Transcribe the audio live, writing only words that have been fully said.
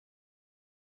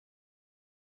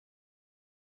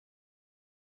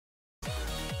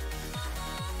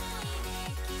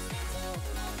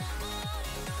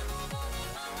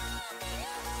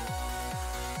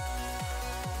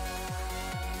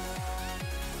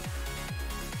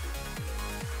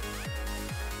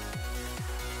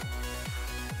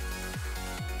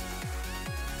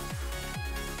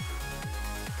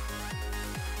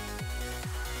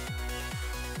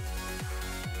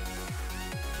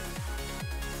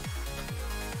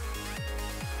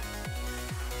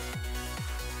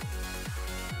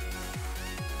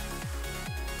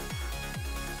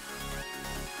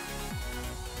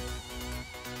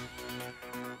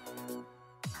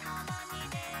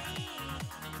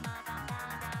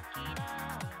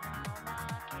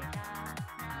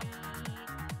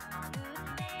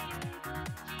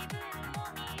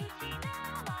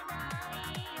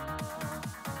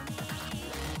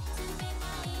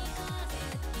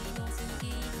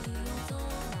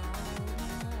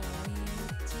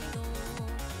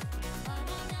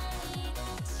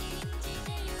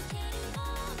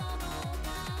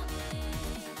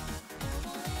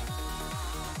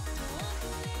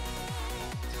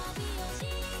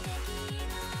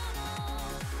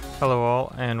Hello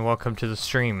all, and welcome to the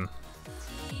stream.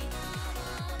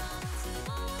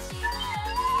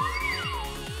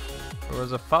 There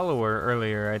was a follower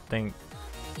earlier, I think.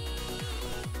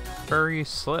 Furry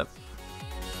Slip.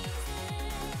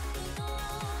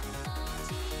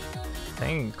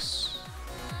 Thanks.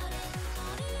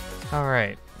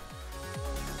 Alright.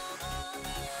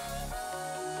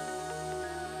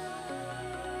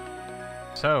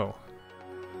 So,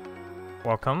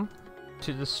 welcome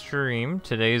to the stream.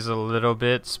 Today's a little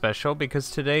bit special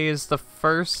because today is the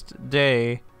first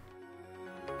day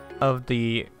of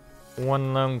the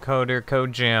One Lone Coder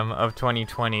Code Jam of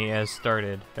 2020 has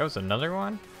started. There was another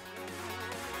one?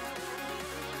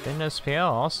 SPL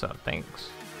also, thanks.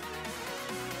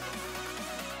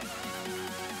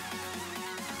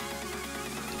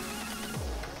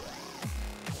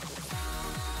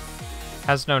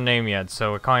 Has no name yet,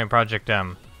 so we're calling it Project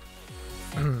M.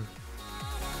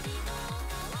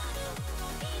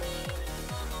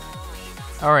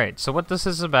 Alright, so what this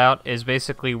is about is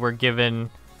basically we're given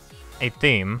a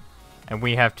theme, and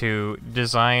we have to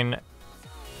design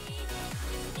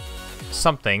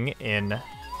something in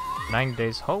 9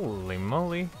 days. Holy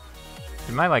moly.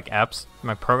 Did my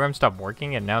my program stop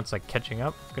working and now it's like catching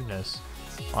up? Goodness.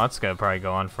 Well, that's gonna probably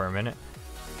go on for a minute.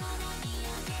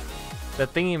 The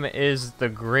theme is the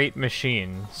Great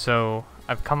Machine, so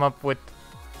I've come up with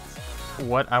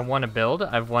what I want to build.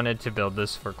 I've wanted to build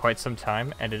this for quite some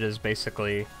time, and it is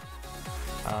basically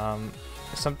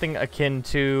something akin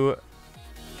to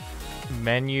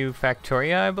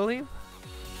Manufactoria, I believe,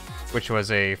 which was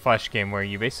a Flash game where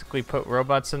you basically put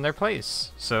robots in their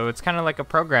place. So it's kind of like a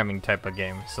programming type of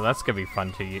game. So that's gonna be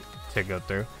fun to go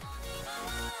through.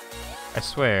 I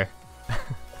swear.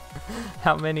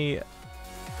 How many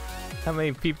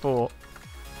people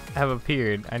have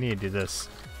appeared? I need to do this.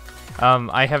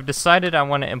 I have decided I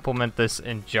want to implement this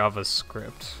in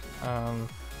JavaScript.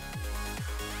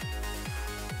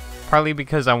 Partly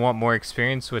because I want more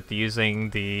experience with using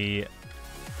the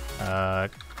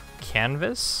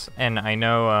canvas, and I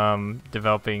know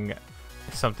developing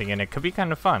something in it could be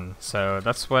kind of fun. So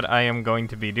that's what I am going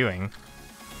to be doing.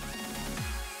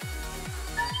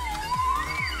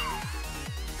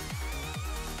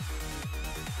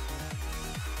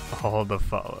 All the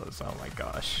follows, oh my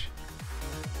gosh.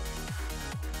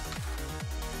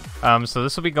 So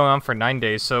this will be going on for 9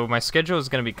 days, so my schedule is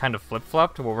going to be kind of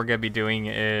flip-flopped. What we're going to be doing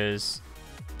is,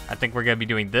 I think we're going to be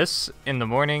doing this in the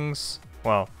mornings,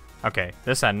 well, okay,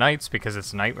 this at nights because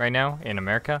it's night right now in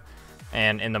America,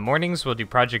 and in the mornings we'll do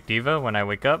Project Diva when I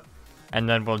wake up, and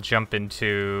then we'll jump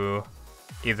into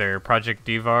either Project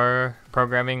Diva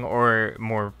programming or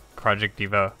more Project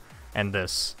Diva and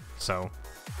this, so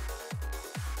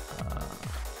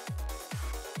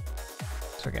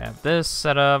we're going to have this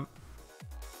set up.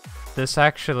 This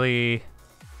actually,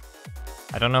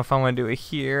 I don't know if I want to do it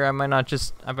here. I might not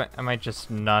just, I might just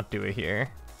not do it here.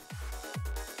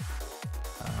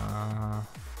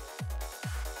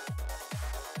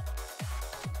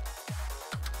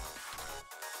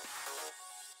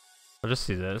 I'll just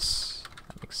do this.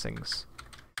 That makes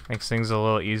things a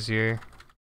little easier.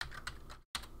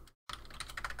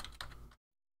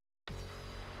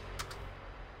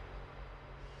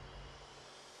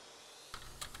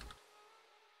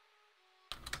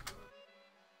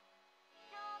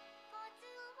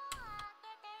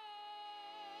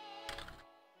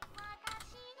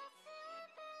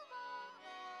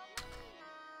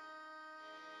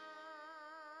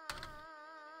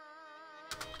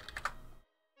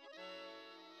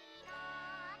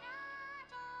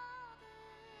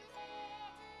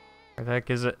 Where the heck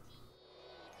is it?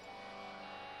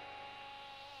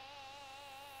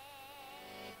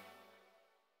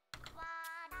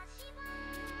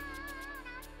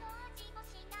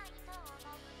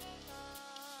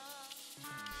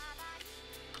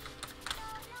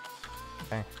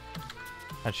 Okay.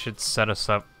 That should set us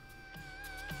up.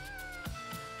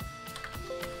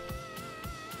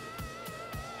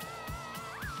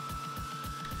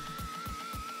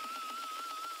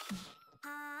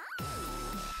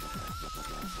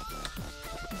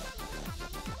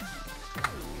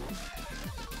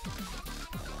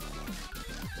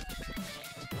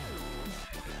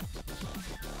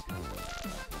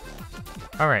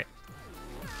 All right.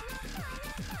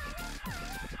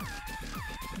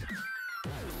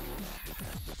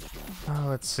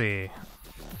 Let's see.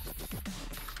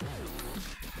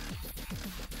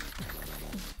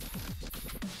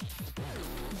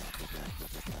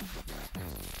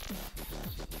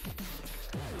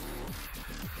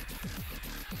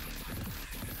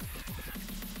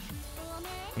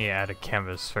 Yeah, add a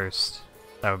canvas first.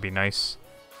 That would be nice.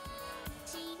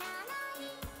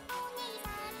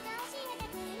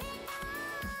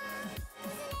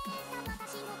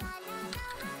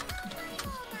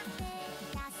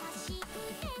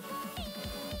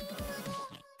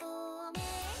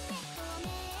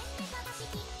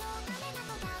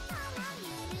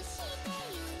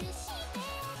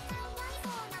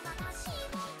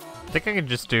 I think I could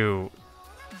just do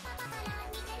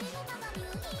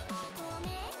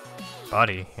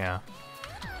body, yeah.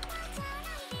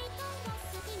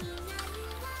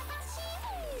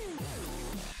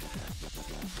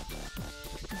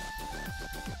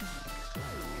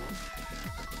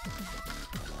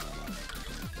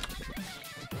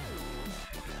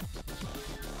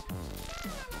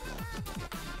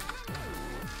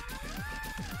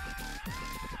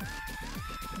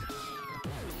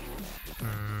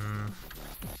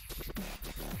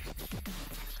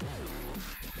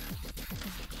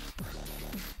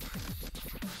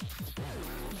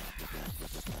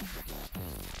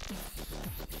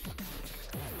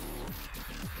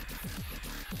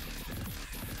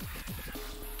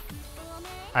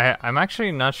 I'm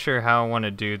actually not sure how I want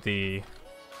to do the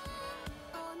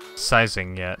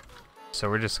sizing yet, so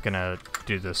we're just gonna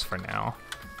do this for now.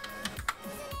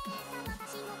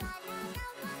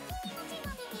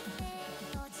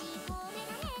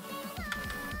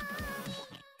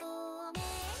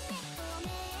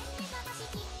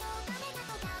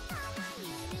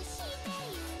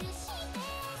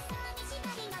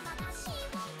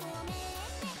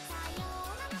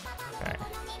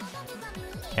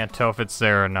 Can't tell if it's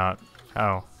there or not.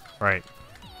 Oh, right.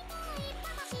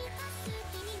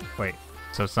 Wait,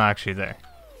 so it's not actually there.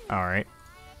 Alright.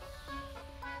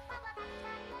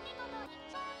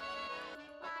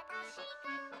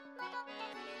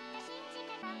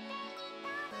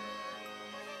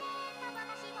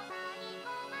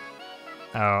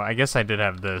 Oh, I guess I did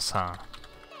have this, huh?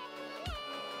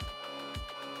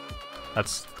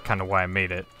 That's kind of why I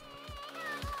made it.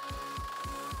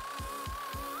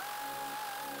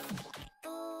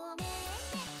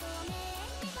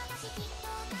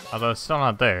 Although it's still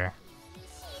not there.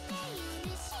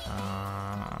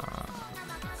 I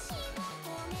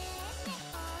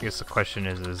guess the question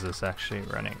is this actually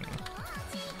running?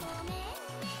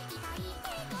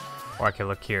 Or I can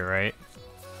look here, right?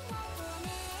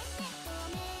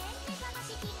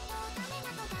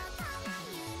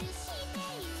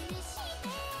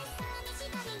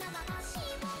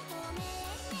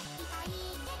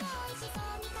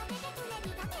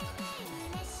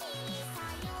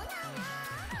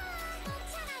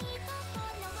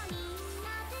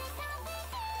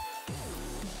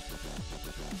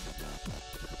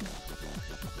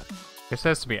 Guess it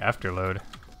has to be after load,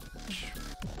 which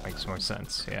makes more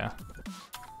sense, yeah.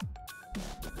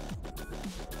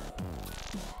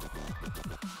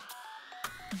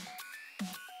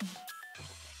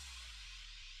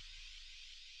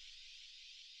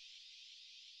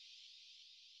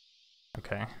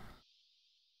 Okay.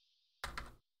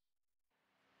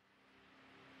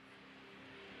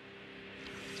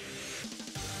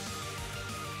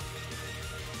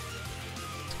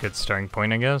 It's a good starting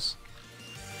point, I guess.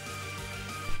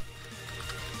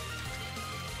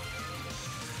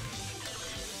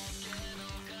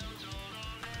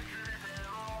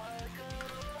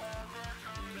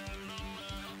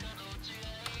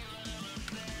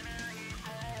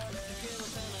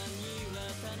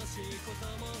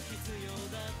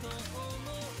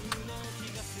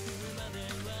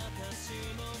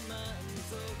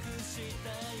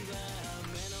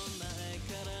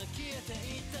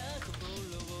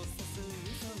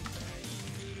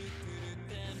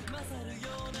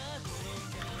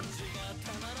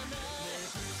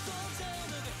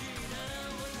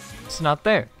 It's not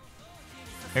there.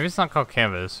 Maybe it's not called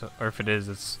canvas, or if it is,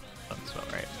 it's that's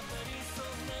not right.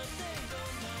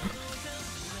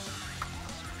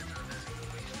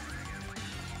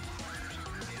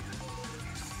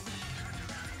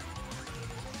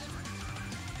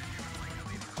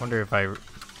 I wonder if I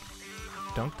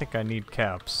don't think I need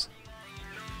caps.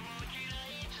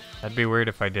 That'd be weird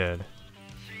if I did.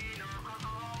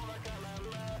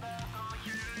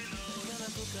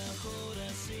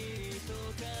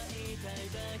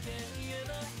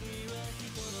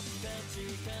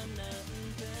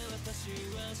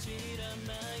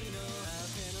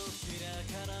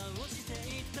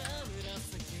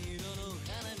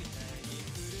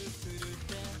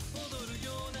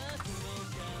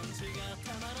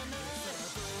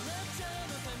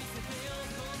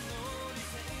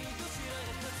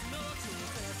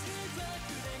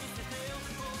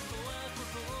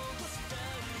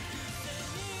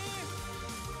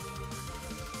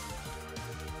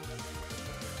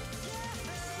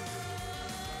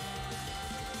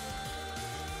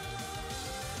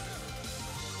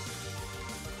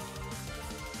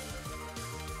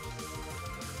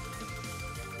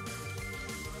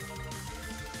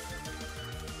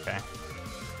 Okay.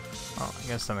 Well, I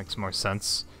guess that makes more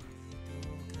sense.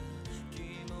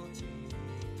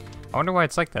 I wonder why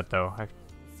it's like that, though. Let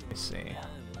me see.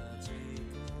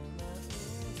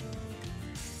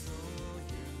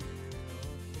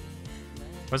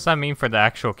 What's that mean for the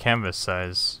actual canvas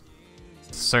size?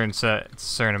 Certain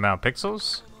amount of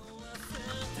pixels?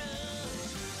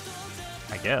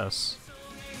 I guess.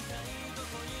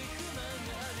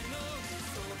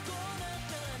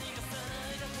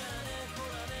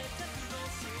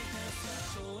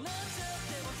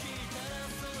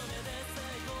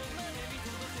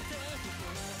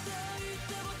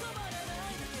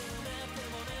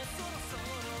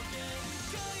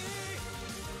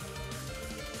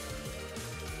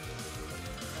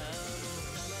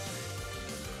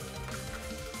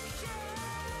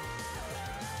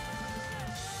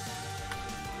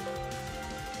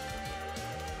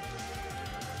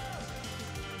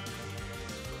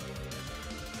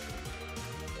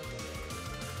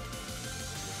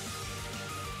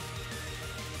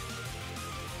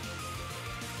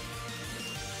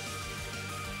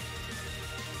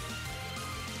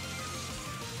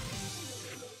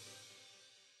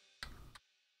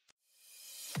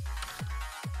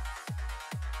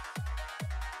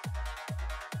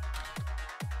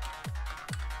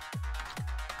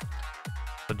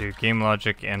 So do game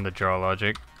logic and the draw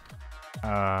logic.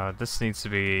 This needs to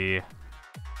be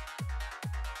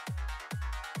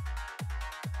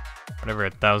whatever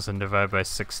 1000 divided by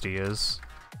 60 is.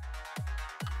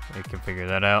 We can figure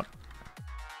that out.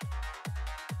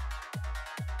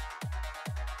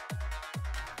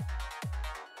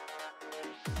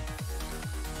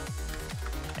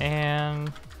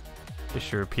 And this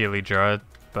should repeatedly draw it,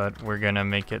 but we're gonna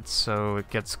make it so it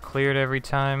gets cleared every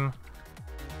time.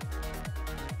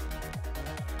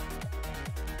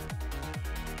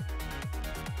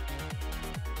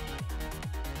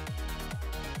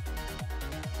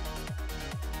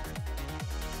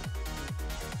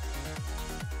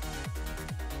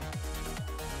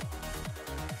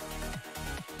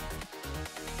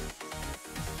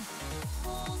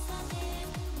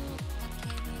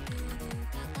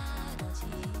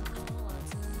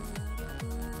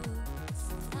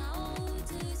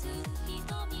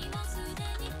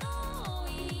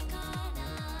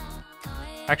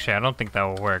 Actually, I don't think that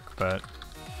will work, but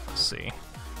let's see.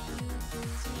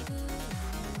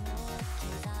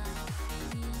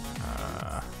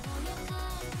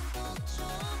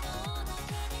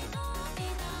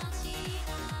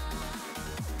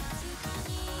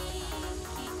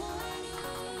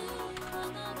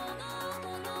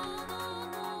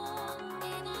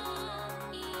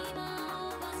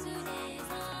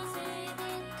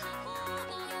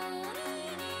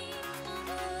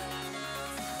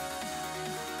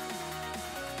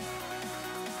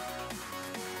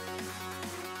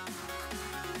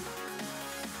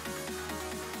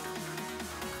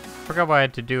 Forgot what I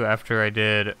had to do after I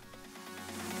did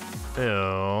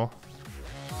fill.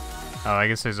 Oh, I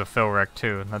guess there's a fill rec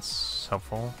too. That's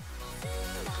helpful.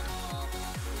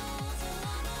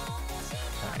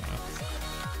 Okay.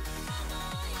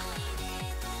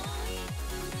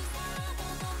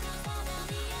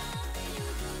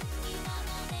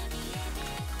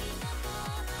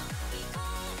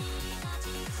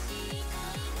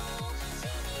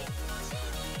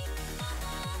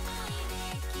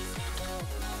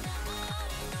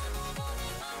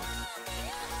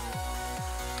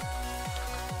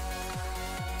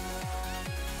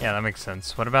 Yeah, that makes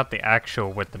sense. What about the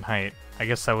actual width and height? I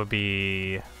guess that would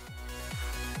be...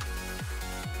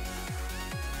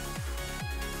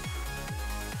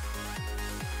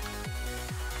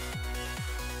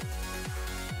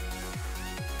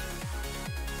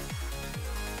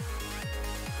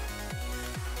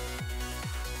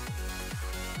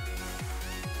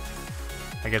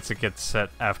 I guess it gets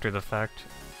set after the fact.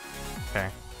 Okay.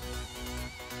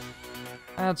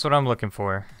 That's what I'm looking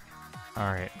for.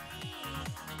 Alright.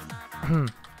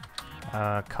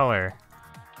 Color.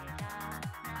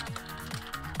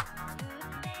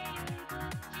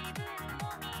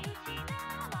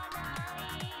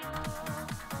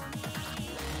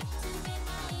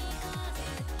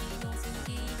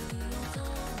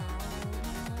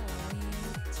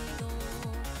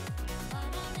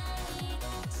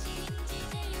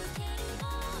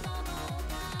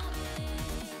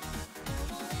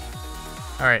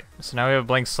 Alright, so now we have a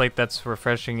blank slate that's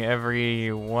refreshing every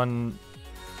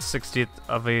 1/60th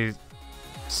of a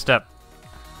step.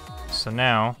 So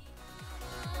now,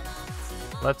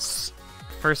 let's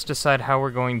first decide how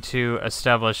we're going to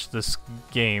establish this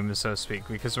game, so to speak,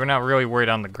 because we're not really worried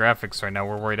on the graphics right now,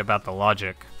 we're worried about the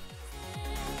logic.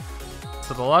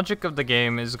 So the logic of the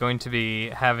game is going to be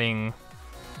having,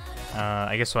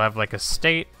 I guess we'll have like a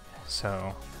state,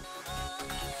 so...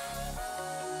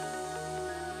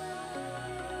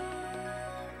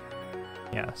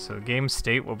 Yeah, so game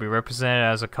state will be represented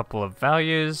as a couple of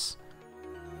values.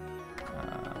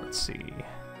 Let's see.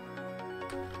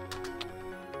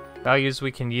 Values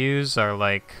we can use are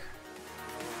like,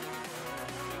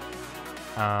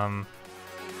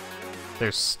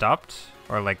 there's stopped,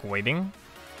 or like waiting,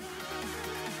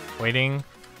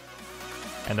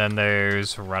 and then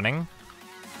there's running.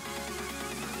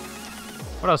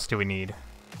 What else do we need?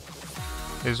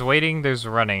 There's waiting, there's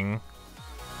running.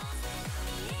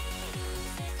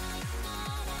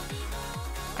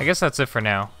 I guess that's it for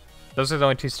now. Those are the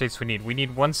only two states we need. We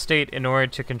need one state in order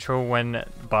to control when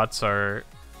bots are,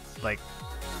 like,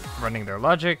 running their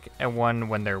logic, and one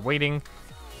when they're waiting.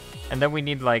 And then we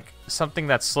need, like, something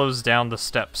that slows down the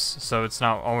steps, so it's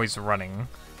not always running.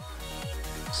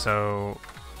 So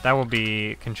that will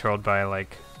be controlled by,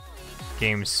 like,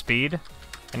 game speed.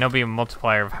 And there'll be a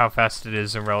multiplier of how fast it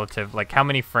is in relative, like, how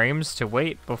many frames to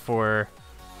wait before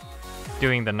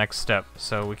doing the next step.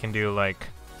 So we can do, like,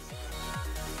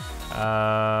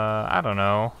 I don't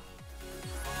know.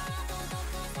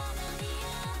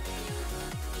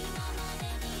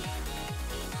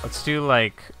 Let's do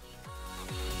like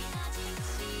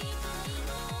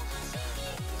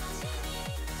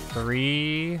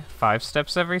 5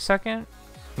 steps every second?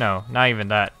 No, not even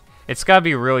that. It's gotta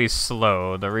be really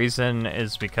slow. The reason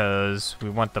is because we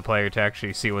want the player to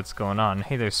actually see what's going on.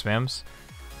 Hey there, Spams.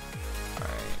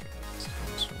 Alright.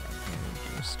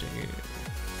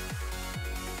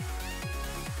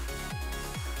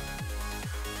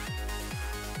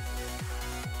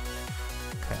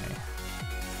 Okay.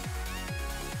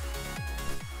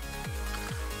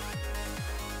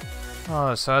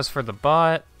 Oh, so as for the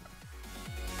bot,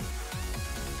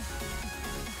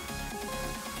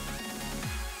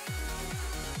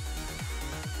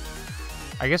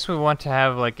 I guess we want to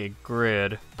have like a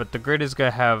grid, but the grid is gonna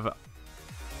have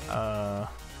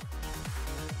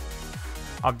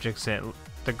objects in it.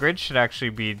 The grid should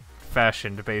actually be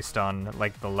fashioned based on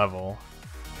like the level.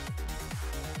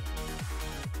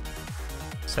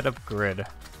 Set up grid.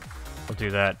 We'll do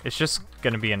that. It's just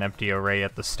gonna be an empty array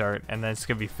at the start, and then it's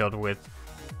gonna be filled with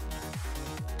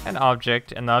an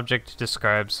object, and the object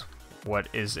describes what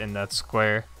is in that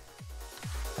square.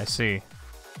 I see.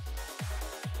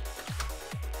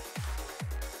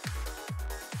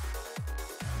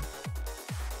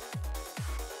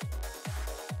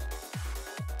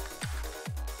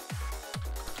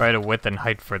 Provide a width and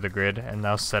height for the grid, and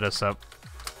that'll set us up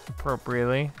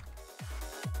appropriately.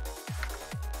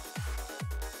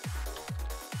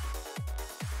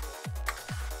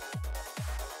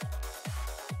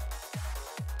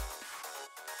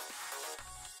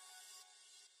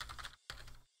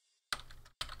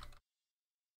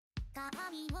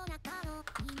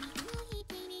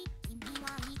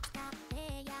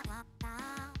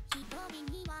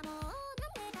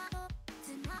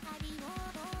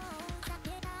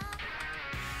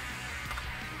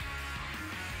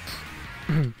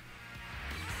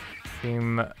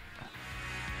 Game.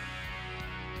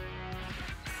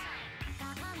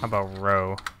 How about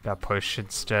row? That push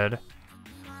instead.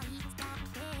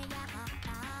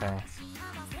 Okay.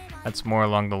 That's more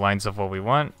along the lines of what we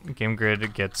want. Game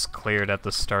grid gets cleared at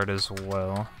the start as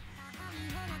well.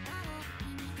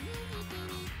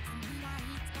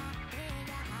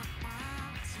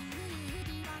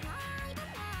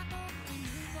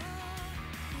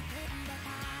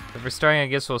 If we're starting, I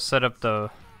guess we'll set up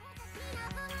the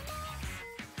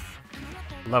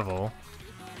level.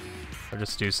 Or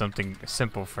just do something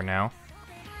simple for now.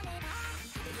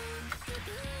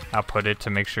 Output it to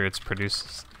make sure it's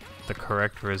produces the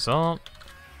correct result.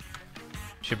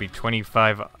 Should be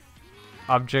 25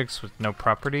 objects with no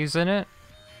properties in it.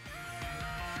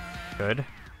 Good.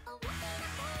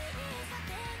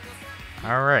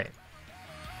 Alright.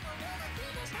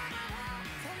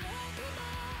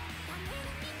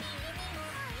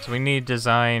 So we need to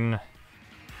design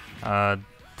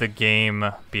the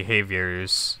game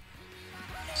behaviors.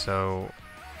 So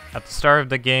at the start of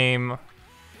the game,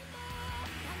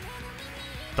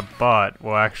 the bot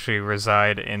will actually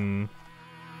reside in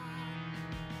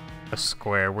a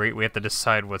square. We have to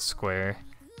decide what square.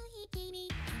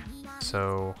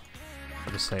 So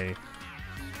I'll just say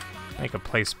make a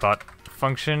place bot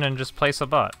function and just place a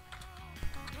bot.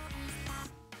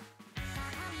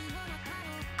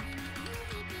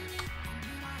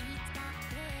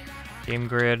 Game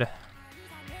grid.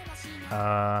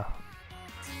 I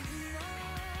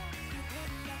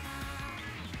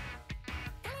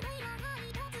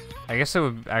guess it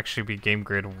would actually be game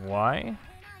grid y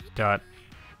dot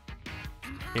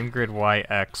game grid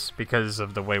yx, because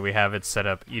of the way we have it set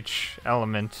up. Each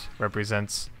element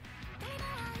represents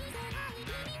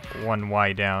one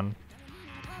y down.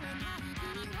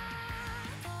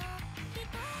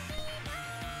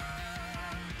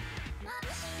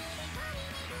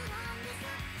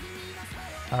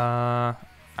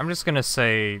 I'm just gonna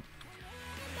say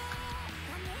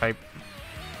type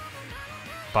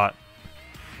bot.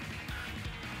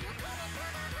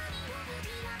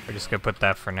 We're just gonna put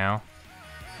that for now.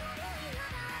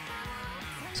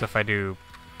 So if I do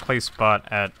place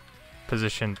bot at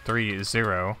position 3,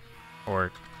 0,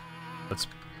 or let's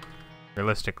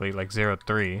realistically like 0,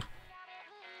 3,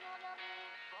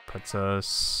 puts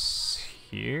us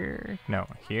here? No,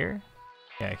 here?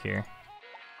 Yeah, here.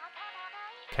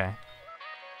 Okay.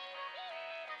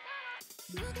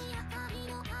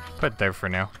 Put it there for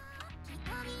now.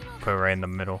 Put it right in the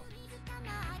middle.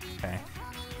 Okay.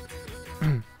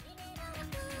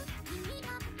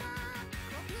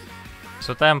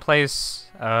 So with that in place,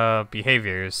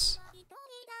 behaviors.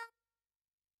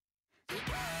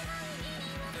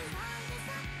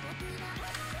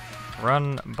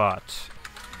 Run bot.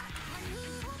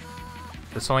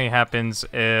 This only happens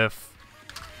if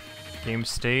game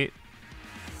state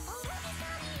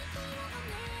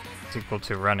is equal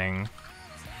to running.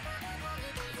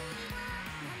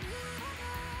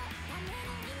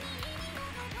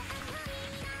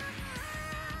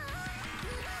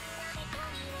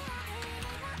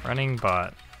 Running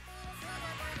bot.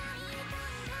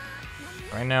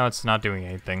 Right now it's not doing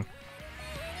anything.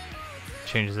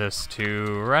 Change this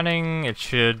to running. It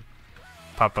should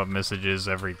pop up messages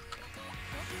a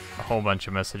whole bunch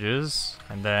of messages.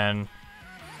 And then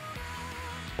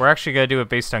we're actually gonna do it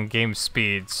based on game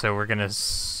speed, so we're gonna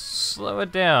slow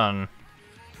it down.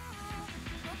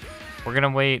 We're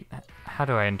gonna wait. How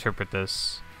do I interpret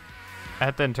this? I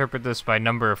have to interpret this by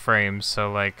number of frames,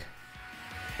 so like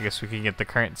I guess we can get the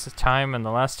current time and the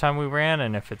last time we ran,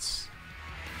 and if it's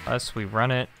less, we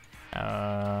run it.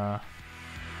 I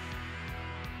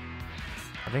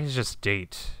think it's just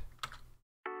date.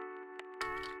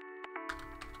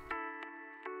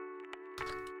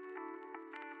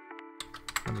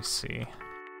 Let me see.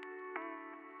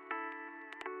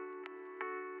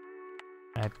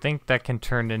 I think that can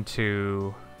turn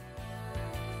into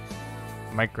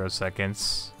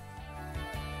microseconds.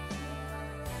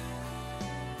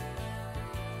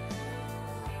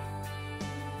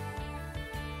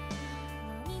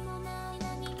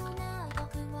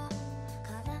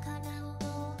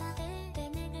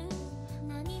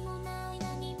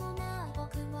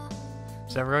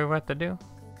 Is that really what I have to do?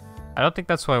 I don't think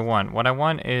that's what I want. What I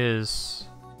want is...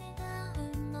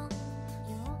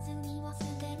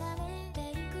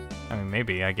 I mean,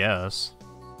 maybe, I guess.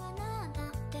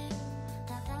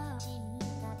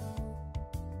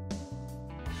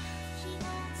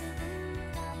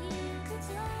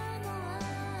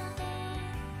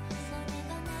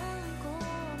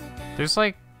 There's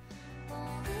like...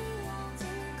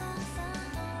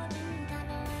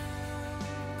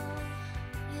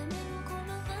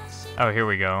 Oh, here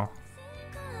we go.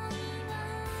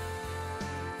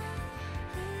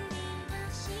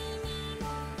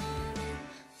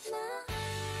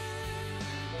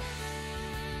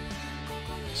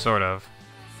 Sort of.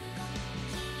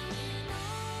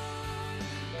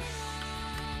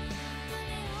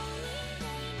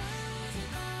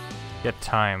 Get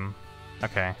time.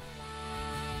 Okay.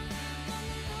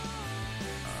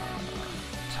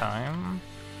 Time.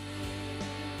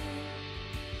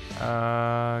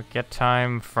 Get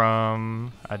time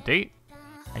from a date,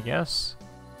 I guess.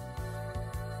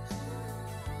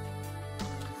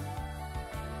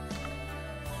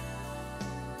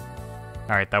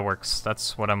 Alright, that works.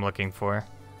 That's what I'm looking for.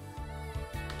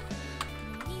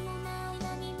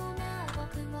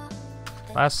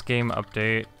 Last game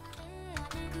update.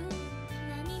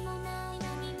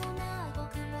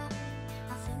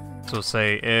 So we'll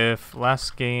say if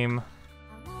last game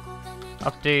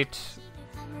update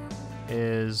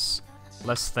is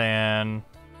less than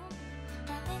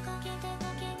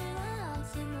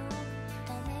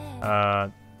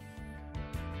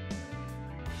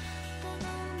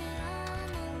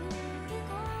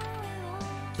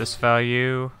this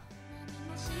value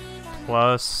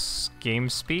plus game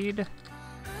speed,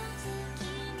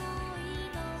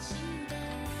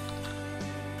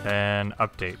 then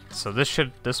update. So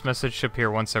this message should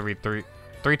appear once every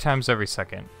three times every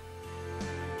second.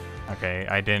 Okay,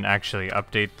 I didn't actually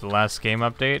update the last game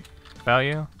update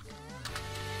value.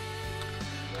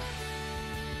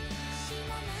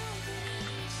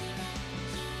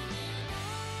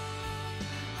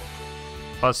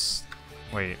 Plus,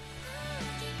 wait,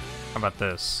 how about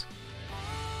this?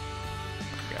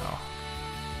 There we go.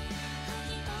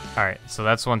 Alright, so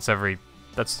that's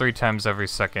that's 3 times every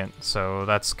second, so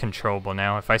that's controllable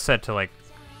now. If I set to like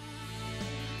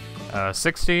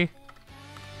 60,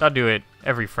 that'll do it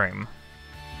every frame.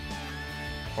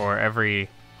 Or every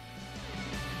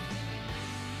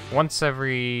once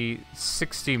every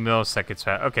 60 milliseconds.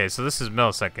 Okay, so this is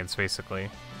milliseconds, basically.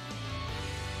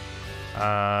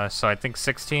 So I think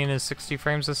 16 is 60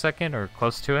 frames a second, or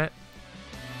close to it.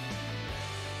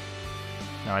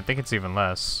 No, I think it's even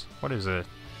less. What is it?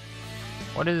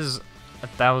 What is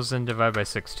 1,000 divided by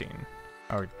 16?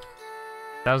 Or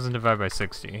 1,000 divided by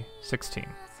 60? 16.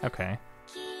 Okay.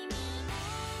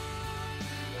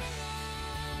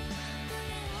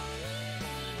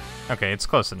 Okay, it's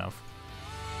close enough.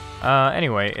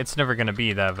 Anyway, it's never gonna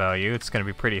be that value. It's gonna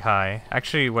be pretty high.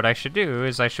 Actually, what I should do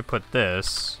is I should put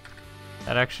this.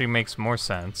 That actually makes more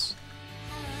sense.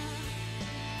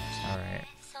 Alright.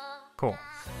 Cool.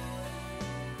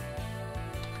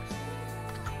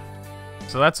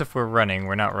 So that's if we're running.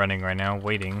 We're not running right now,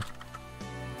 waiting.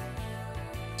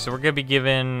 So we're gonna be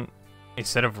given a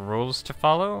set of rules to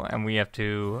follow, and we have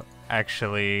to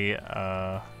actually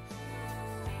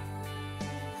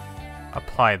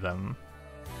apply them.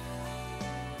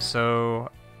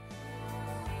 So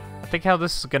I think how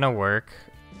this is gonna work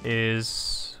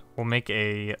is we'll make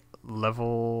a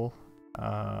level,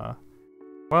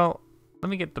 well, let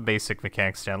me get the basic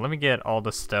mechanics down. Let me get all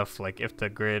the stuff, like if the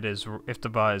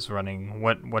bot is running,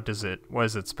 what is it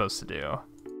supposed to do?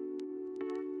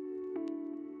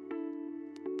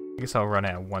 I guess I'll run it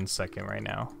at 1 second right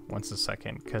now, once a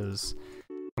second, because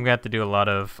I'm gonna have to do a lot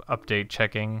of update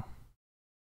checking.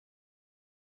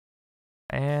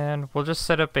 And we'll just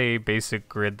set up a basic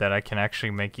grid that I can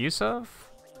actually make use of.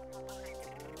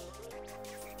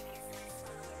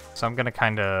 So I'm gonna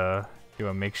kinda do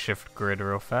a makeshift grid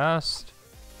real fast.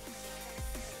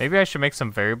 Maybe I should make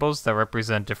some variables that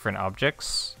represent different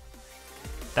objects.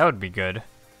 That would be good.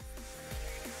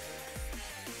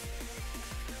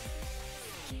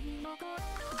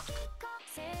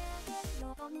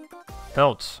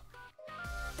 Belt.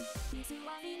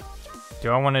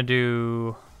 Do I want to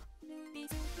do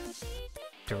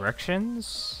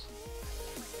directions?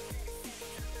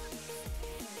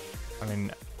 I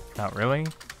mean, not really.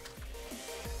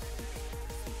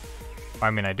 I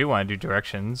mean, I do want to do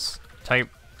directions. Type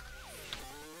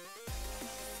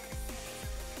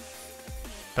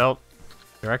belt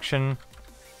direction.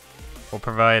 We'll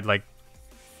provide like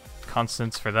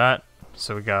constants for that.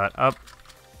 So we got up,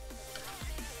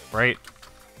 right,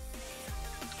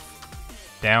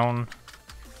 down,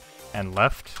 and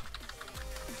left.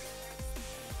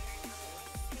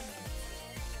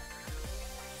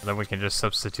 Then we can just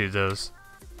substitute those.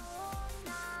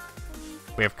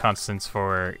 We have constants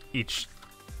for each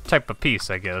type of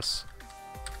piece, I guess.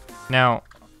 Now,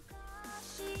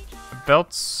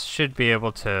 belts should be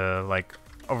able to, like,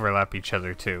 overlap each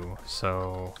other too,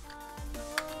 so...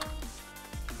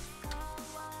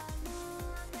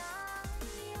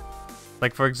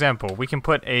 Like, for example, we can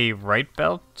put a right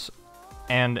belt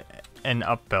and an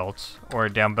up belt, or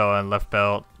a down belt and left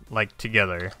belt, like,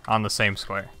 together on the same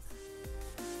square.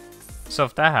 So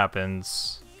if that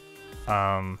happens,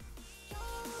 I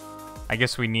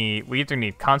guess we either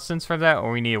need constants for that,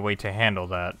 or we need a way to handle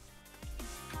that.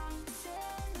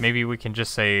 Maybe we can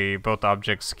just say both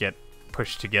objects get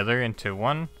pushed together into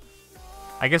one.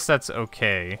 I guess that's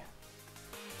okay.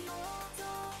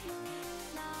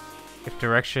 If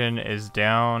direction is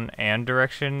down and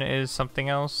direction is something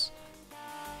else?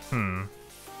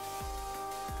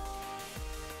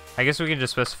 I guess we can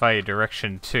just specify a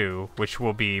direction 2, which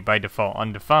will be by default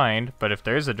undefined, but if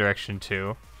there is a direction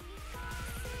 2,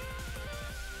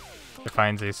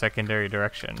 defines a secondary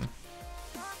direction.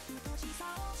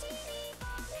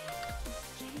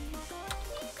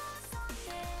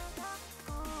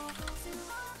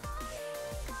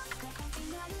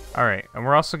 Alright, and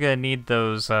we're also gonna need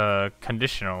those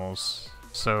conditionals,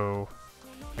 so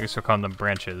I guess we'll call them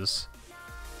branches.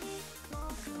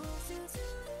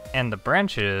 And the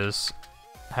branches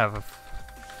have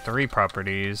 3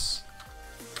 properties.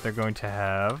 They're going to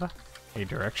have a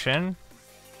direction,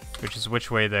 which is which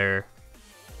way they're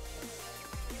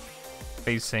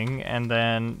facing, and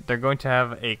then they're going to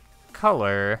have a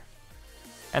color,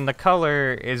 and the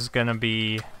color is going to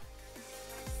be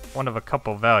one of a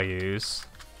couple values.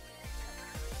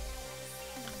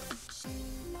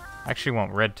 I actually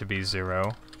want red to be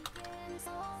 0.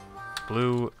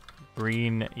 Blue,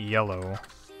 green, yellow.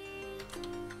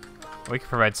 We can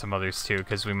provide some others too,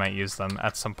 because we might use them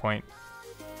at some point.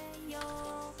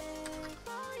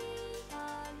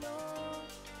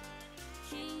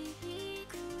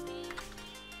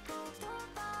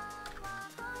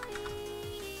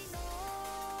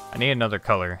 I need another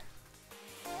color.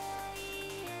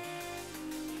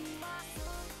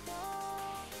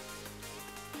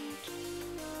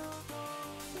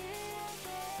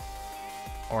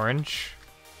 Orange.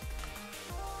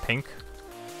 Pink.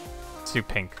 Let's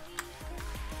do pink.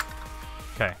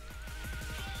 Okay.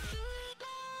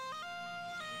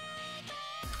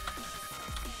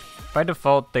 By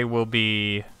default, they will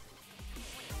be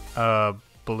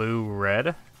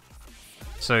blue-red.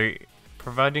 So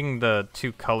providing the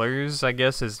two colors, I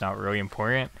guess, is not really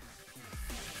important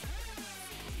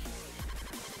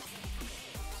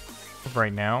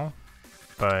right now,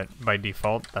 but by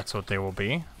default, that's what they will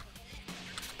be.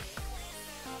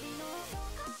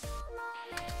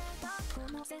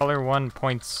 Color 1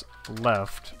 points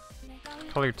left,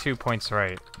 color 2 points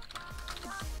right.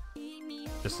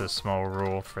 Just a small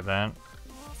rule for that.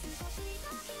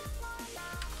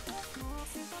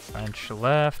 Bunch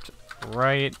left,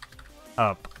 right,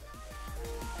 up.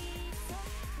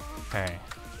 Okay.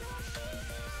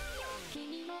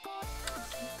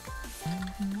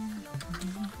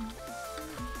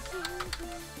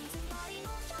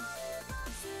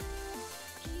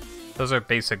 Those are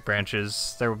basic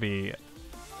branches. There will be...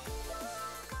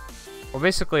 We'll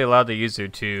basically allow the user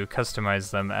to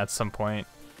customize them at some point.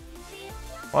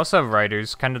 We'll also have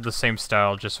riders, kind of the same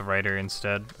style, just a rider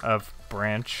instead of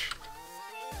branch.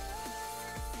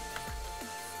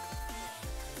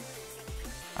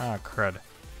 Ah, crud.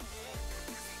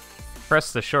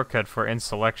 Press the shortcut for in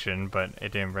selection, but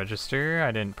it didn't register.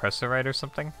 I didn't press it right or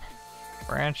something.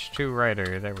 Branch to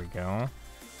rider, there we go.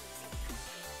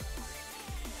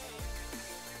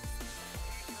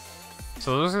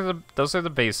 So those are the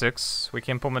basics. We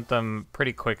can implement them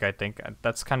pretty quick, I think.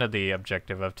 That's kind of the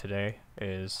objective of today,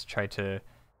 is try to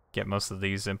get most of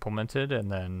these implemented,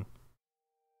 and then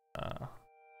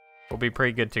we'll be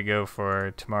pretty good to go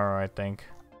for tomorrow, I think.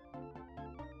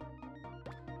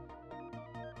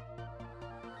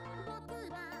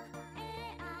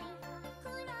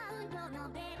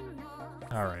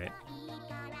 Alright.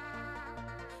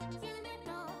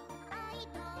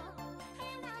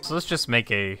 So let's just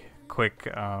make a quick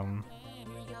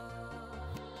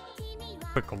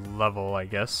level, I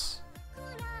guess.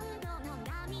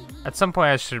 At some point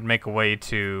I should make a way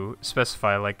to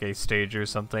specify like a stage or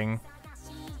something.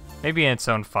 Maybe in its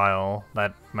own file.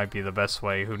 That might be the best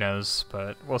way, who knows,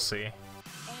 but we'll see.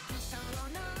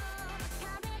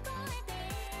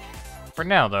 For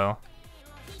now though,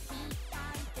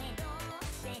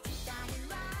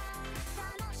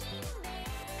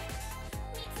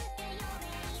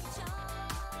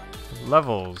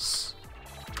 levels.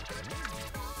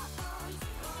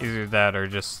 Either that or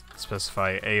just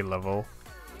specify a level.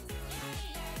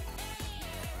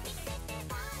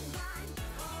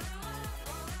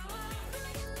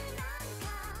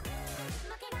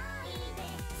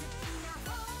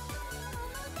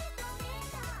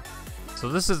 So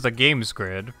this is the games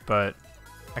grid, but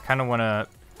I kind of want to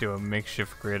do a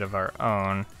makeshift grid of our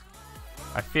own.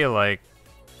 I feel like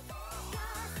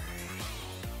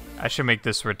I should make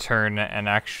this return and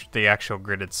the actual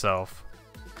grid itself.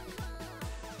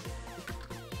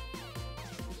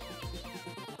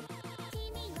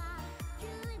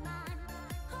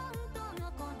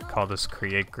 Call this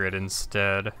create grid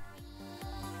instead.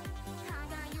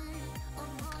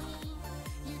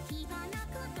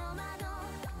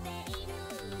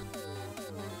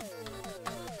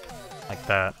 Like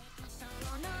that.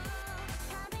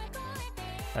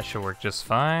 That should work just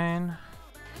fine.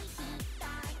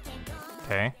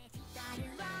 Okay.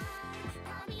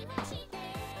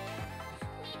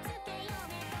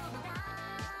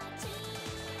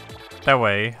 That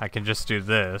way, I can just do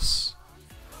this.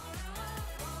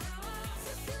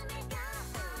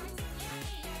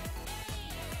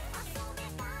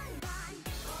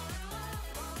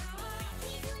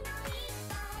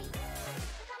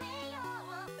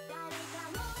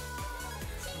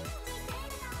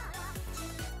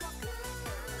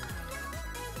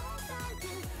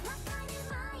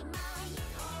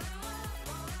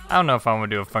 I don't know if I want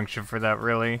to do a function for that,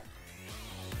 really.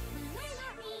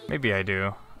 Maybe I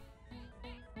do.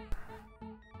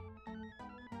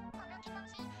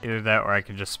 Either that or I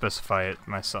can just specify it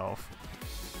myself.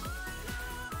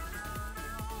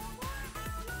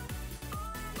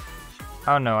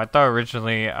 I don't know, I thought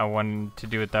originally I wanted to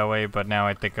do it that way, but now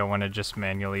I think I want to just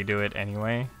manually do it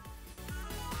anyway.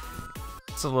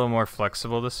 It's a little more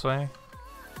flexible this way,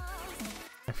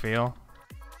 I feel.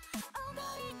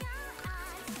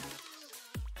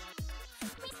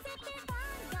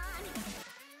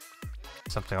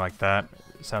 Something like that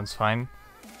sounds fine.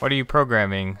 What are you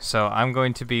programming? So I'm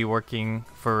going to be working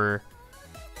for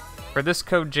this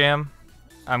code jam.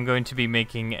 I'm going to be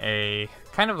making a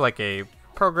kind of like a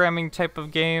programming type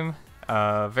of game,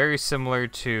 very similar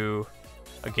to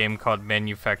a game called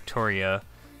Manufactoria.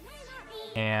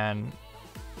 And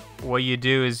what you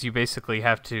do is you basically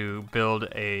have to build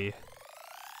a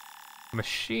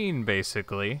machine,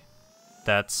 basically,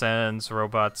 that sends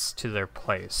robots to their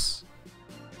place.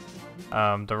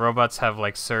 The robots have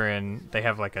like they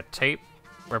have like a tape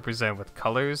represented with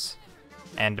colors,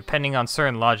 and depending on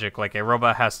certain logic, like a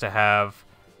robot has to have,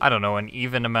 I don't know, an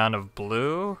even amount of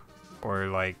blue, or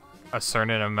like a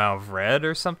certain amount of red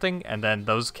or something, and then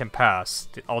those can pass.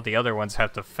 All the other ones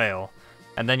have to fail.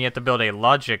 And then you have to build a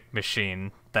logic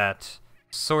machine that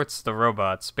sorts the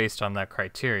robots based on that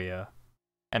criteria,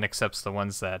 and accepts the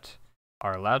ones that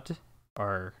are allowed to,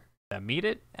 or that meet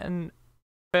it, and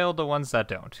fail the ones that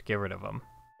don't. Get rid of them.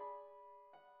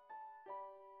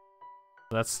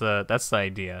 That's the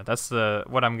idea. That's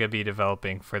what I'm gonna be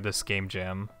developing for this game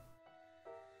jam.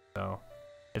 So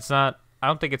it's not. I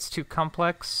don't think it's too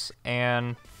complex,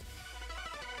 and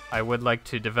I would like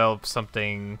to develop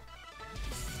something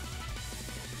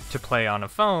to play on a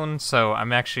phone. So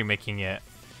I'm actually making it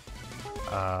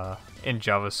in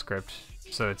JavaScript,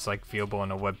 so it's like viewable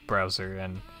in a web browser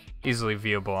and easily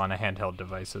viewable on a handheld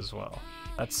device as well.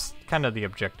 That's kind of the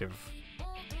objective.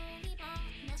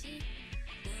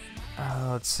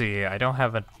 Let's see, I don't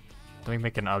have a... Let me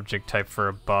make an object type for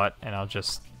a bot, and I'll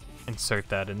just insert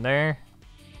that in there.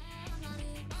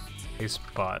 Use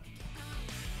bot.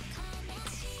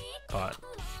 Bot.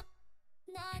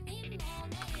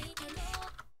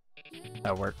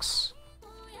 That works.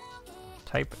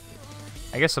 Type.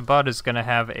 I guess a bot is gonna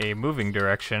have a moving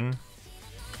direction,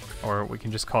 or we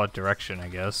can just call it direction, I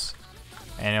guess.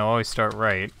 And it'll always start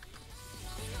right.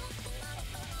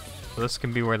 So this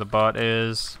can be where the bot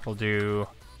is. We'll do...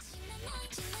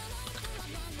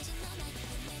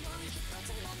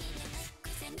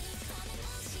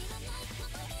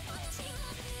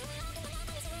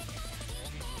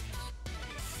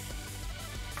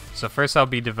 So first I'll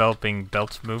be developing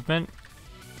belt movement.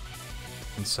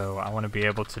 And so I want to be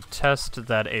able to test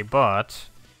that a bot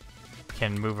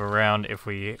can move around if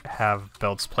we have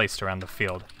belts placed around the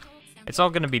field. It's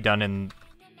all going to be done in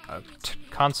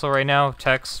console right now,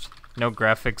 text, no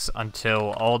graphics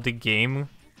until all the game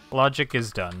logic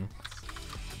is done.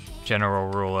 General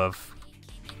rule of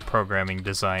programming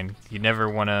design. You never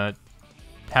want to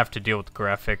have to deal with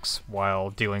graphics while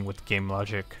dealing with game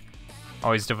logic.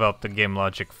 Always develop the game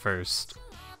logic first.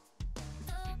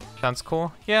 Sounds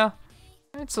cool? Yeah.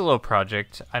 It's a little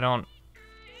project. I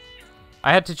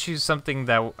had to choose something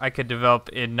that I could develop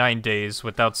in 9 days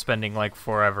without spending like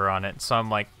forever on it. So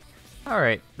I'm like,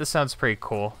 alright, this sounds pretty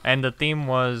cool. And the theme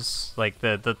was, like,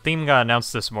 the theme got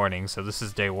announced this morning, so this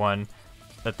is day 1.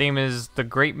 The theme is The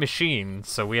Great Machine,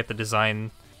 so we have to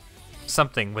design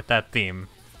something with that theme.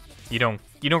 You don't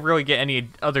really get any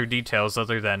other details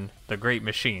other than The Great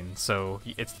Machine, so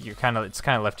it's kind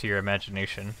of left to your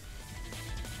imagination.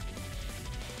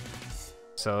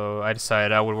 So I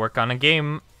decided I would work on a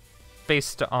game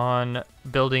based on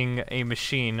building a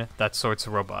machine that sorts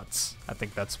robots. I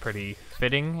think that's pretty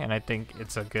fitting, and I think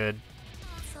it's a good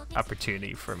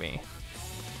opportunity for me.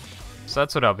 So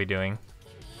that's what I'll be doing.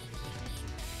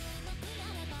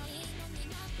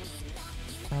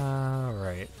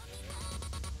 Alright.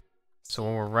 So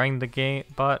when we're running the game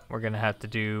bot, we're gonna have to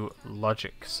do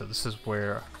logic. So this is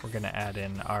where we're gonna add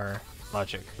in our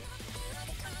logic.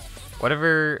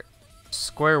 Whatever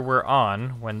square we're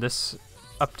on, when this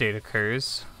update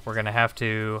occurs, we're gonna have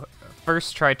to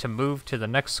first try to move to the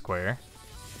next square,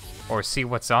 or see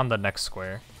what's on the next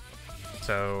square.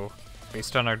 So,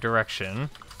 based on our direction.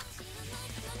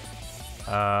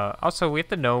 Also, we have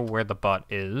to know where the bot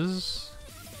is.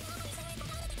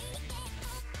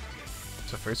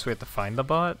 So first we have to find the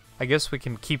bot. I guess we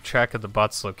can keep track of the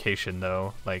bot's location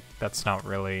though. Like, that's not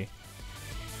really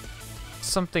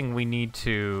something we need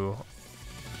to...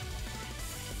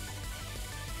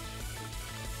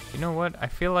 You know what? I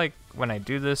feel like when I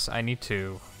do this, I need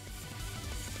to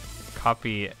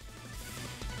copy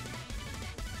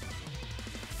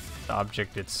the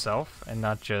object itself and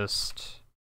not just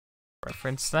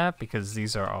reference that, because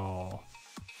these are all...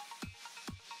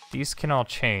 These can all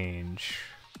change.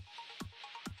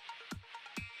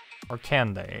 Or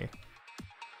can they?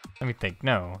 Let me think.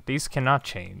 No, these cannot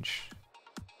change.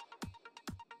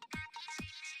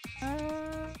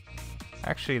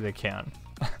 Actually, they can.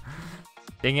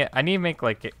 Dang it, I need to make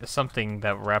like something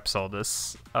that wraps all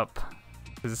this up,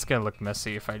 because it's gonna look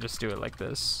messy if I just do it like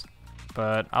this.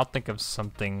 But I'll think of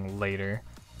something later.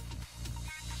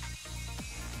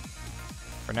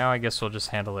 For now, I guess we'll just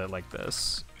handle it like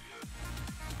this.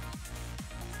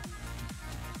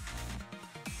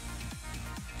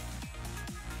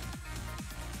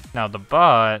 Now the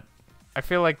bot, I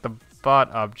feel like the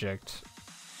bot object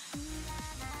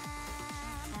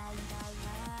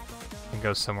can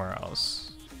go somewhere else.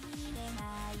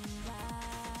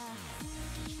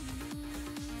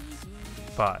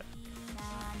 bot.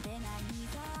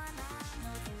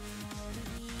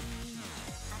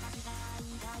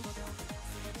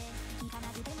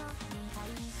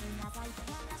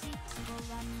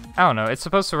 I don't know, it's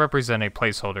supposed to represent a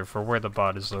placeholder for where the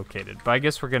bot is located, but I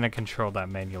guess we're going to control that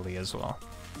manually as well.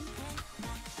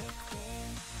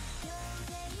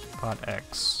 Bot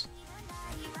X.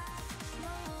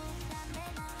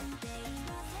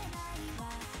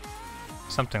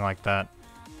 Something like that.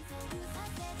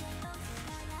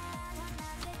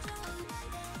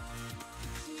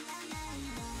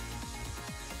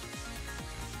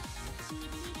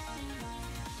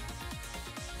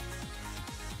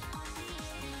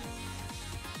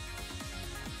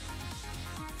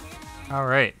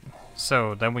 Alright,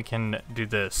 so then we can do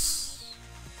this.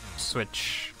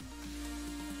 Switch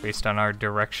based on our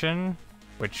direction,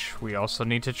 which we also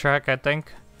need to track, I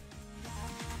think.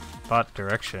 Bot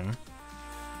direction.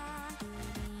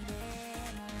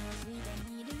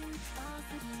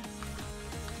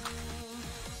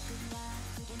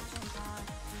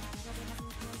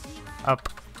 Up.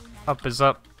 Up is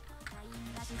up.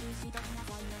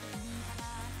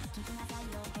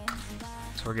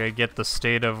 So we're gonna get the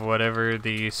state of whatever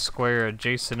the square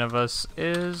adjacent of us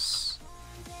is.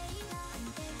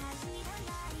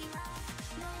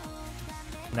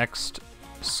 Next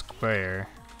square.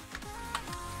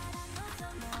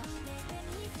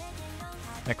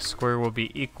 Next square will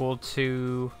be equal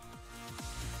to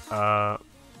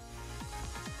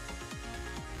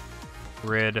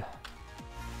grid.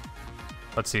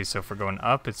 Let's see, so if we're going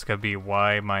up, it's gonna be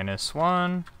y minus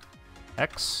 1,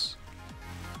 x.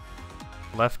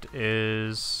 Left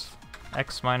is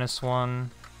x minus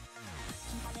 1.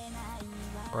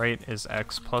 Right is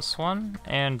x plus 1.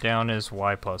 And down is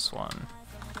y plus 1.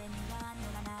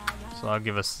 So that'll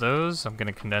give us those. I'm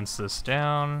gonna condense this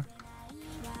down.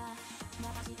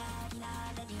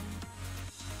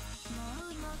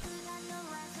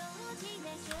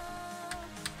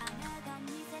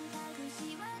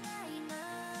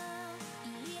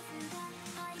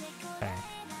 Okay.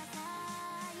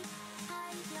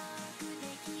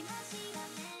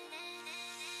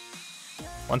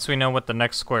 Once we know what the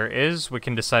next square is, we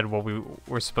can decide what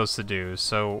we're supposed to do.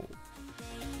 So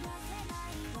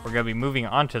we're gonna be moving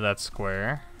onto that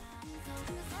square.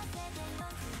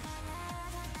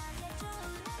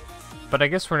 But I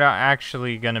guess we're not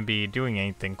actually gonna be doing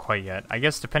anything quite yet. I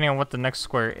guess depending on what the next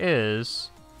square is,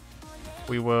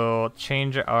 we will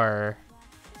change our...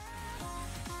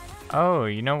 Oh,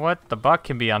 you know what? The bot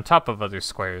can be on top of other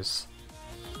squares.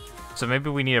 So maybe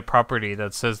we need a property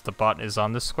that says the bot is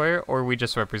on the square, or we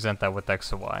just represent that with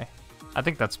X and Y. I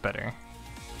think that's better.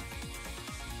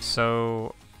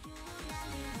 So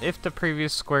if the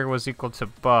previous square was equal to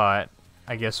bot,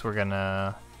 I guess we're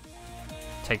gonna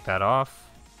take that off.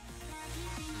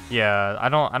 Yeah, I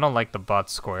don't like the bot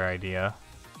square idea.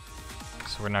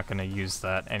 So we're not gonna use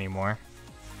that anymore.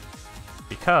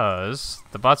 Because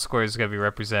the bot square is gonna be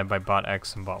represented by bot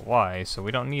X and bot Y, so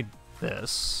we don't need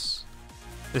this.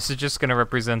 This is just gonna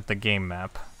represent the game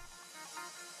map.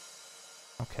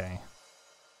 Okay.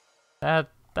 That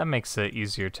makes it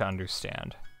easier to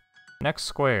understand. Next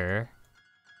square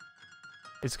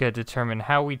is gonna determine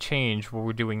how we change what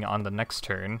we're doing on the next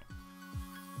turn.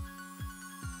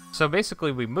 So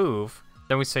basically we move,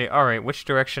 then we say, alright, which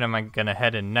direction am I gonna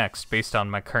head in next based on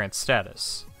my current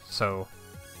status? So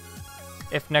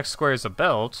if next square is a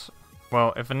belt,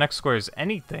 well, if the next square is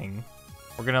anything,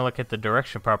 we're gonna look at the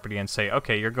direction property and say,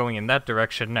 okay, you're going in that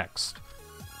direction next.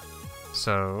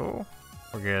 So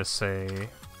we're gonna say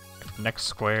next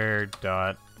square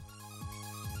dot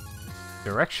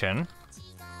direction.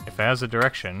 If it has a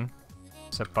direction,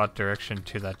 set bot direction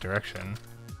to that direction.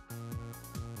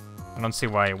 I don't see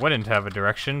why it wouldn't have a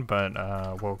direction, but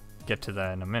we'll get to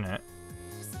that in a minute.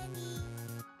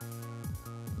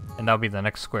 And that'll be the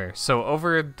next square. So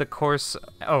over the course...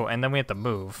 Oh, and then we have to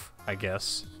move, I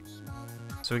guess.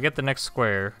 So we get the next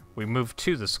square, we move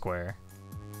to the square.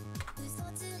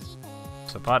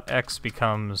 So bot X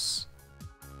becomes...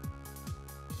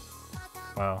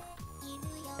 Well,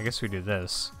 I guess we do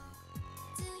this.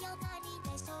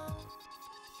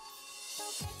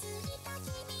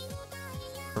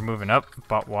 We're moving up,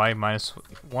 bot Y minus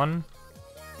 1.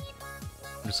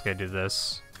 I'm just gonna do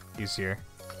this. Easier.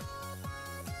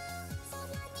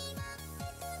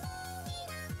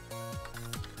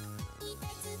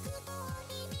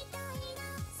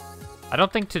 I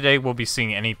don't think today we'll be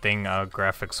seeing anything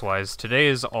graphics-wise. Today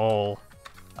is all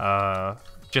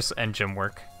just engine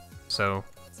work, so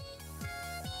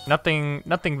nothing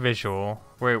visual.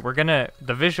 The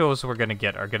visuals we're gonna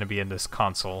get are gonna be in this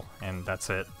console, and that's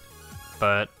it.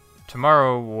 But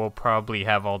tomorrow we'll probably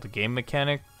have all the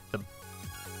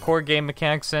core game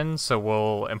mechanics in, so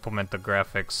we'll implement the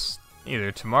graphics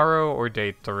either tomorrow or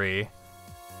day 3.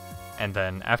 And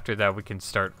then after that we can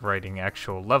start writing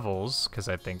actual levels, because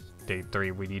I think day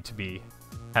 3 we need to be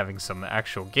having some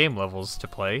actual game levels to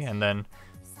play. And then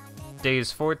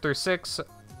days 4 through 6,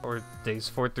 or days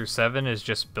 4 through 7 is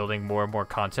just building more and more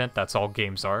content. That's all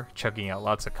games are, chugging out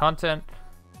lots of content.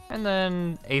 And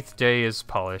then 8th day is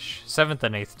polish. 7th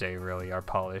and 8th day really are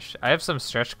polish. I have some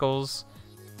stretch goals,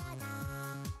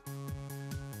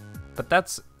 but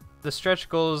the stretch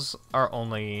goals are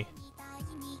only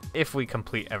if we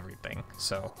complete everything,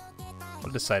 so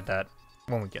we'll decide that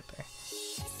when we get there.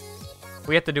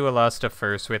 We have to do a lot of stuff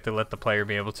first. We have to let the player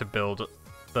be able to build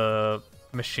the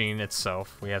machine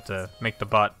itself. We have to make the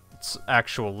bot's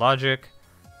actual logic,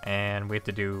 and we have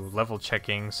to do level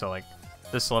checking, so like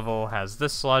this level has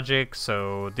this logic,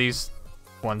 so these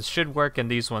ones should work and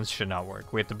these ones should not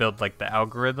work. We have to build like the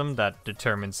algorithm that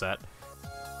determines that.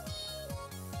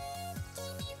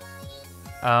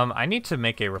 I need to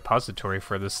make a repository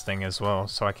for this thing as well,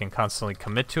 so I can constantly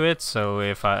commit to it, so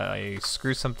if I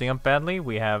screw something up badly,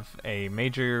 we have a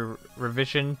major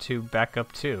revision to back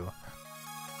up to.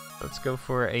 Let's go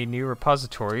for a new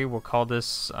repository. We'll call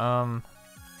this, I'm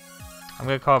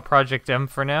gonna call it Project M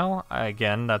for now.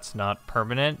 Again, that's not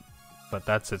permanent, but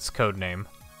that's its code name.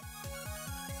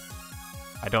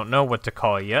 I don't know what to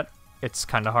call it yet. It's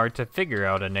kind of hard to figure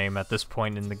out a name at this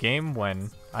point in the game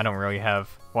when I don't really have...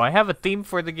 Well, I have a theme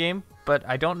for the game, but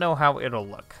I don't know how it'll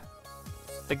look.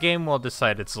 The game will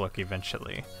decide its look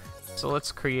eventually. So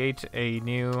let's create a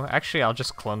new... Actually, I'll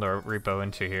just clone the repo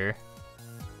into here.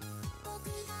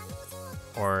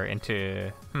 Or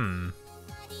into...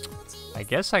 I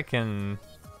guess I can...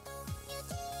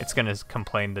 It's gonna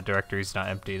complain the directory's not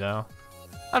empty, though.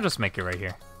 I'll just make it right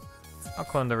here. I'll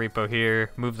clone the repo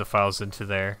here, move the files into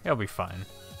there. It'll be fine.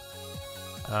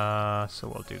 So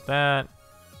we'll do that.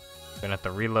 Gonna have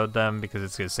to reload them because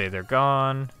it's gonna say they're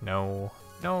gone. No,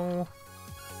 no.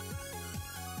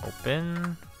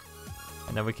 Open.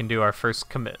 And then we can do our first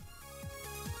commit.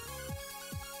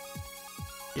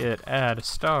 Git add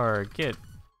star git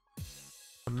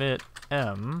commit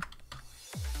m.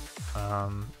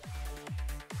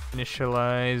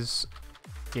 Initialize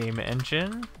game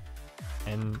engine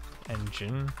and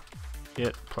engine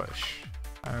git push.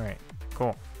 Alright,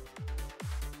 cool.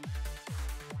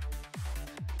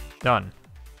 Done.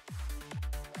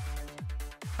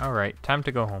 Alright, time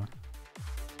to go home.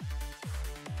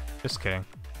 Just kidding.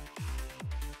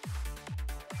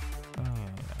 Oh,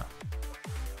 yeah.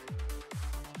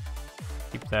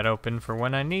 Keep that open for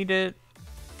when I need it.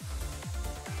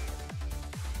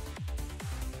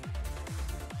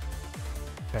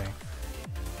 Okay.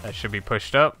 That should be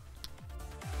pushed up.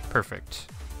 Perfect.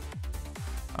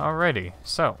 Alrighty,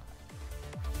 so.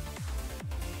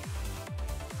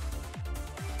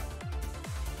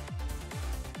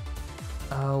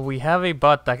 We have a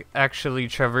bot that actually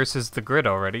traverses the grid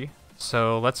already.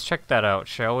 So let's check that out,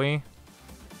 shall we?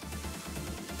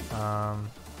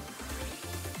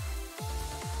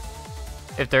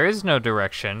 If there is no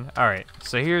direction, alright,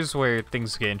 so here's where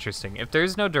things get interesting. If there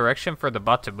is no direction for the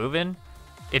bot to move in,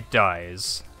 it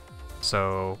dies.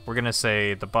 So we're gonna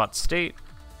say the bot state.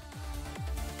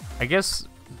 I guess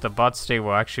the bot state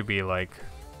will actually be like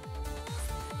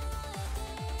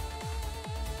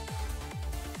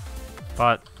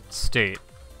bot state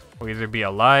will either be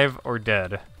alive or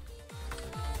dead.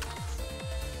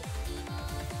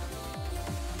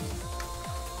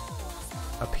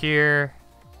 Up here,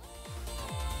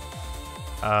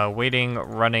 waiting,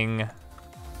 running,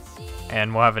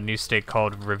 and we'll have a new state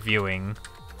called reviewing,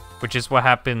 which is what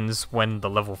happens when the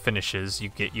level finishes. You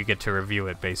get to review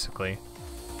it basically.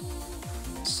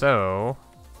 So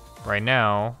right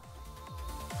now,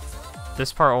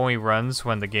 this part only runs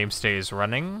when the game state is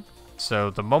running.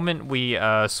 So the moment we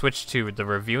switch to the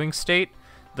reviewing state,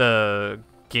 the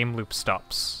game loop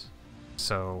stops.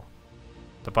 So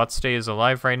the bot state is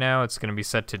alive right now. It's going to be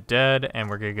set to dead, and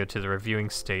we're going to go to the reviewing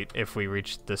state if we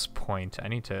reach this point. I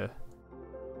need to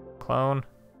clone.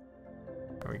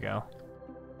 There we go.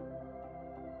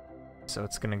 So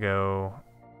it's going to go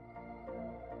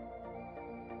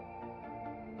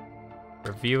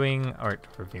reviewing.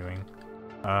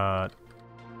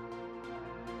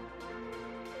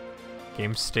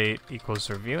 Game state equals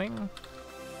reviewing,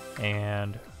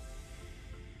 and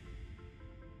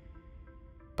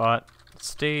bot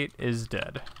state is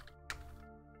dead.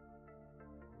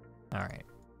 Alright.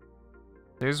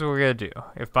 Here's what we're gonna do.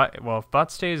 If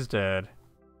bot state is dead,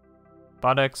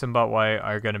 bot X and bot Y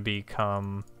are gonna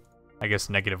become, I guess,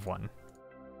 -1.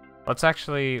 Let's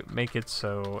actually make it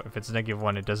so if it's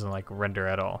 -1, it doesn't like render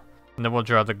at all. And then we'll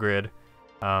draw the grid.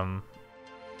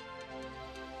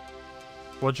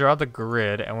 We'll draw the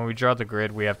grid, and when we draw the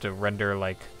grid, we have to render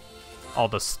like all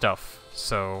the stuff.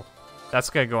 So that's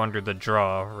gonna go under the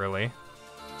draw, really.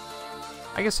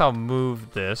 I guess I'll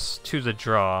move this to the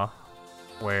draw,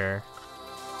 where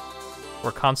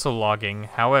we're console logging.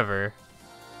 However,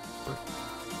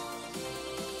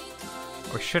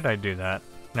 or should I do that?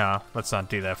 No, let's not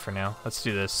do that for now. Let's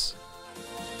do this.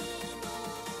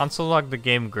 Console log the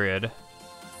game grid,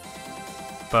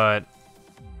 but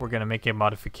we're gonna make a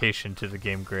modification to the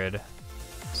game grid.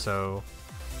 So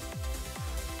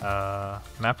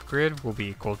map grid will be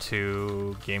equal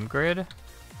to game grid,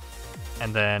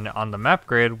 and then on the map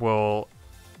grid we'll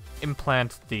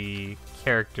implant the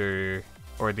character,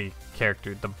 or the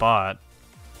bot,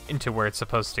 into where it's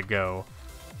supposed to go.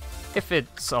 If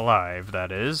it's alive,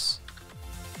 that is.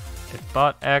 If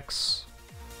bot X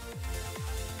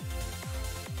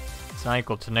is not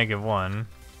equal to -1,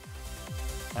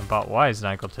 and bot Y is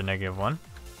not equal to -1,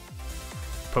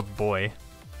 put boy.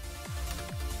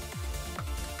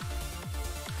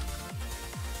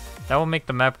 That will make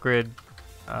the map grid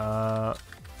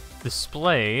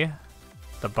display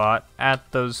the bot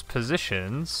at those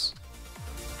positions.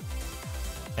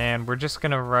 And we're just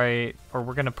gonna write, or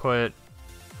we're gonna put,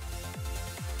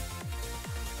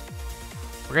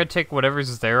 we're gonna take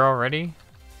whatever's there already,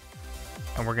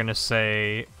 and we're gonna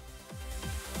say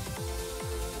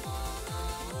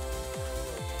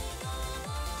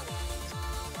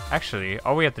actually,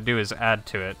 all we have to do is add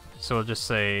to it. So we'll just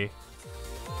say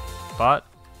bot.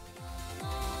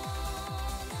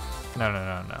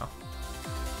 No.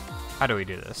 How do we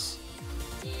do this?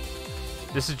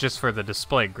 This is just for the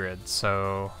display grid,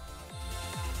 so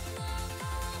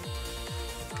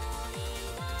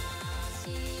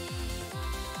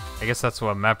I guess that's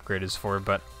what map grid is for,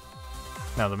 but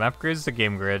no, the map grid is the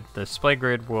game grid. The display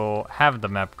grid will have the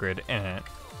map grid in it.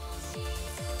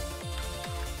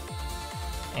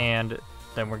 And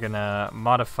then we're gonna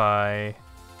modify,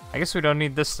 I guess we don't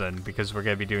need this then, because we're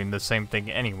gonna be doing the same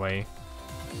thing anyway.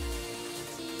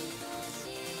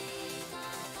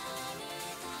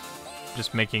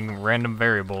 Just making random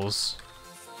variables.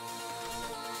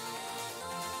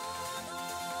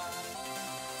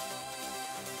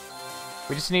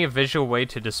 We just need a visual way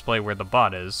to display where the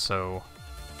bot is, so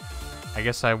I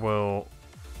guess I will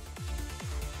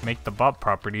make the bot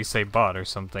property say bot or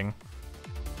something.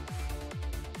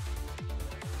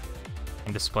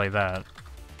 And display that.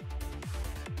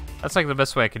 That's like the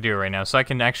best way I could do it right now, so I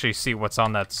can actually see what's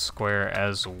on that square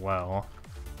as well.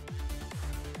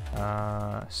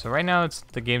 So right now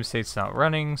the game state's not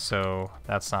running, so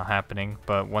that's not happening.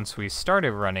 But once we start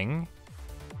it running,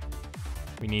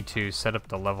 we need to set up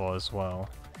the level as well.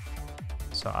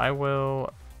 So I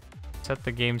will set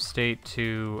the game state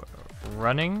to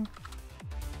running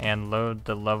and load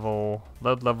level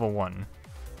 1.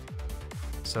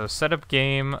 So setup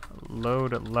game,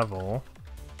 load level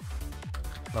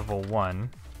 1.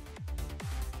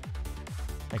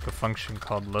 Make a function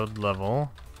called load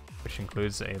level, which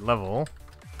includes a level,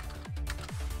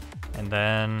 and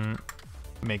then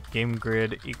make game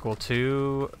grid equal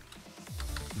to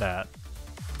that.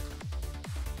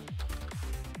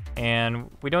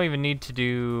 And we don't even need to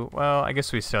do, well, I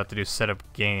guess we still have to do setup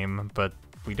game, but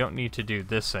we don't need to do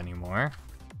this anymore.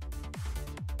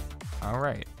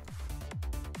 Alright.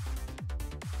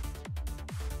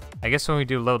 I guess when we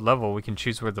do load level, we can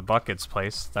choose where the bot gets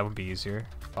placed. That would be easier.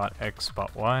 Bot X,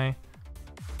 bot Y.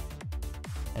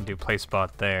 And do place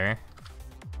bot there.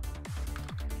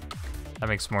 That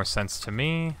makes more sense to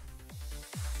me.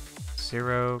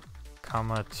 0,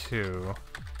 2.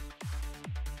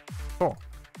 Cool.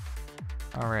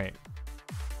 Alright.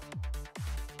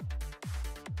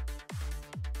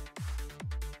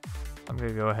 I'm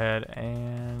gonna go ahead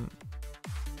and...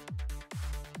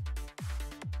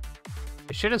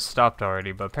 It should have stopped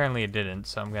already, but apparently it didn't,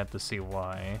 so I'm gonna have to see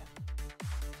why.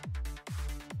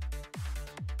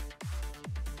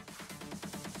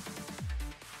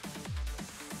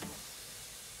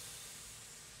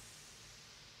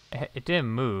 It didn't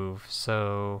move,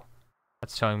 so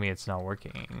that's telling me it's not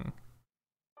working.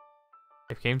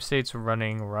 If game state's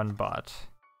running, run bot.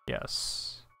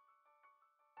 Yes.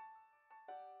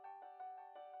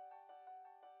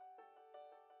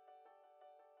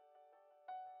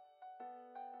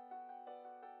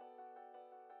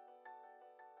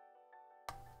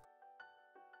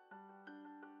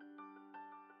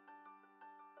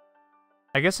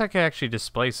 I guess I could actually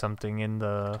display something in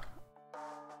the...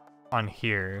 on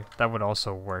here. That would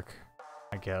also work,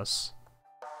 I guess.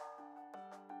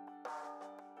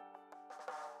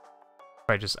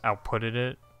 I just outputted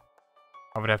it.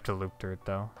 I would have to loop through it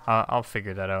though. I'll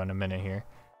figure that out in a minute here.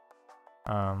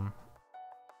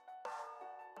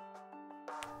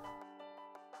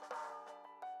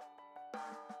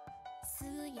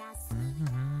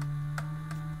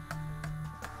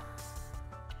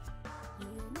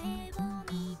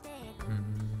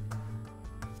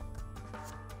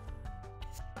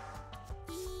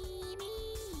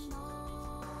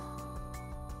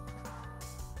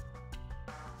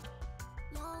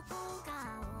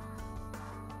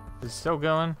 Is it still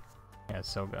going? Yeah, it's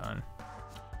still going.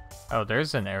 Oh,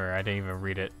 there's an error. I didn't even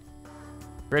read it.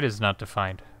 Grid is not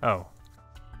defined. Oh.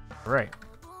 Right.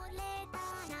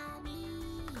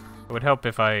 It would help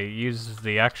if I use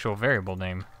the actual variable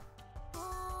name.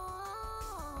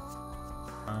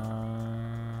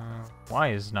 Y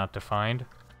is not defined.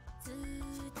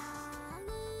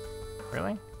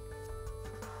 Really?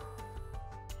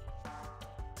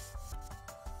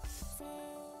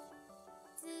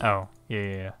 Oh,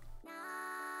 yeah.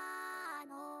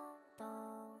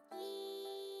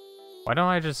 Why don't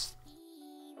I just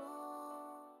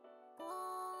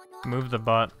move the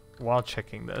bot while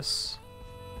checking this?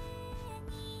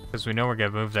 Because we know we're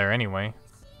gonna move there anyway.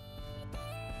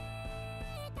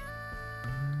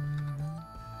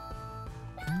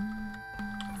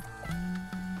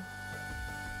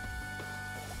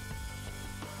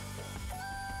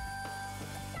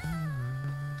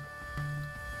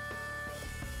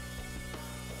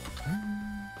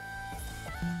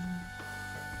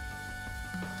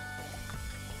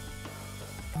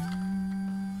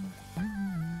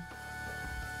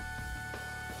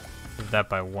 That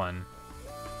by 1.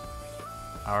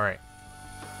 Alright.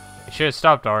 It should have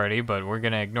stopped already, but we're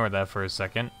gonna ignore that for a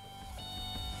second.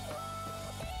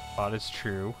 Bot is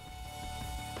true.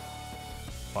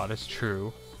 Bot is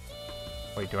true.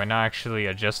 Wait, do I not actually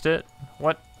adjust it?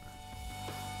 What?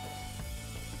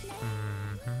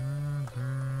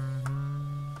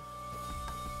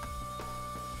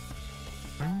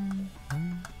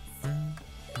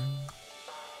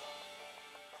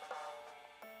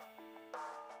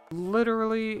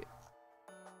 Literally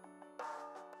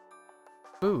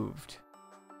moved.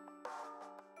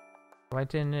 Why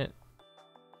didn't it?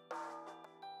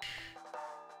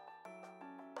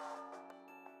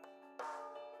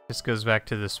 This goes back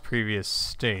to this previous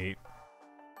state.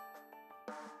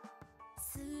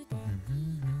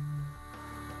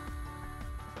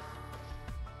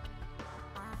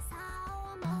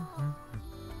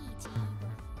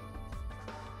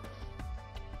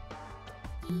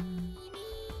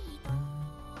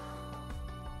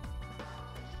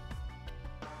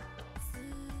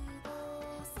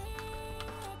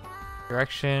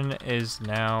 Direction is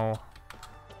now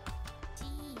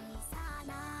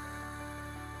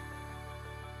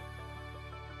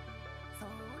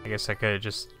I guess I could have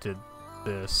just did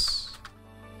this.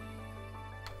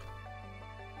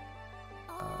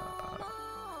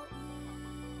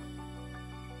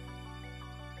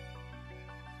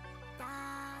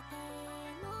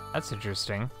 That's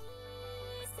interesting.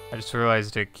 I just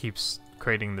realized it keeps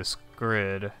creating this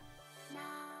grid.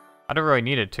 I don't really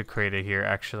need it to create it here,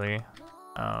 actually.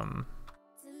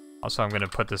 Also, I'm going to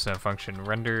put this in a function.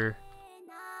 Render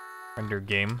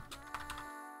game.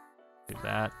 Do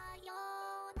that.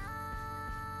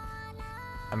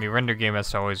 I mean, render game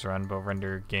has to always run, but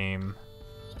render game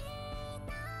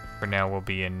for now will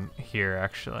be in here,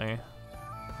 actually.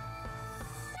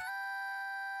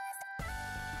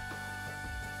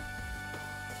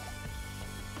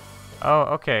 Oh,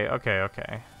 okay.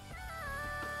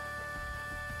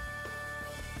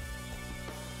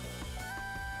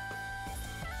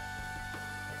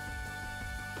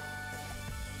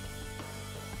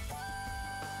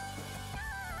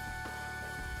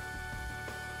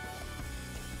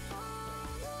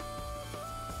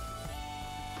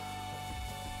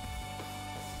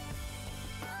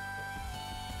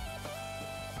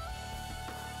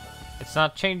 It's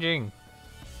not changing.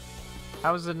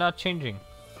 How is it not changing?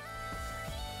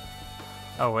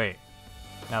 Oh wait.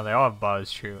 Now they all have bot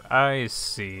is true. I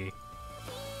see.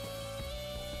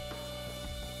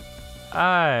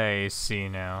 I see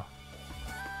now.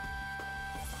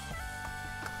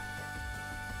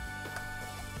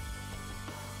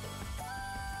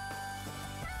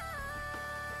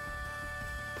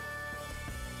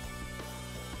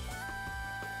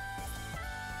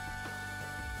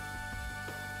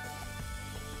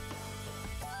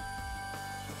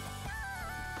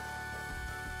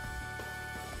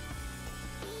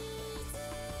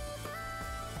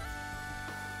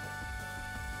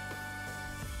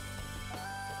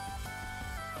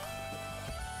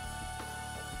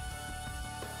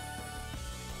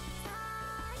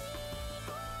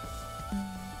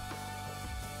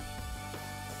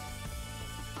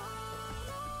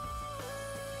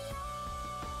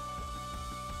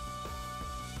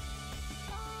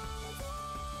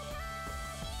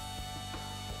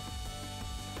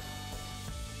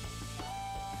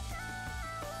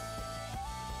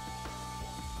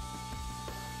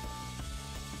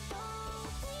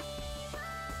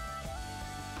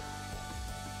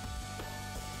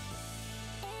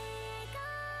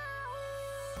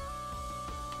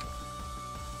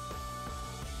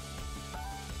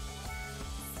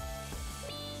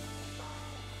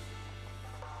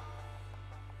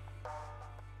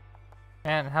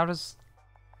 Man, how does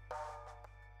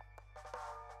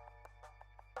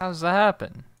that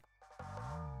happen?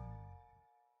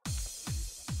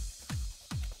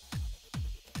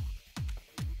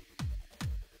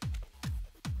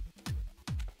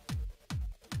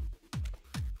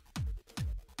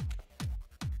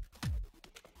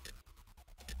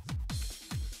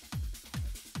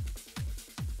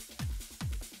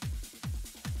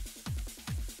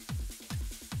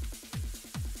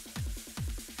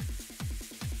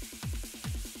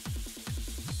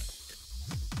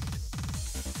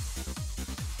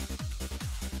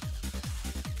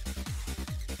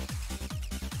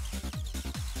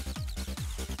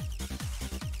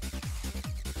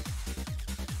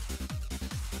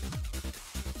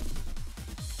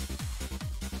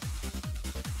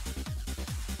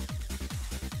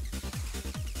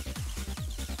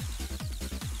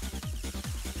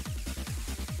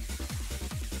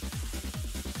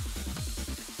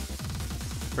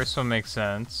 First one makes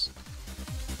sense.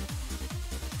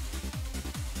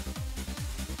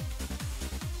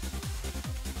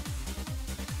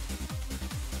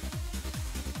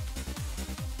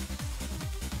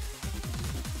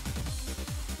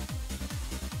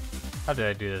 How did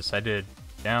I do this? I did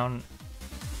down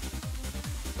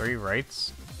 3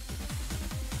 rights.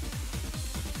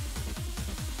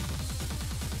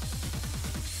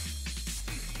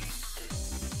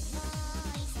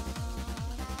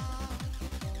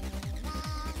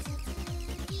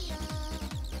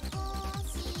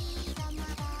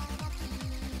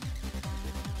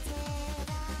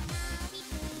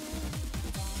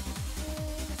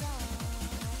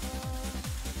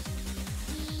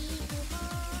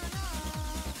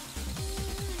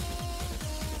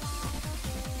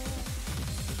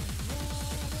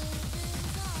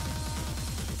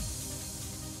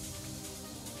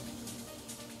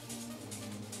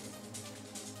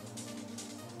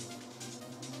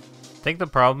 I think the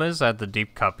problem is I have to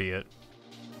deep copy it.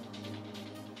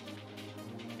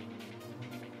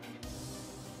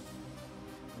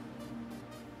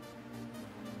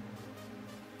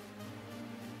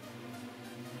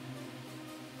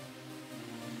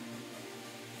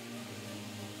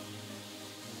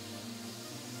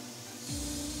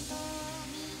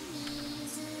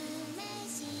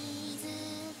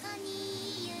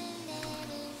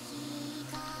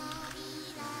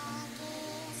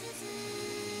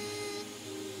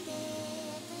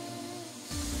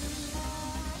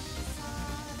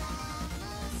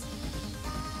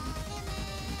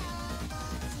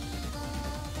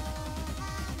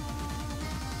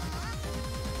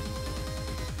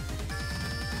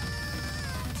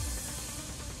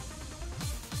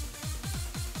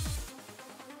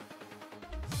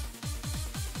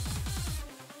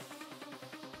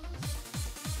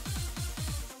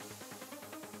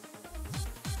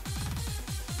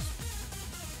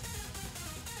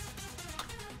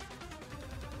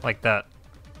 Like that.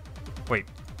 Wait.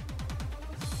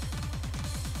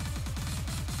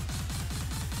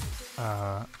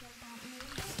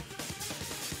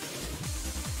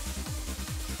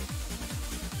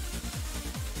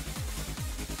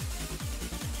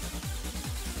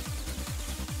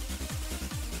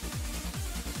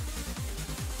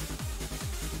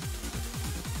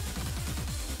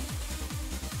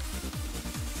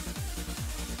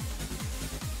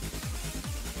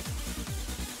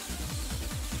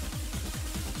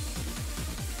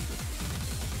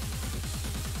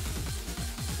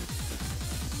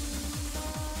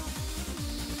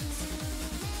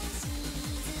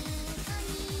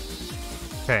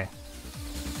 Okay.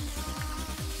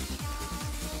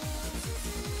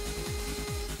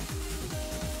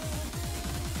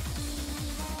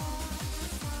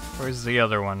 Where's the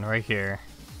other one? Right here.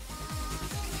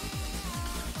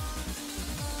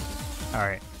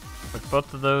 Alright. With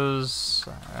both of those,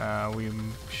 we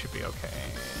should be okay.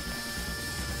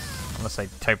 Unless I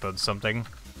typoed something.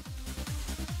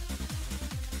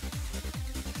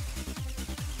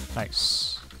 Nice.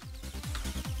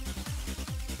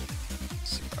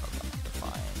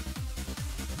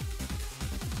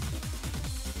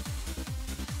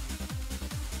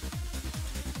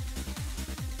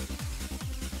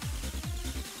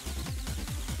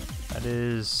 That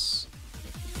is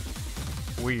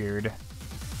weird.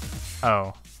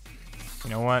 Oh, you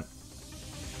know what?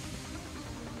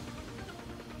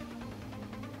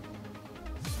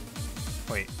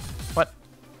 Wait, what?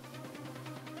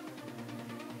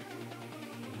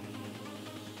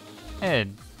 It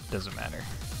doesn't matter.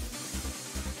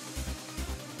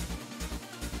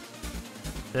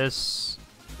 This.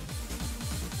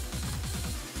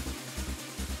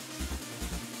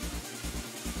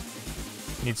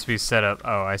 Needs to be set up.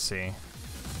 Oh, I see.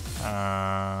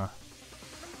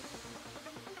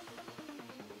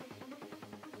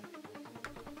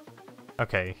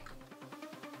 Okay.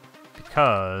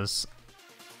 Because...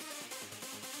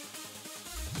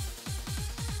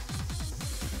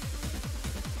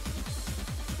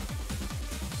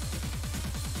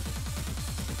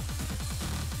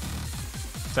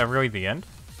 Is that really the end?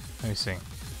 Let me see.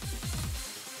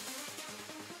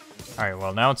 Alright,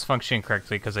 well now it's functioning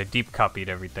correctly because I deep copied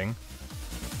everything.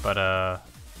 But, I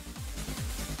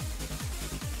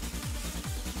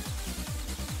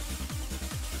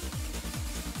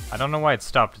don't know why it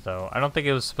stopped though. I don't think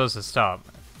it was supposed to stop.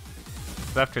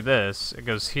 After this, it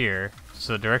goes here.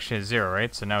 So the direction is 0,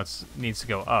 right? So now it needs to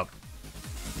go up.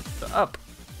 So up!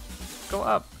 Go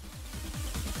up!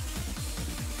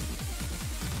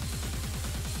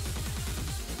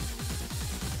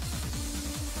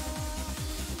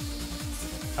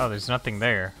 Oh, there's nothing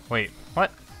there. Wait,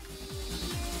 what?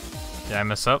 Did I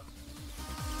mess up?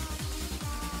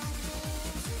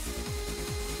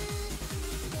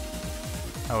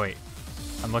 Oh wait,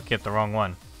 I'm looking at the wrong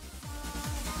one.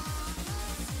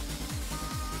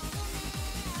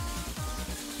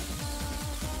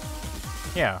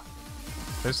 Yeah,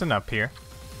 there's an up here.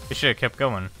 We should have kept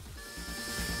going.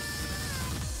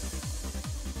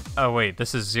 Oh wait,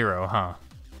 this is 0, huh?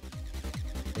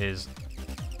 Is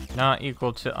not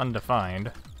equal to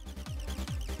undefined.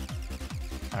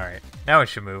 Alright, now it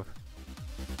should move.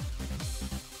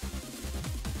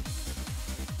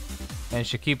 And it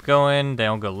should keep going, they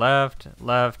don't go left,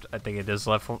 left, I think it is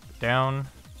left down,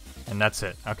 and that's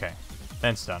it. Okay,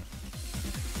 then it's done.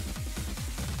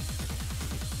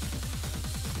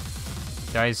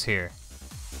 Guy's here.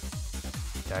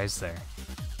 Guy's there.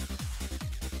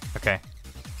 Okay.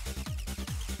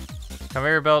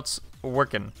 Conveyor belts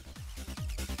working.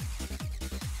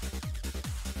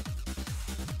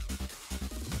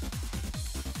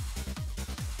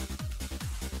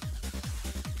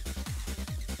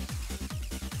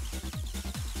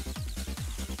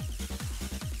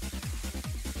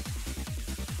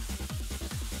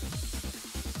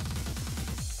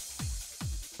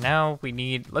 Now we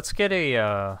need, let's get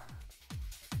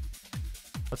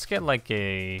like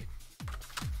a,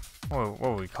 what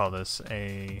would we call this?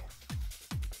 A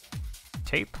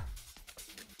tape?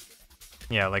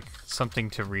 Yeah, like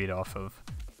something to read off of.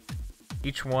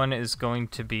 Each one is going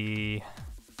to be,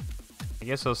 I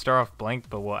guess it'll start off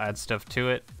blank, but we'll add stuff to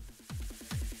it.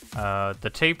 The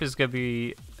tape is gonna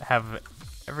be,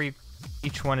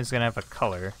 each one is gonna have a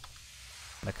color.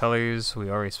 The colors we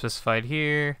already specified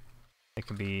here. It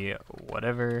can be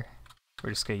whatever.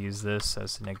 We're just gonna use this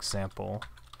as an example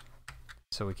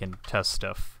so we can test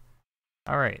stuff.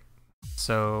 Alright,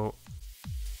 so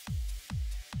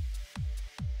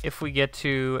if we get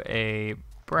to a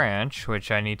branch,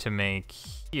 which I need to make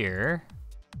here,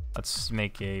 let's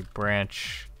make a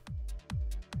branch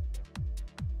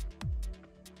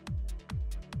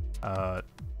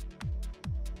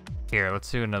here,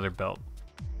 let's do another belt.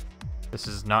 This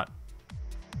is not.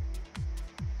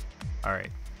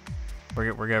 Alright,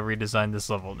 we're gonna redesign this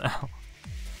level now.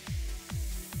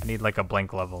 I need like a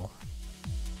blank level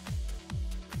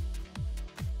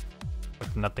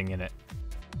with nothing in it.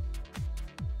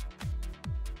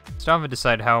 Still haven't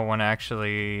decided how I want to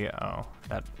actually, oh,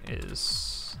 that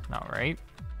is not right.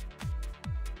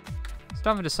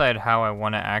 Still haven't decided how I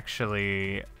want to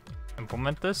actually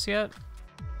implement this yet,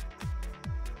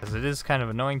 because it is kind of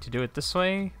annoying to do it this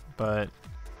way, but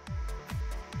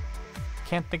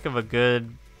can't think of a good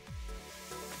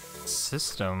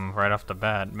system right off the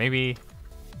bat. Maybe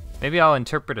I'll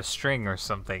interpret a string or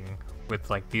something with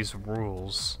like these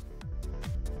rules.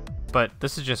 But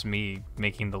this is just me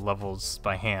making the levels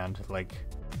by hand. Like,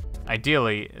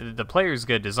 ideally, the player's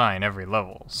gonna design every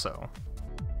level, so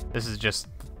this is just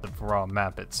the raw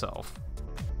map itself.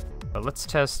 But let's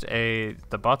test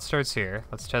the bot starts here.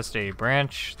 Let's test a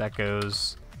branch that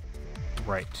goes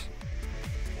right.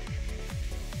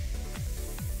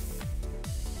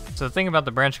 So the thing about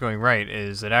the branch going right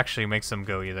is it actually makes them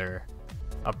go either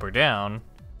up or down,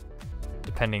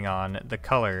 depending on the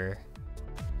color.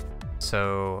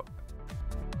 So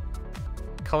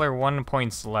color 1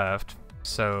 points left,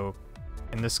 so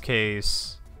in this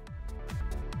case,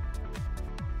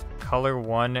 color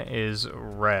 1 is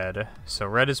red, so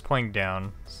red is pointing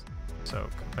down, so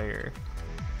conveyor,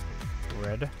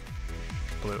 red,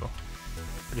 blue. We'll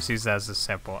just use that as a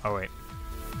sample. Oh wait,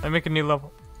 let me make a new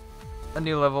level.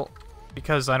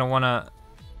 Because I don't want to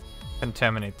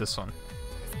contaminate this one.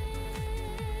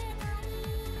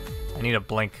 I need a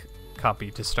blank copy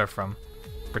to start from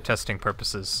for testing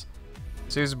purposes.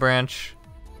 So here's a branch.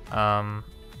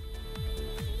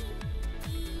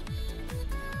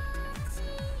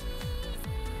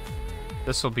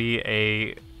 This will be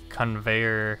a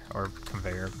conveyor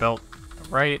belt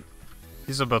right.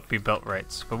 These will both be belt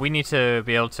rights, but we need to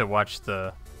be able to watch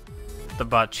the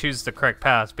bot choose the correct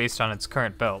path based on its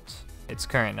current belt, its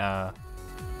current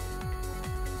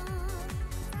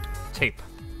tape.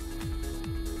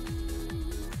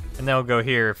 And they'll go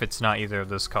here if it's not either of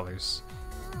those colors.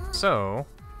 So,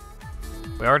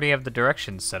 we already have the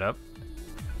directions set up.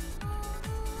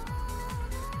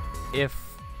 If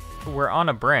we're on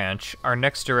a branch, our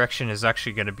next direction is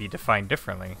actually going to be defined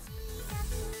differently.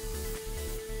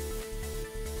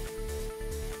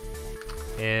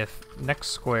 If next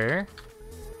square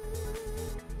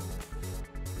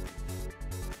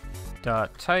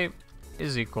dot type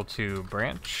is equal to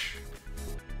branch,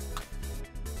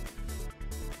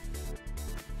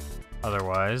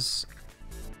 otherwise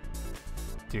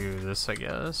do this, I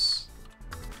guess.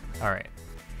 Alright,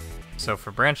 so for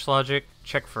branch logic,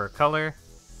 check for a color,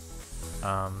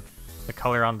 the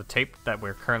color on the tape that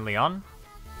we're currently on.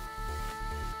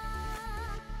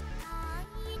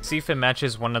 See if it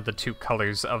matches one of the two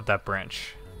colors of that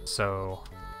branch. So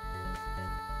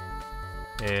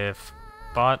if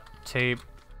bot tape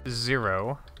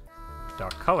 0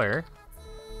 dot color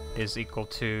is equal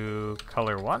to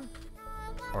color 1,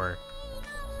 or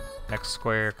next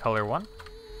square color 1,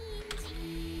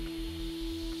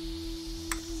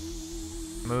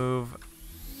 move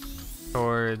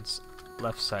towards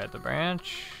left side of the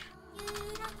branch.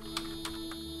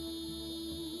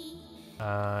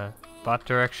 Bot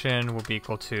direction will be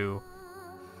equal to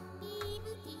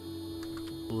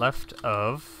left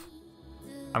of.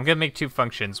 I'm gonna make two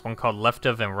functions, one called left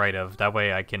of and right of. That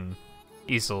way I can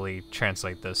easily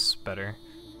translate this better.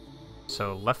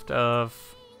 So left of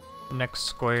next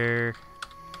square.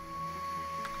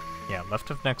 Yeah,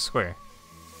 left of next square.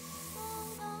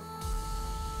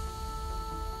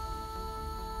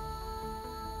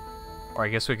 Or I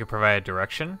guess we could provide a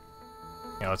direction.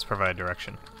 Yeah, let's provide a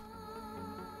direction.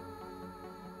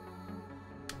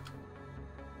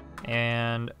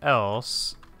 And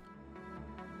else,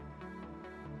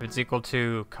 if it's equal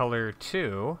to color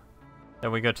 2,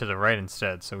 then we go to the right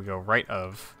instead. So we go right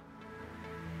of.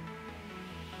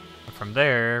 And from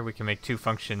there, we can make two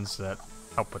functions that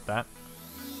help with that.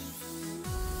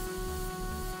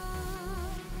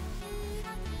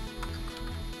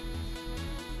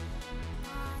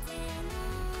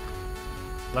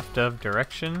 Left of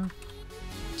direction.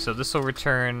 So this will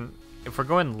return, if we're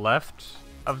going left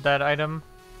of that item,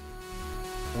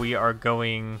 we are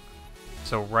going,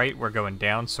 so right we're going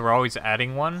down, so we're always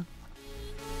adding 1.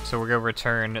 So we're going to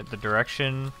return the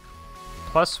direction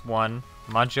plus 1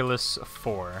 modulus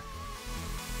 4.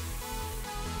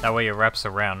 That way it wraps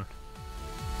around.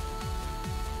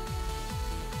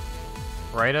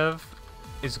 Right of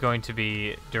is going to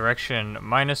be direction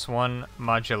minus 1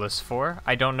 modulus 4.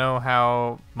 I don't know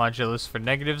how modulus for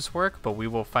negatives work, but we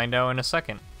will find out in a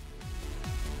second.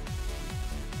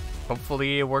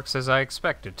 Hopefully it works as I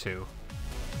expect it to.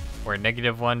 Where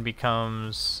negative 1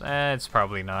 becomes... it's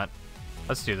probably not.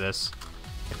 Let's do this.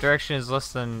 If direction is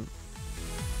less than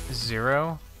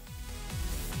 0,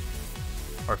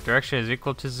 or if direction is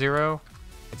equal to 0,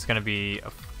 it's going to be a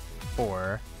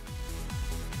 4.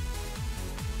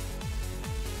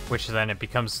 Which then it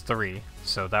becomes 3,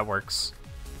 so that works.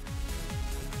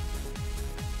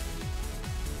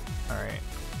 Alright.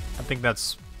 I think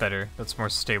that's better. That's more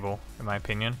stable, in my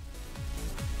opinion.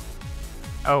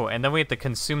 Oh, and then we have to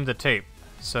consume the tape.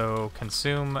 So,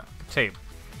 consume tape.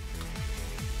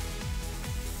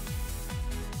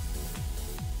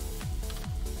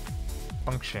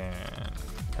 Function.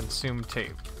 Consume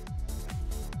tape.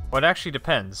 Well, it actually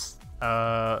depends.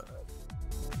 Oh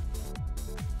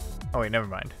wait, never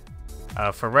mind.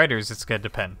 For writers, it's gonna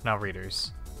depend, not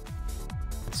readers.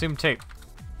 Consume tape.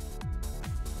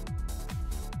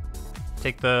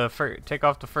 Take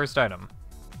off the first item.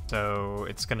 So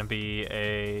it's gonna be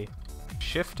a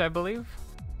shift, I believe.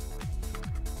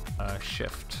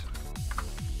 Shift.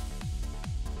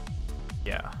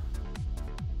 Yeah.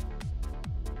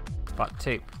 Bot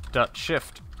tape dot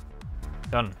shift.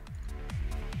 Done.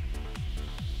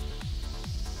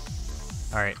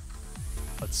 All right.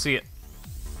 Let's see it.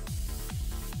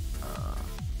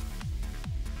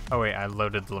 Oh wait, I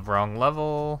loaded the wrong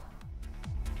level.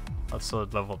 Let's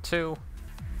load level 2.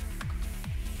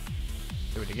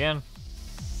 Do it again.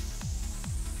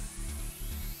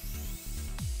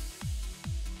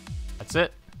 That's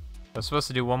it. I was supposed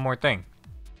to do one more thing.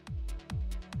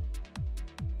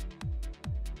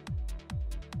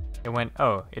 It went,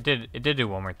 oh, it did do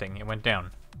one more thing. It went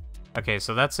down. Okay,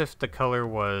 so that's if the color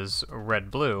was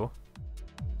red-blue.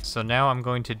 So now I'm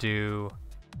going to do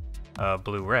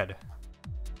blue-red.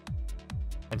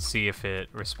 and see if it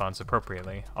responds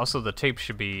appropriately. Also, the tape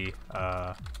should be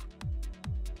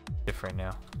different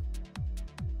now.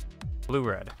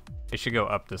 Blue-red. It should go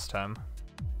up this time.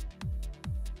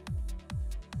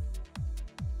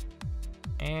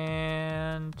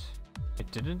 And it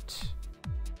didn't.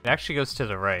 It actually goes to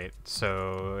the right,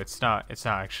 so it's not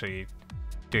actually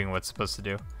doing what it's supposed to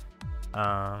do.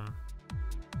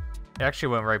 It actually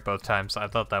went right both times. I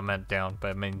thought that meant down,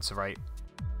 but it means right.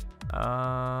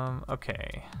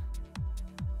 Okay.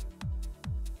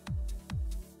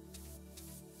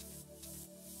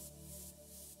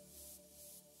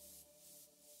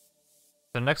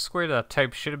 The next square dot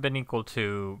type should have been equal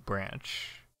to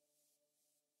branch.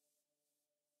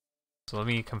 So let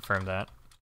me confirm that.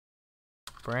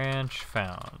 Branch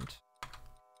found.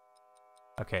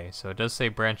 Okay, so it does say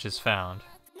branch is found.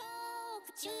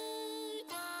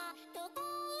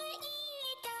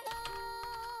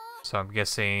 So I'm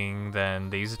guessing then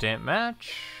these didn't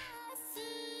match?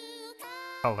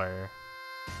 Color.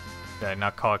 Did I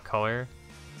not call it color?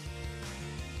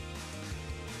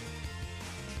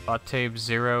 Bot tape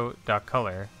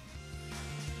 0.color.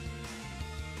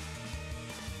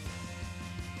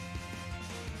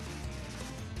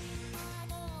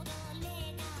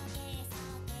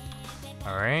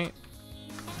 Alright.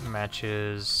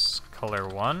 Matches color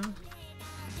 1.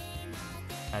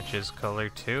 Matches color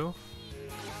 2.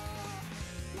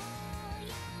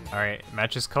 Alright,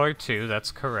 matches color 2,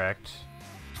 that's correct.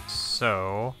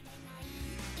 So...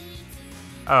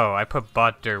 Oh, I put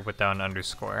bot dirt without an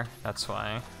underscore. That's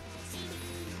why.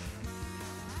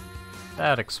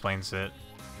 That explains it.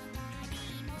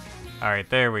 Alright,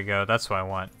 there we go. That's what I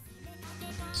want.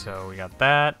 So we got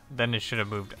that. Then it should have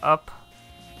moved up.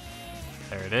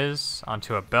 There it is.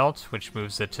 Onto a belt, which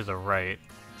moves it to the right.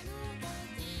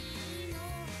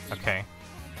 Okay.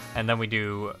 And then we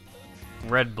do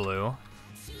red-blue.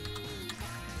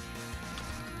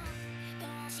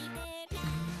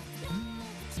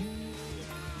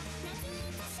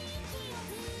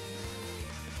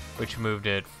 Which moved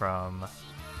it from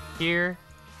here,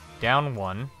 down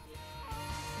 1,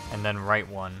 and then right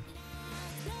 1.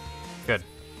 Good.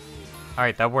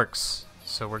 Alright, that works.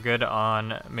 So we're good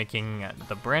on making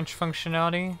the branch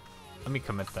functionality. Let me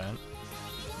commit that.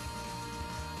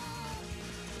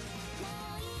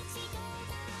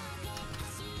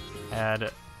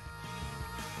 Add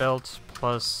belt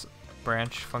plus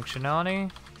branch functionality.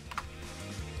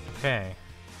 Okay.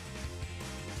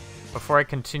 Before I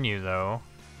continue though,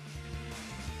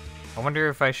 I wonder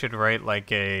if I should write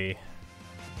like a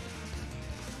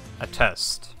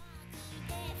test.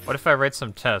 What if I write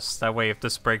some tests? That way if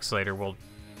this breaks later, we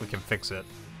can fix it.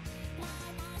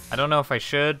 I don't know if I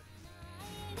should.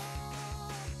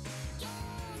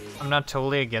 I'm not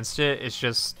totally against it, it's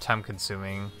just time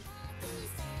consuming.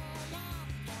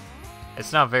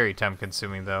 It's not very time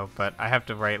consuming though, but I have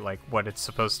to write like what it's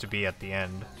supposed to be at the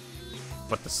end.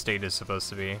 What the state is supposed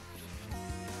to be.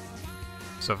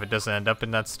 So if it doesn't end up in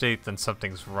that state, then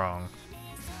something's wrong.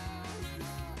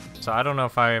 So I don't know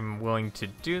if I'm willing to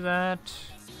do that.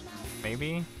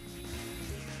 Maybe?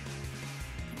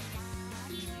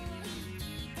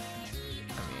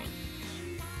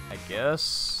 I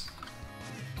guess.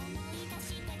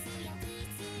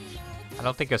 I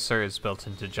don't think assert is built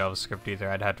into JavaScript either.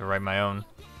 I'd have to write my own.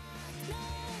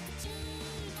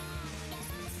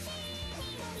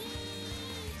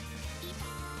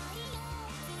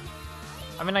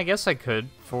 I mean, I guess I could.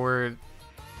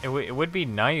 It would be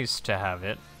nice to have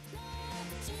it.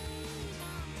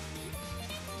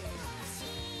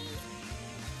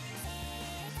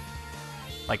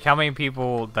 Like, how many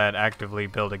people that actively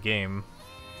build a game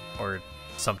or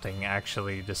something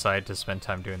actually decide to spend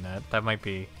time doing that? That might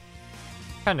be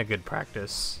kind of good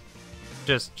practice.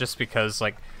 Just because,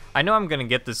 like, I know I'm gonna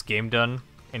get this game done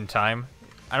in time.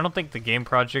 I don't think the game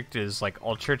project is, like,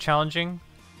 ultra challenging.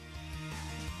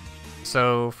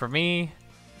 So, for me,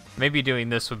 maybe doing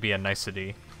this would be a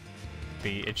nicety.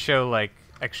 It'd show, like,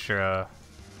 extra...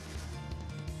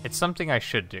 It's something I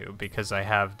should do, because I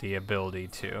have the ability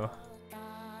to.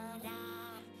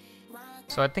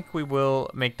 So I think we will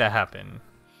make that happen.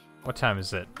 What time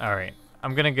is it? Alright,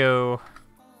 I'm gonna go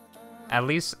at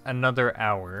least another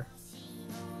hour.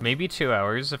 Maybe 2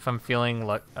 hours if I'm feeling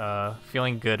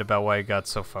good about what I got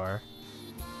so far.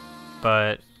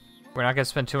 But we're not gonna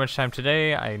spend too much time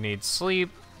today. I need sleep.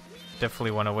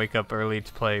 Definitely want to wake up early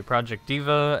to play Project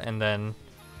Diva and then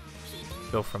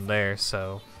go from there.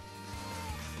 So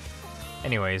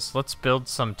anyways, let's build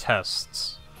some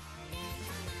tests.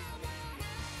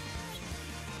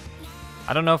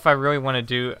 I don't know if I really want to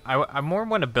do... I more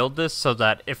want to build this so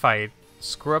that if I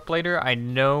screw up later, I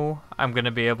know I'm going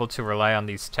to be able to rely on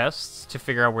these tests to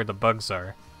figure out where the bugs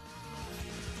are.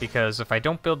 Because if I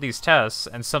don't build these tests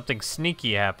and something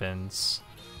sneaky happens,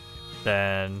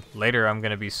 then later I'm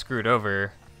going to be screwed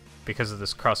over because of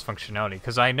this cross-functionality.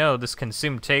 Because I know this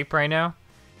consume tape right now,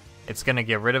 it's going to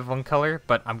get rid of one color,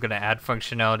 but I'm going to add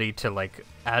functionality to like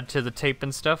add to the tape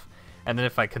and stuff. And then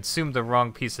if I consume the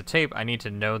wrong piece of tape, I need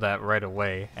to know that right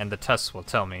away, and the tests will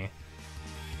tell me.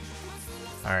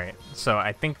 Alright, so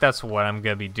I think that's what I'm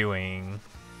going to be doing.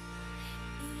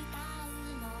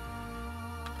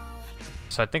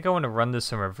 So I think I want to run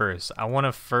this in reverse. I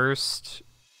want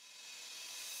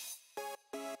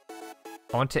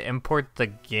to import the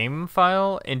game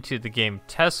file into the game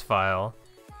test file,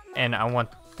 and I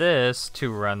want this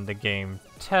to run the game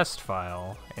test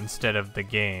file instead of the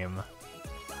game.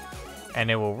 And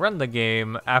it will run the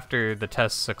game after the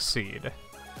tests succeed.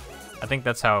 I think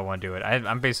that's how I want to do it.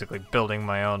 I'm basically building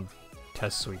my own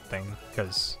test suite thing,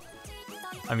 because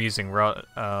I'm using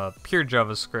pure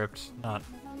JavaScript, not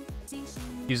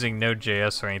using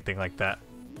Node.js or anything like that.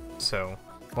 So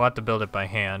we'll have to build it by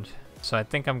hand. So I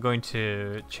think I'm going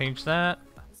to change that.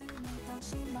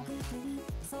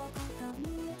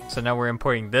 So now we're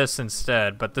importing this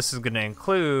instead, but this is going to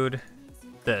include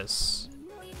this.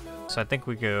 So I think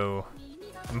we go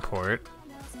import.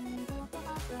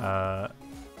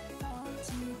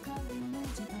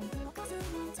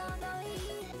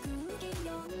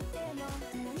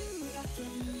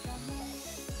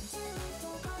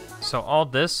 So all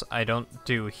this I don't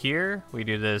do here. We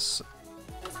do this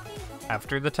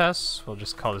after the tests. We'll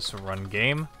just call this a run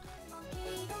game,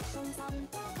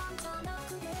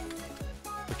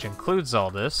 which includes all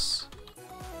this.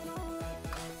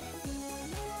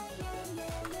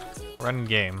 Run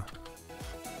game.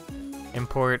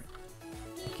 Import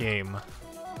game.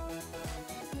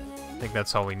 I think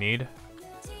that's all we need.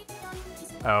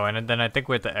 Oh, and then I think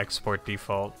we have to export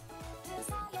default.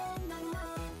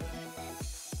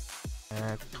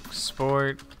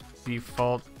 Export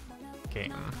default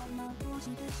game.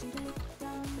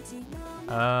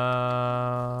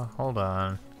 Hold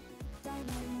on.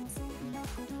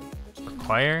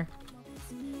 Require?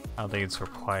 I don't think it's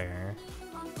require.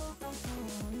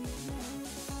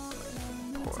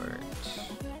 Import.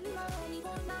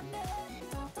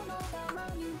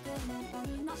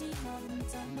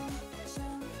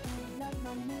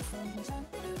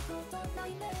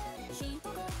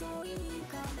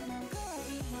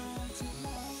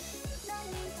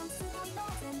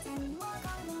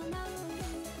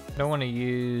 I don't want to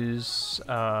use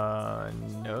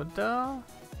Node though.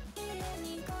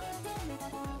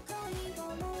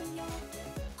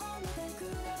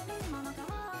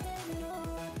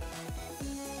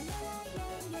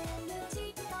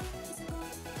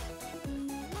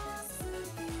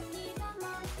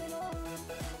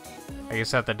 I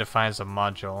guess I have to define as a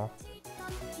module.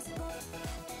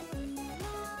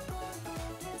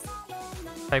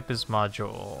 Type is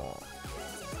module.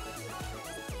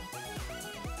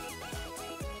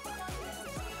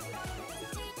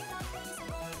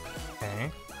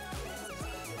 Okay.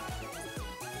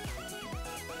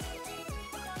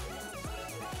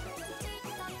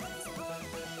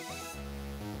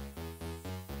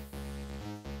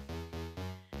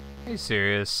 Are you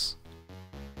serious?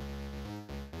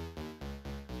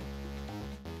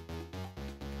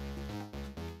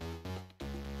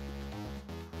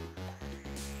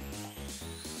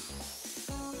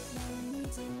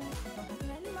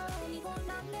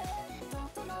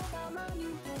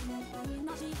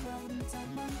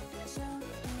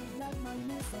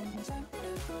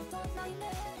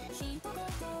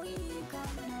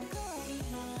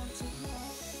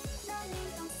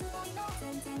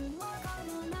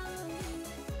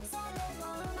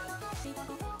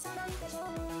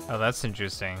 Oh, that's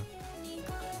interesting.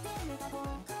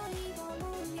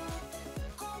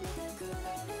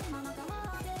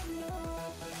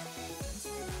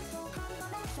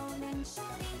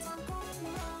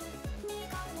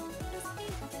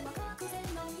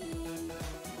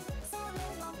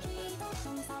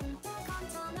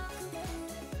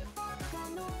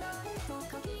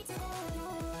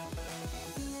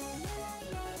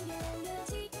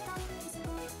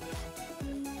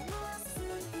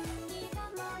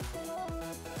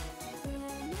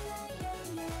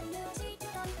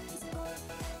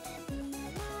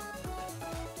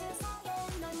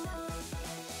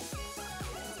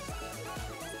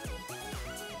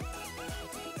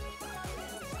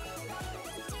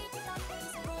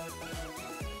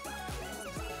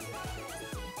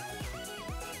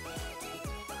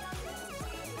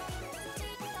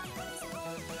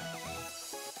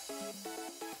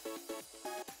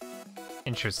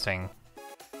 Interesting.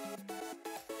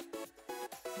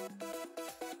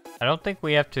 I don't think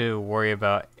we have to worry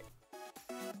about...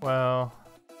 Well,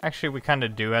 actually we kind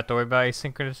of do have to worry about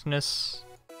asynchronousness.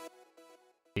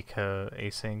 Because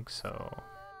async, so...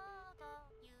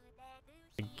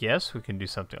 I guess we can do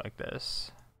something like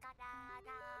this.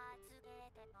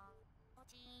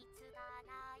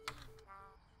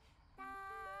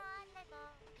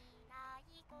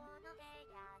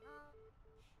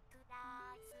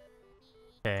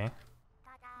 Okay.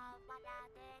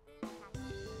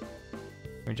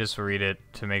 Let me just read it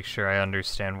to make sure I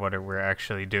understand what we're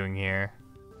actually doing here.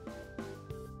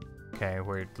 Okay,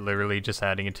 we're literally just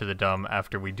adding it to the DOM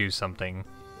after we do something.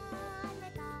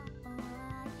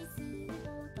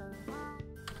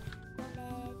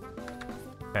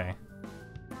 Okay.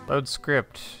 Load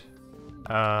script.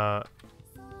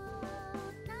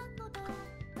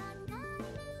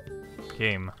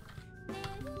 Game.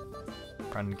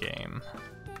 Run game.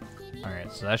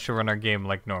 Alright, so that should run our game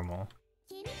like normal.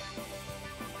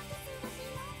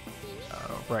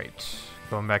 Right.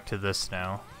 Going back to this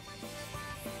now.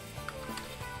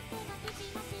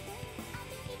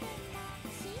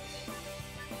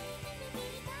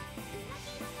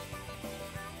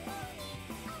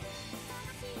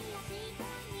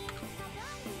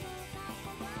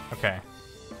 Okay.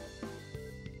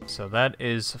 So that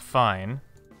is fine.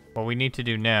 What we need to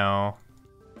do now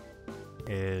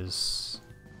is...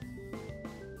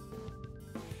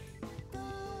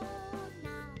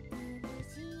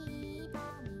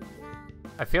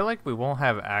 I feel like we won't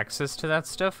have access to that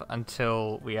stuff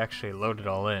until we actually load it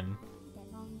all in.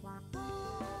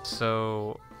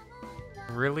 So,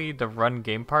 really the run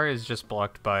game part is just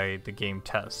blocked by the game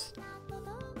test.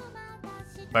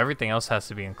 But everything else has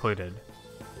to be included.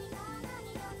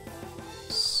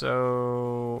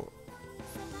 So...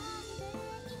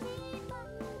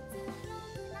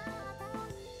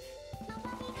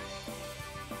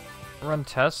 run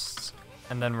tests,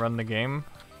 and then run the game,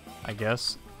 I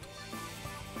guess.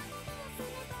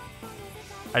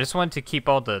 I just wanted to keep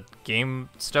all the game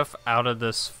stuff out of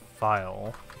this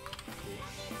file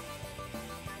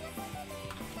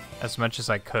as much as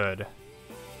I could.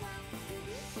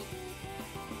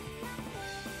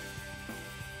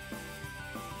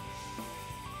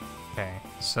 Okay,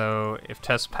 so if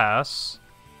tests pass,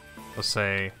 we'll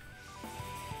say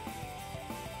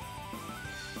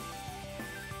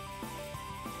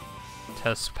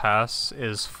test pass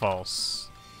is false.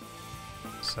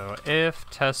 So if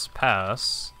tests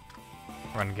pass,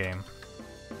 run game.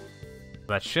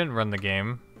 That shouldn't run the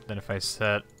game. Then if I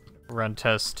set run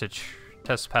test to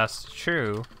test pass to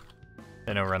true,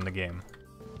 then it'll run the game.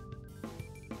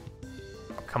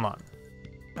 Oh, come on.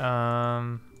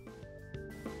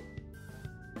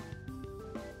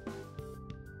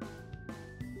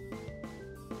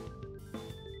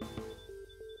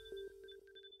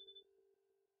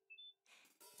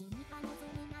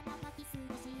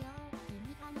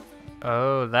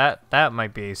 Oh, that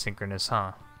might be asynchronous,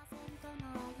 huh?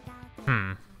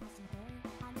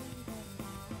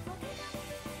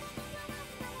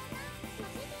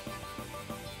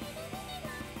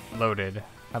 Loaded.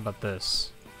 How about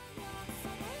this?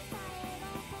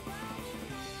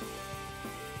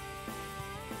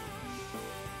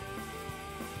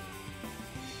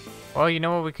 Well, you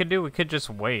know what we could do? We could just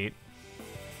wait.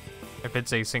 If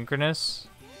it's asynchronous.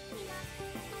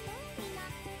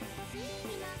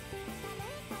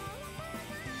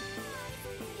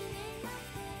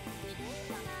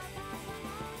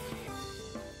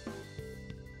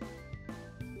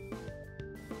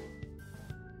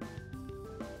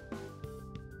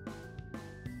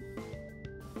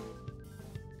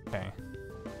 Okay.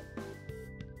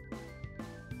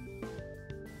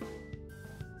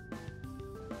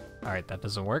 Alright, that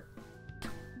doesn't work.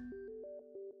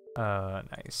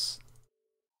 Nice.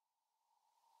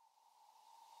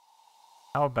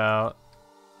 How about...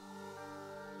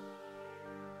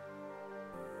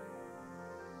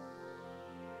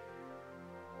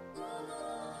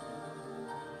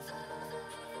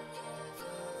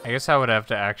 I guess I would have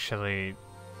to actually...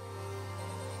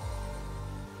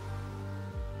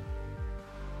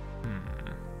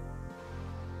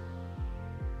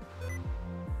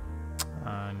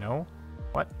 No?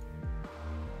 What?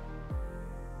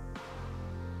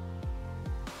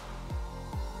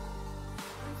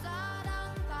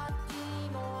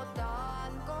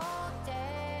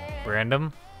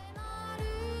 Random?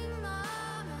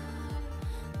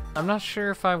 I'm not sure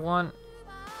if I want...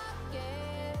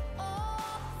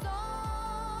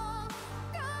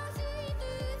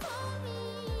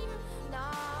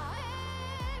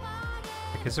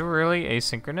 Like, is it really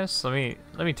asynchronous?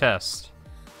 Let me test.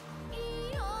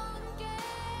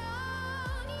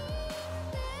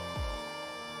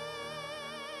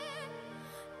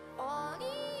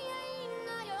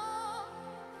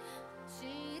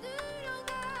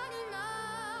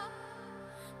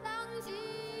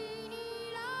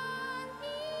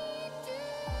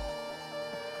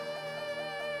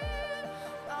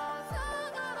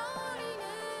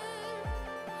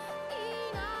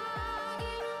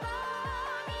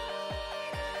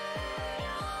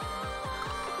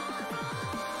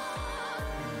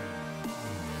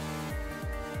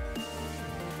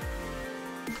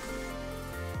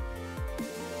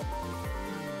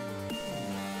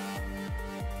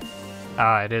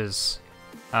 Ah, it is.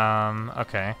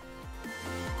 Okay.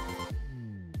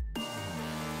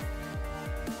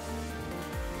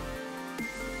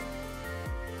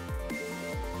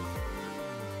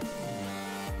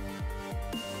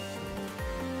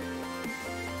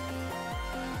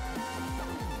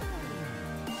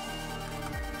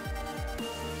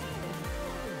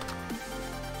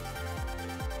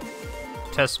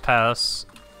 Test pass.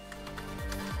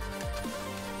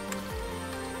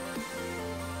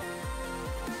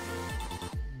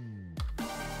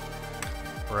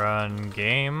 Run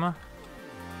game.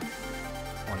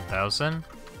 1000.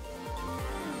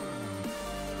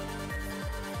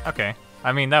 Okay.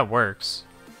 I mean, that works.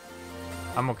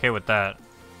 I'm okay with that.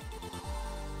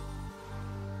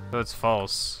 So it's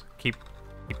false. Keep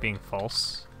being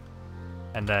false.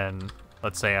 And then,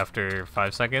 let's say after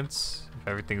 5 seconds, if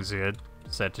everything's good,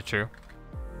 set to true.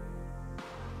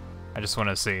 I just want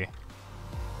to see.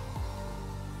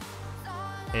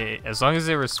 As long as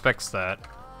it respects that,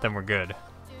 then we're good.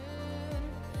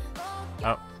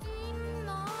 Oh.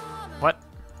 What?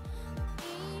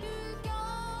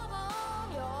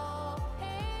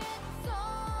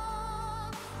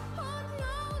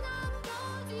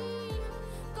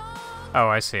 Oh,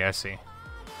 I see, I see.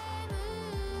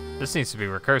 This needs to be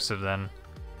recursive then.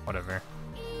 Whatever.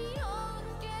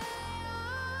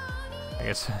 I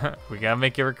guess we gotta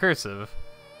make it recursive.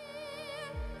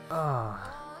 Oh.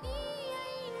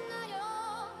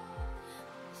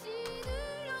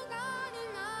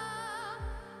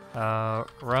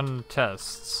 Run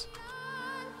tests.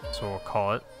 So we'll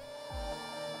call it.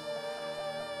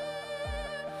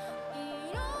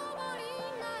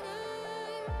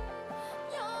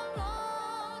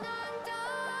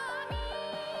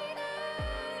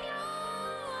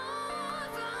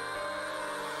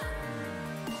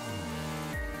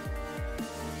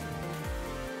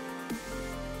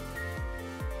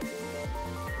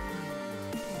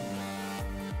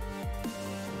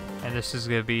 And this is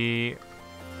gonna be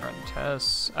run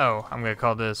tests. Oh, I'm gonna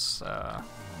call this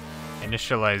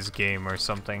initialize game or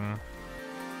something.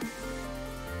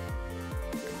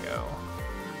 There we go.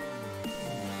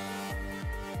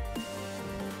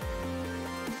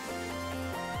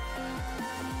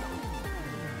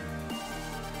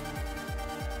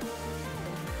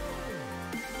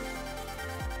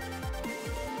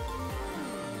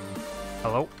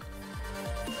 Hello?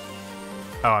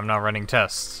 Oh, I'm not running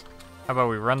tests. How about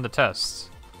we run the tests?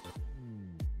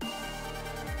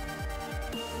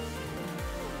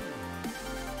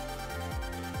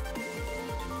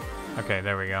 Okay,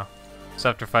 there we go. So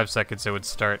after 5 seconds it would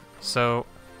start. So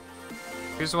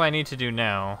here's what I need to do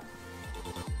now.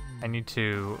 I need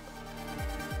to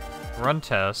run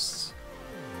tests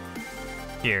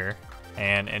here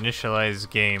and initialize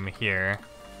game here.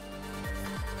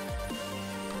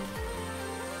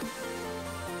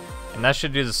 And that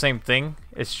should do the same thing.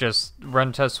 It's just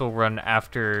run tests will run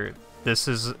after this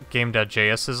is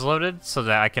game.js is loaded so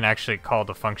that I can actually call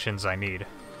the functions I need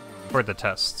for the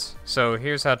tests. So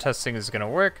here's how testing is going to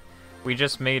work. We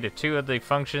just made 2 of the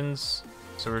functions,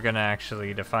 so we're going to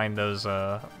actually define those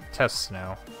tests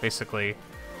now. Basically,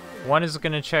 one is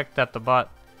going to check that the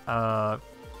bot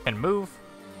can move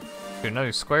to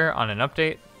another square on an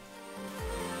update.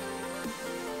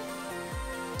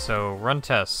 So run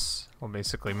tests will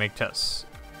basically make tests.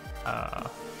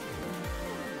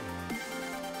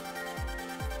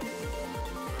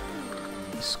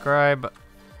 Describe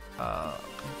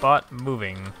bot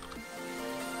moving.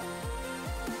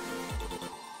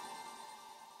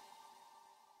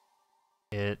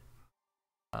 It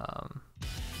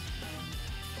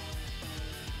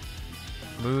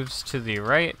moves to the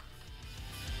right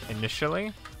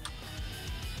initially.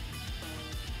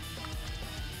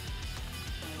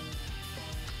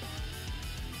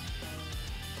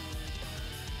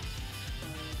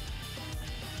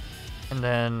 And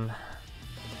then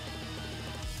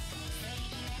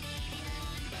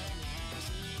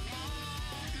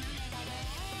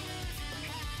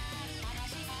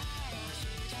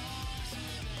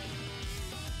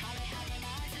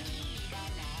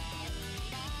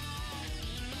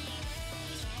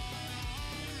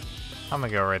I'm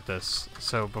gonna go write this.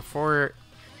 So before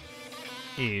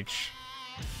each,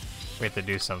 we have to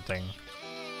do something.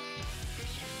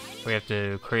 We have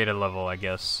to create a level, I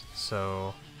guess.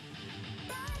 So,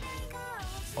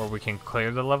 or we can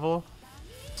clear the level,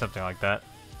 something like that.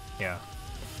 Yeah.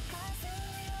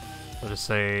 We'll just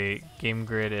say game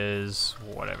grid is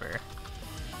whatever.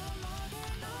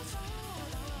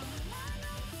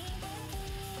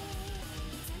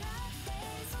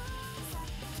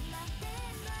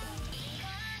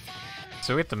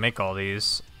 So we have to make all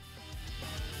these.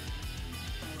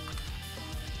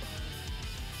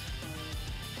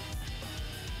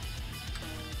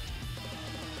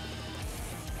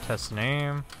 test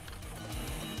name.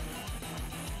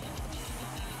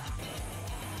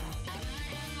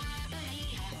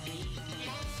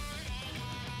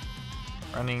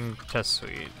 Running test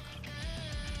suite.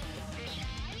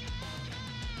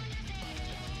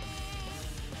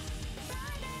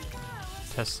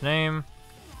 Test name.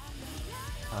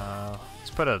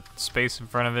 Let's put a space in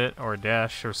front of it or a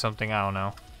dash or something. I don't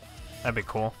know. That'd be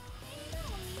cool.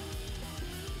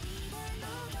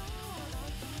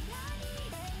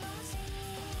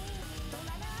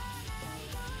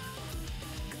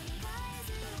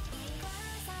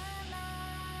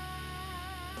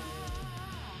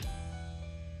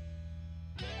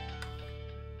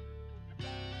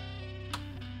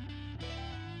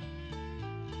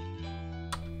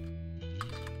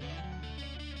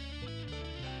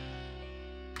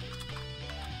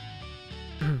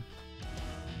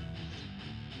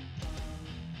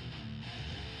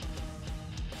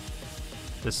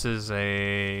 This is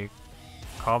a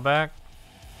callback.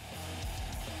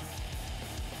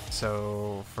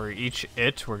 So for each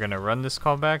it, we're gonna run this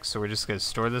callback. So we're just gonna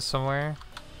store this somewhere.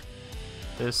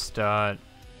 This dot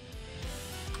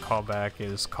callback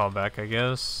is callback, I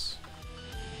guess.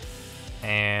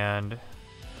 And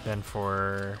then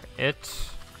for it,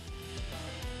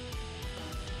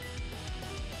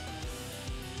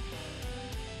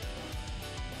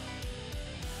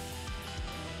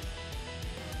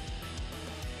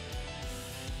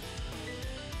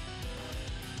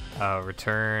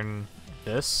 return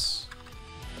this.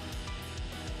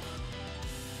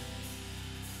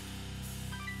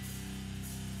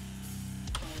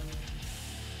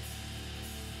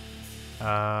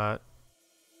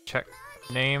 Check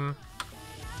name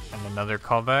and another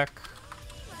callback.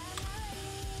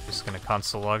 Just gonna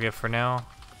console log it for now.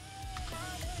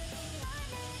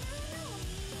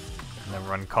 And then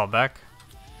run callback.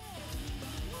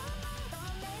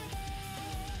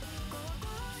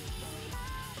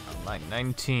 Line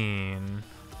 19.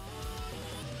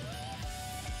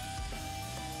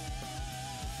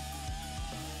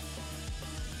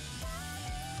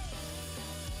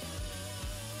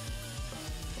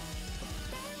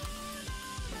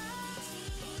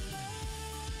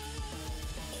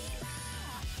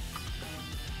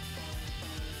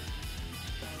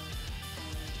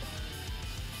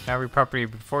 Now read property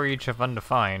before each of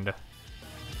undefined.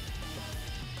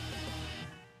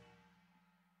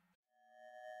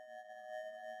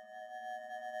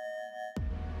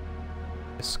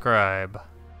 Describe.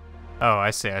 Oh,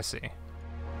 I see, I see. Okay.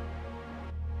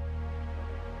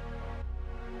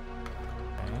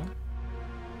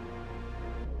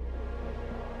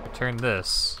 Return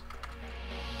this.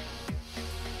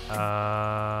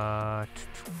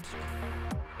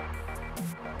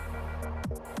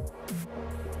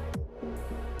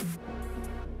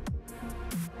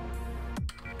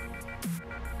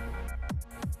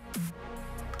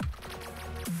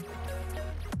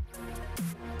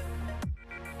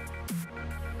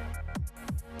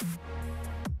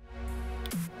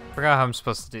 Forgot how I'm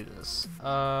supposed to do this.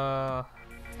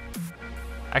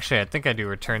 Actually, I think I do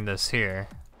return this here.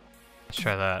 Let's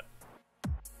try that.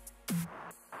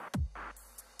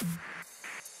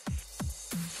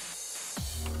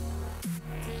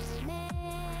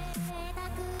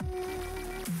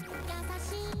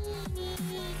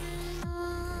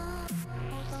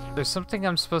 There's something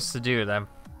I'm supposed to do that I'm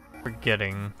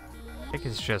forgetting. I think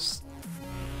it's just...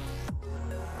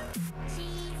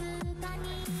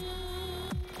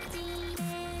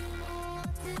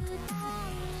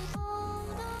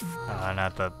 I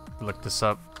have to look this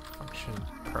up. Function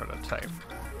prototype.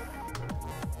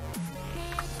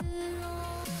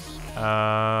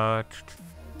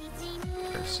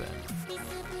 Person.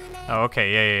 Oh,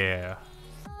 okay, yeah.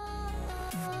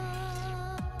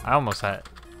 I almost had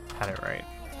it right.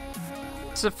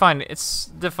 It's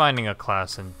defining a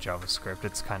class in JavaScript.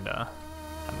 It's kind of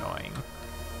annoying.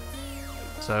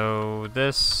 So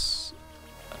this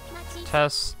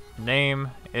test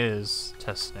name is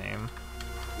test name.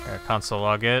 Console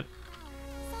log it,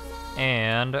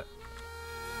 and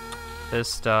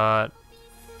this dot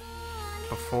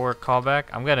before callback.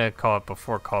 I'm gonna call it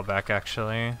before callback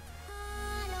actually.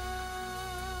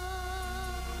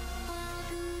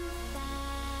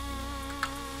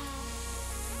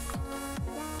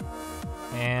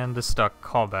 And this dot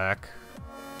callback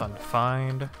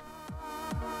undefined.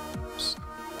 Oops.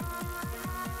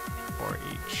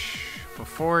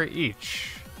 Before each.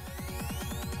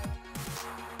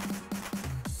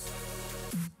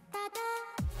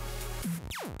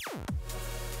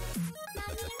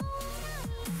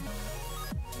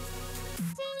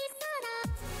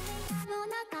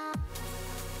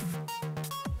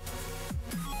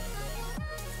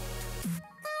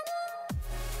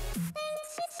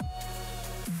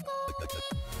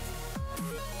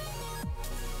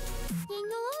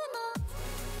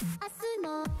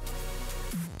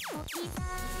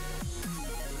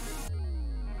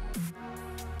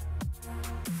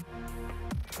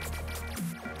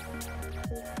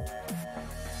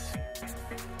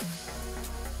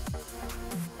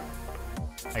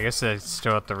 I guess I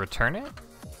still have to return it?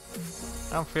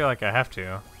 I don't feel like I have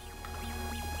to.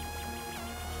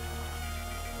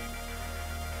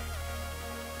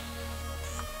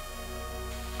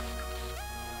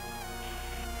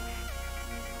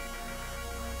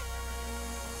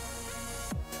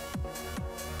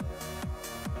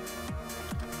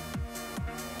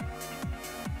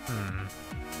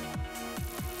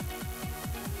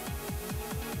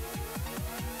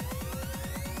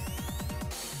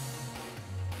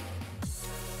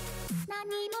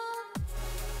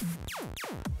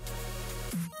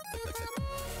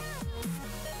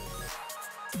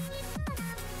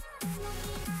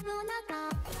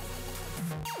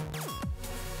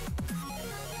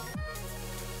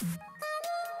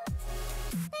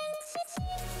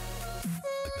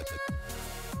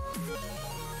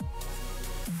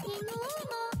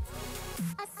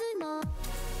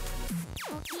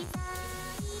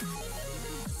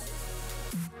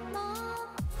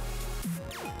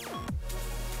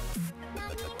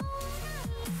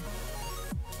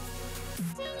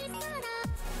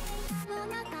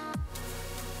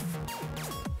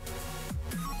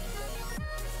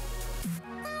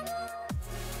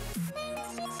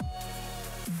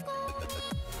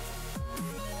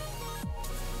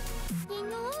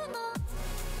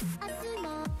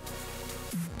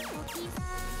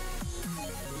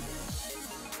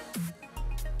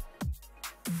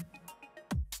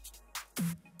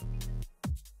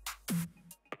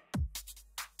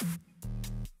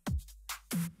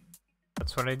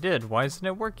 That's what I did. Why isn't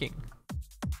it working?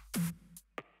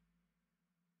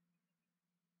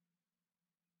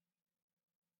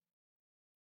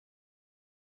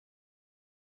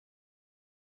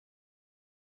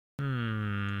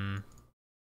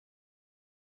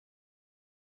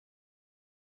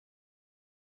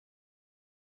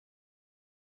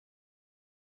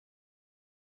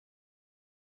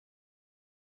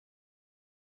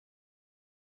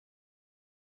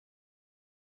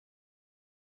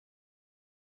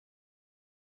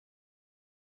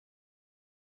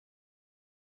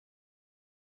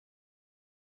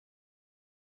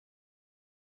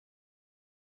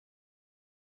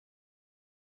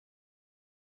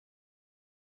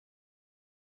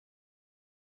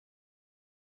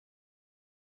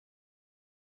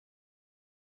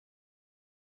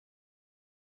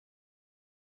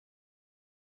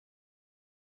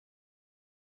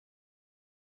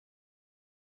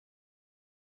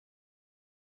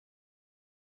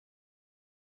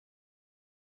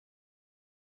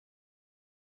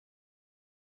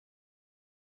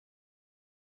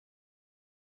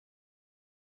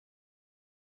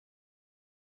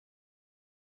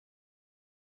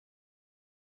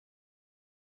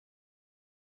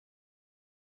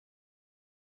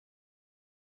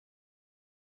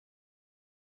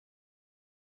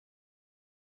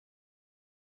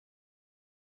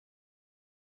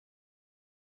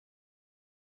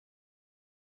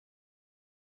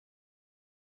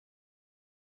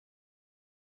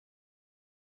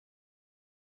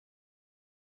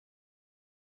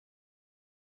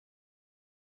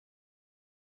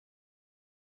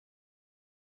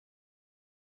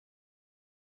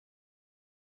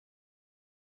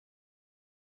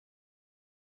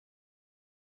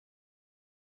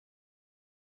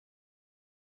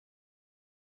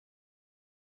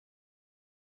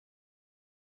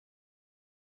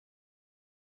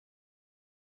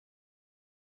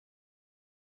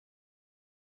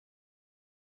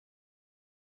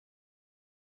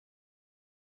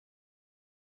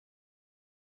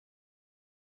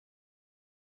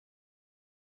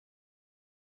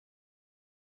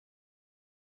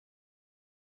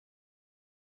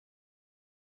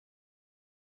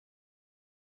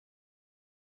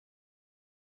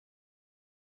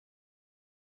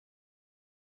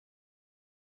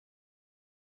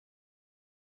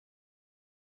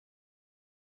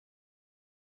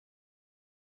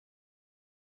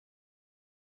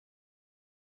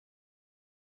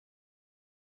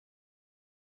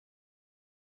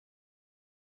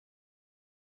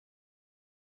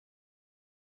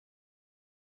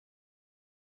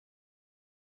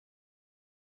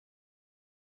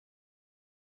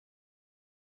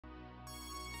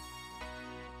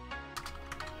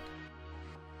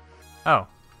 Oh,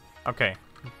 okay.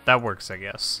 That works, I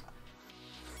guess.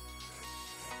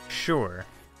 Sure.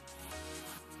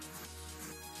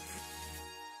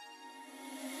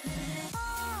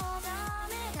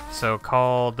 So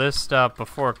call this stop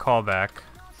before callback,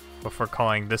 before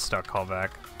calling this stop callback.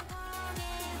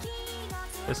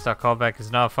 This.callback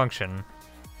is not a function.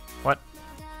 What?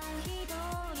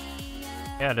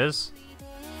 Yeah, it is.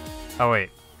 Oh wait.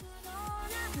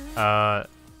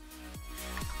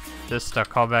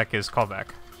 This.callback is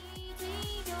callback.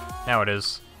 Now it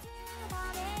is.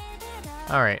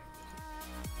 Alright.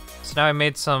 So now I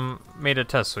made a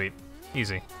test suite.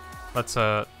 Easy. Let's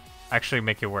actually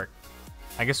make it work.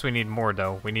 I guess we need more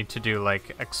though. We need to do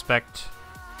like expect.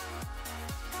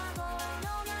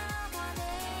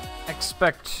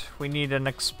 We need an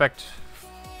expect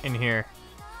in here.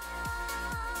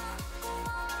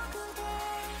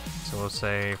 So we'll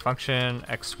say function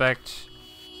expect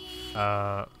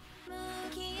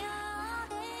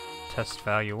test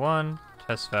value 1,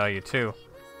 test value 2.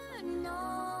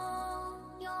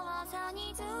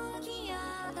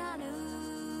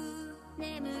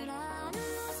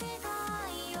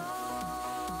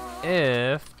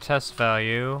 If test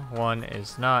value 1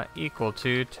 is not equal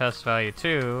to test value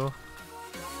 2,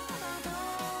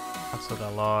 cancel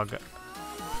the log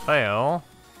fail.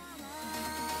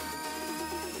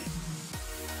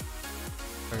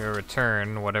 We're gonna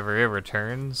return whatever it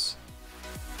returns.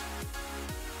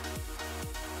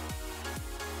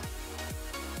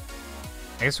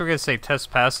 I guess we're gonna say test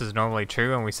pass is normally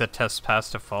true and we set test pass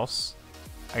to false.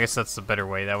 I guess that's the better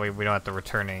way, that way we don't have to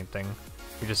return anything.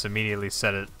 We just immediately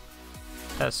set it.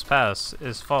 Test pass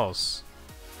is false.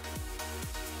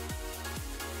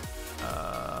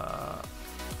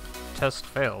 Test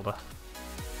failed.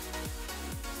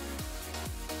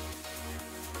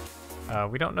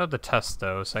 We don't know the test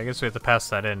though, so I guess we have to pass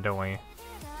that in, don't we?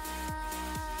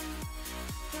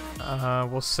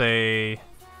 We'll say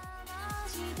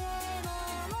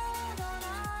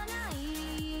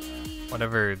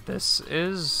whatever this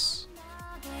is.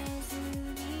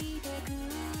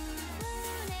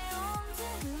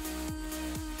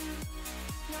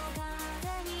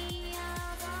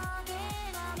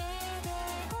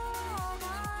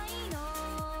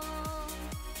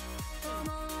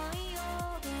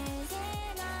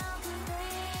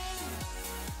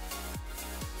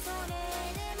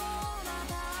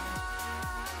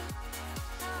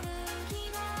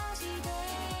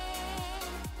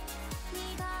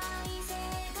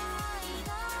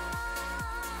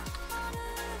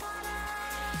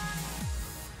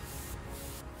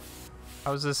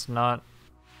 How is this not?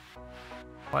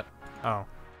 What? Oh.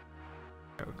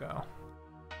 There we go.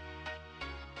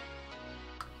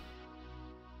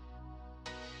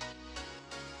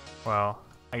 Well,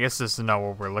 I guess this is not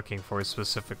what we're looking for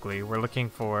specifically. We're looking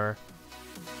for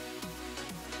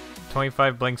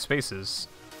 25 blank spaces.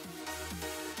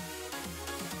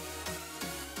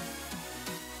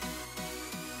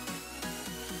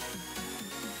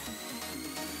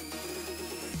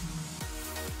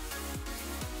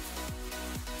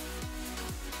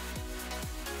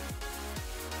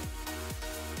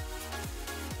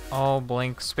 All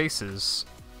blank spaces.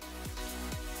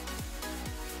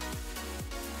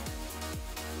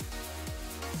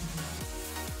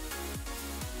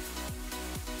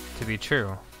 To be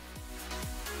true.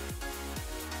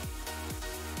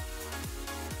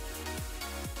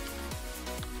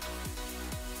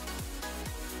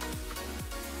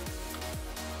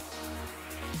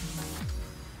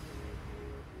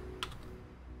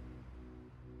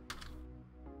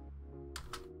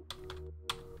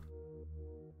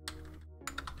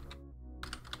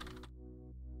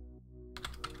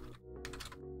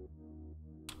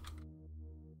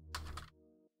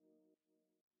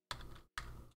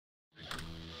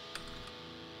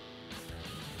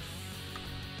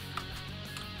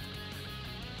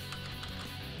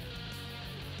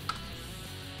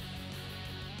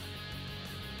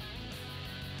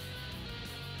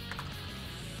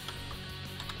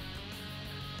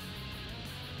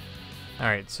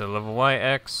 Alright, so level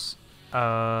YX,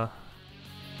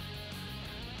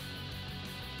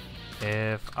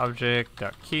 if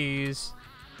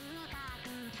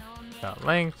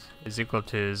object.keys.length is equal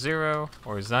to 0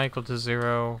 or is not equal to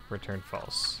 0, return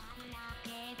false.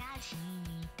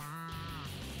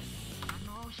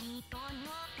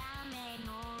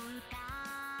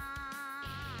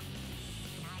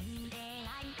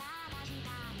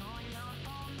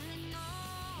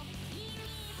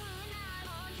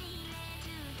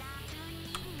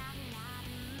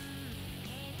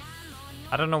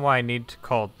 I don't know why I need to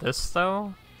call this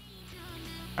though.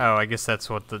 Oh, I guess that's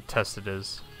what the test it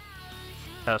is.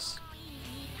 Test.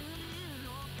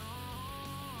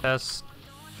 Test.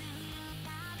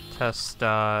 Test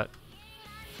dot.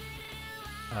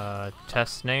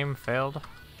 Test name failed.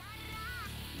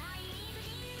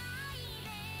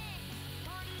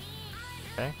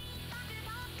 Okay.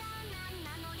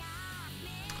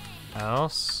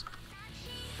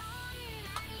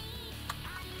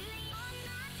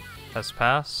 Test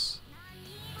pass.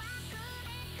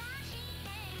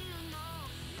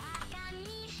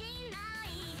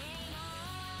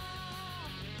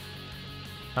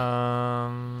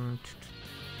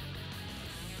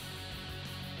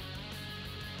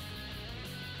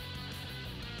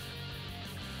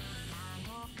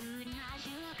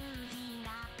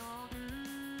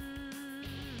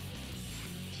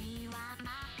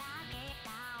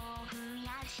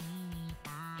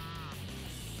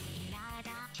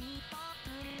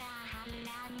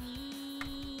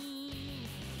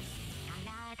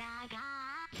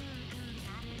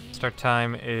 Start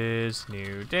time is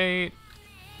new date.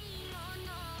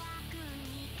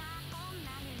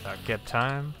 Get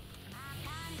time.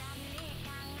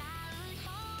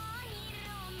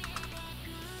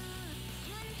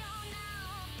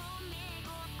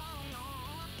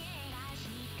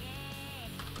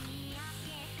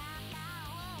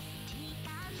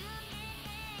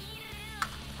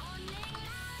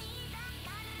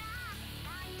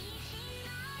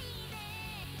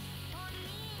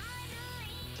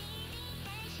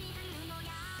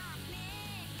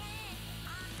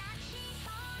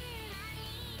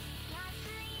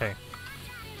 Okay.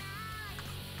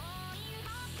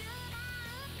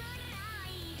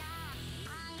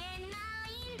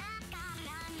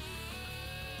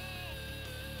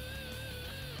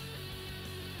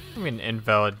 I mean,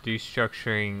 invalid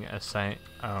destructuring assign.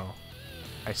 Oh,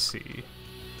 I see.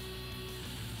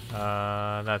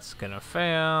 That's gonna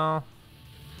fail.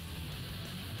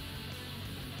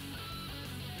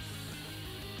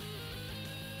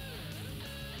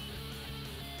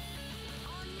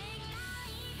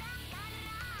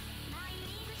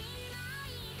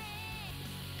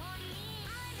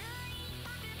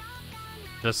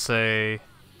 Just say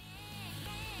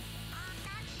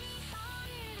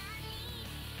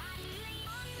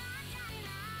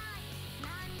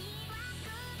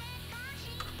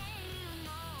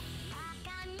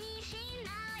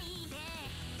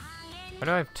why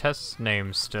do I have test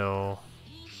names still?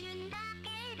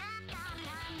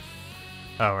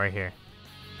 Oh, right here.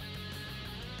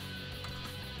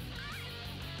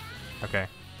 Okay.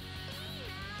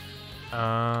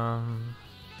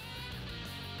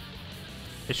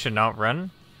 It should not run?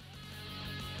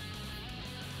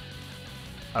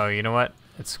 Oh, you know what?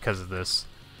 It's because of this.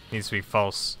 It needs to be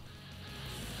false.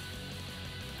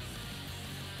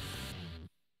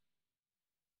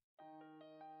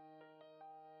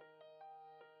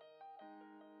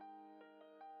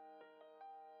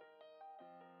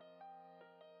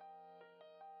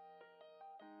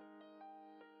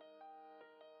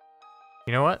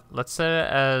 You know what? Let's set it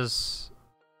as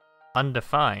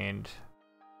undefined.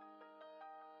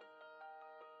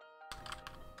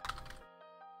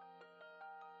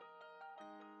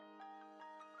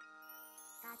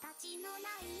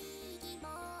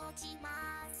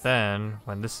 Then,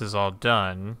 when this is all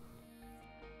done,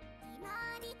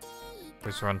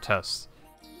 let's run tests.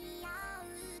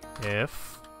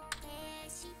 If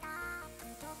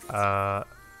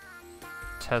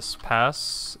test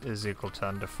pass is equal to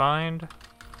undefined,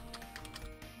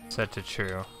 set to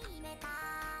true,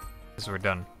 because we're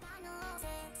done.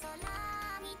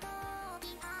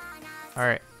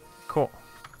 Alright, cool.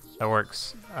 That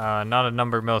works. Not a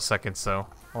number of milliseconds though.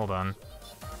 Hold on.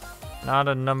 Not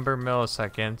a number of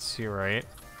milliseconds, you're right.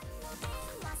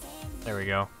 There we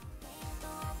go.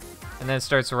 And then it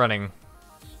starts running.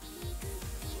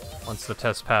 Once the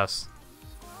test passed.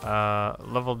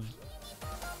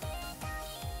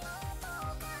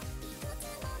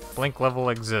 Blink level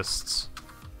exists.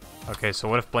 Okay, so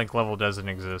what if blank level doesn't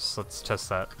exist? Let's test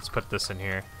that. Let's put this in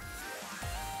here.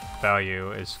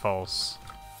 Value is false.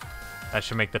 That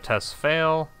should make the test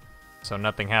fail, so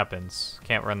nothing happens.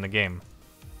 Can't run the game.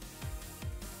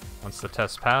 Once the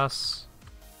tests pass,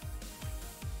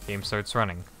 game starts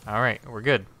running. Alright, we're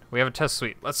good. We have a test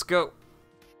suite. Let's go!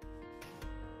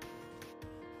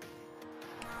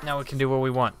 Now we can do what we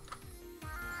want.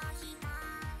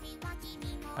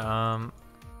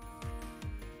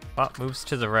 Bot moves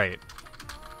to the right.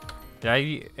 Did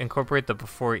I incorporate the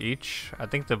before each? I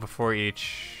think the before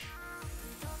each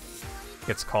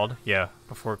gets called. Yeah,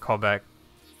 before callback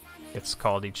gets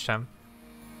called each time.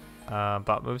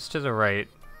 Bot moves to the right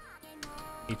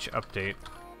each update.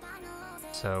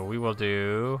 So we will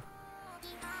do...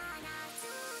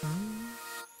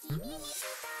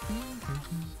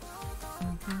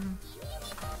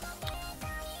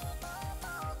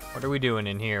 What are we doing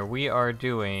in here? We are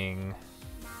doing...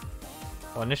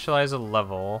 We'll initialize a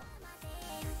level.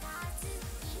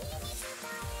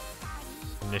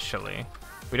 Initially.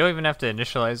 We don't even have to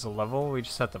initialize the level, we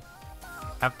just have to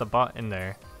have the bot in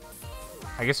there.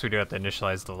 I guess we do have to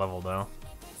initialize the level though.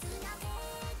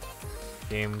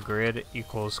 Game grid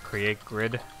equals create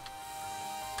grid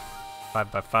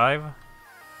 5 by 5.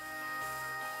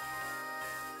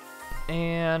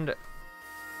 And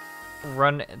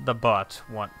run the bot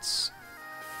once.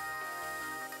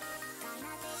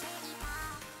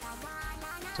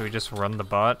 So we just run the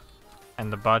bot,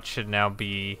 and the bot should now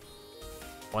be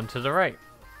one to the right.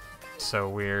 So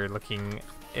we're looking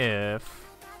if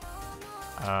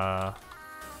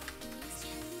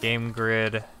game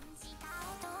grid.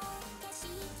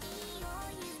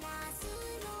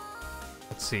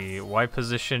 Let's see, Y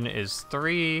position is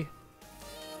 3.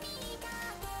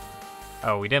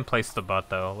 Oh, we didn't place the bot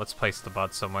though. Let's place the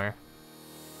bot somewhere.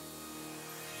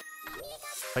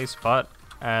 Place bot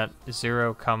at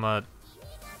 0,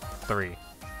 3,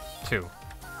 2.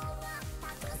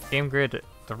 Game grid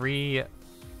 3,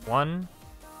 1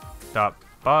 dot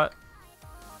bot.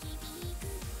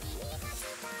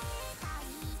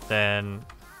 Then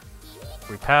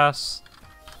we pass,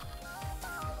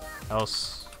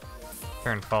 else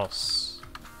turn false.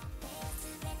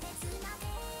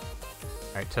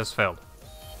 Alright, test failed.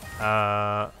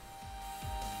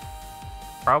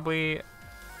 Probably,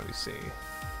 let me see.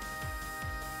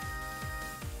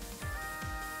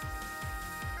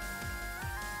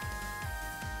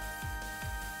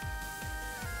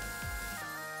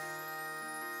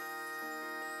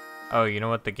 Oh, you know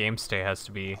what? The game state has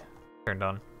to be turned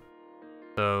on.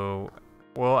 So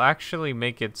we'll actually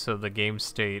make it so the game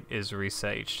state is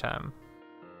reset each time.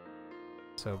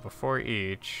 So before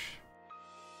each,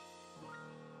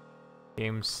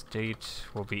 game state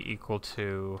will be equal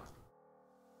to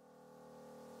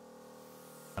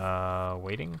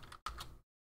waiting.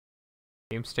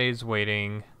 Game state is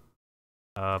waiting.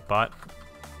 Bot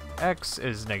X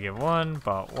is -1,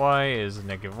 bot Y is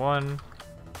 -1,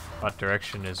 bot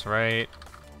direction is right,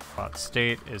 bot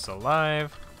state is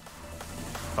alive,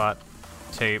 bot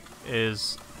tape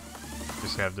is,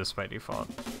 just have this by default.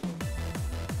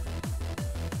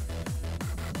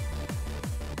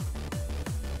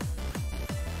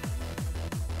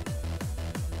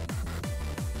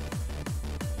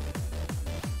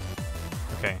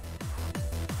 Okay.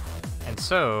 And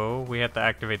so we have to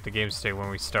activate the game state when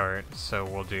we start, so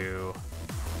we'll do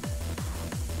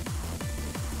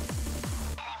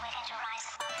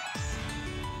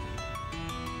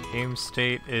game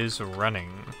state is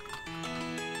running.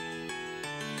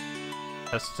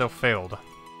 That still failed.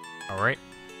 Alright.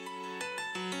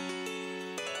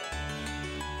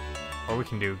 Or we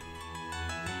can do...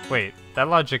 Wait, that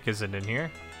logic isn't in here.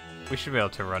 We should be able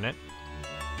to run it.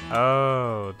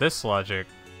 Oh, this logic.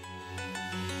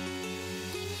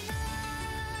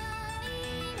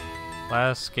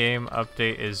 Last game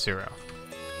update is 0.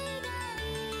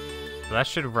 So that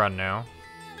should run now.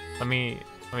 Let me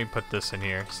put this in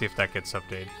here, see if that gets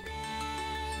updated.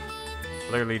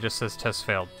 Literally just says test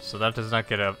failed, so that does not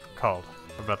get called.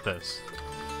 What about this?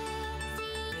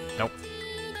 Nope.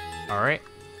 Alright.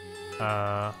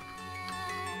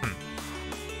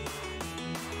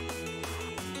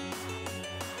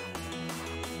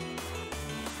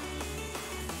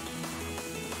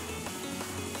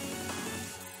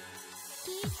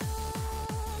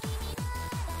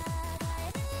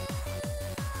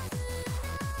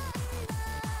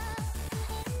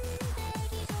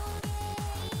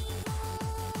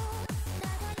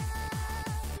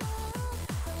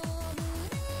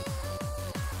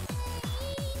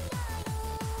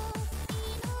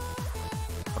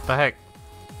 What the heck?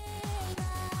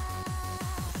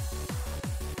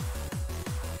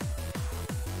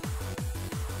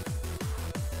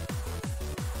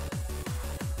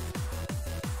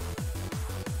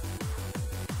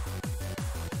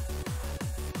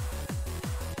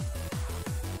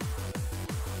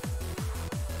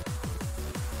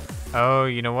 Oh,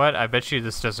 you know what? I bet you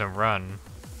this doesn't run.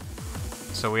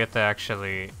 So we have to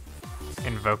actually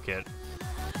invoke it.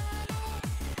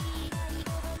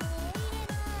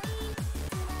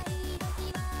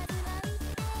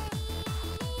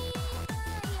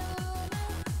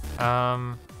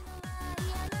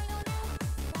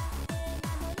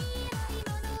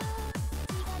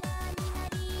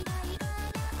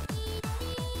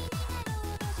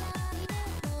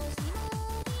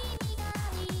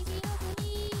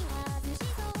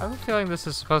 I have a feeling this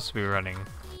is supposed to be running.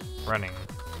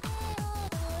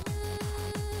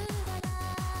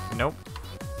 Nope.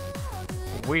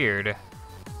 Weird.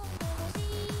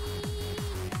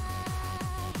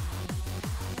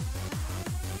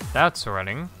 That's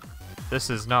running. This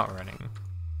is not running.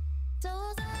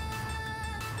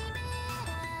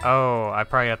 Oh, I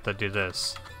probably have to do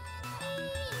this.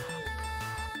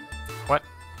 What?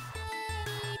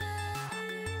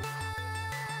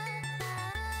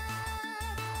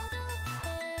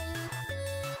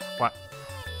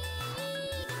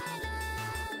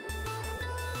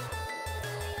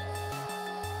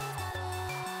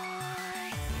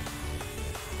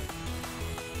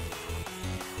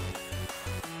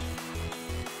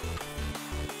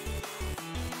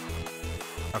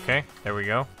 Okay, there we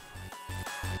go.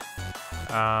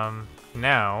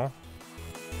 Now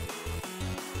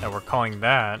that we're calling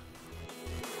that,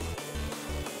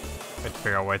 we have to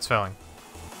figure out why it's failing.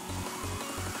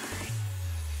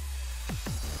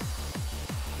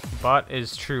 Bot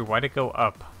is true. Why'd it go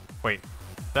up? Wait,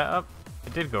 is that up?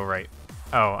 It did go right.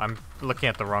 Oh, I'm looking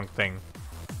at the wrong thing.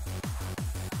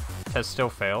 Test still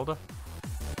failed.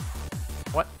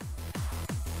 What?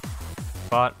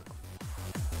 Bot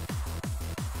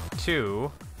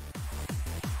 2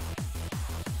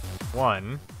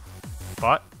 1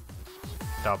 bot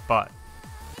dot bot.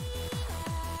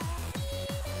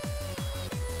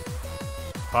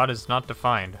 Bot is not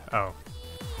defined. Oh.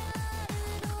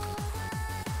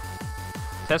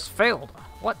 Test failed.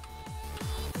 What?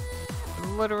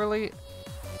 Literally.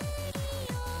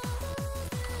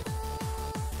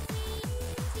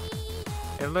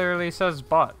 It literally says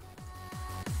bot.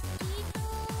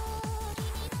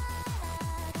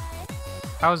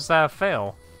 How's that a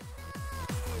fail?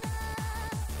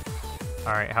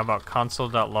 Alright, how about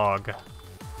console.log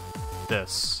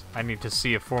this? I need to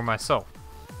see it for myself.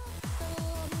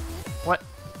 What?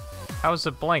 How is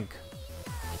it blank?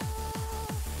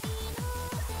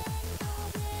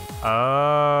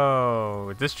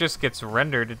 Oh, this just gets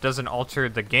rendered. It doesn't alter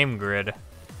the game grid.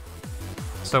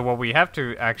 So what we have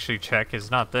to actually check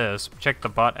is not this. Check the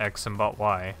bot X and bot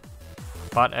Y.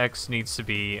 Bot X needs to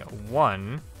be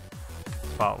 1.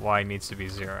 Bot Y needs to be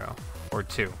 0. Or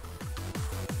 2.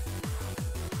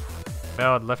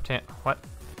 Valid left hand. What?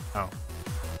 Oh.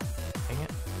 Dang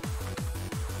it.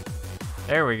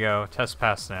 There we go. Test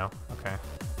passed now. Okay.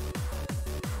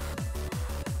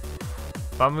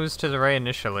 Bot moves to the right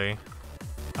initially.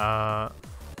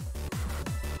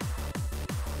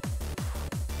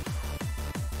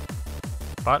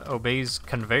 Bot obeys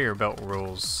conveyor belt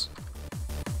rules.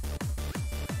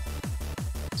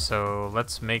 So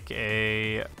let's make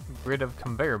a grid of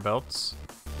conveyor belts.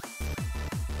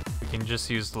 We can just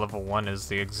use level 1 as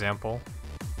the example.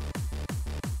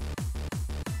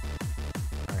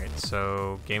 Alright,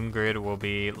 so game grid will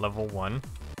be level 1.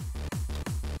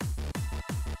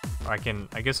 I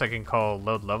guess I can call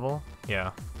load level?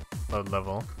 Yeah, load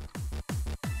level.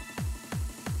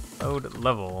 Load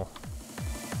level.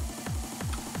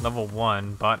 Level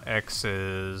 1, bot X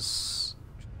is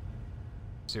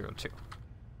 0, 2.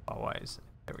 Bot Y is,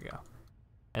 there we go.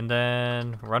 And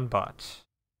then run bot.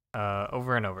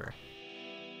 Over and over.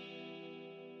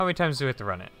 How many times do we have to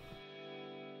run it?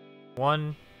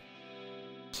 1,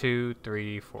 2,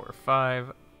 3, 4,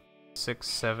 5, 6,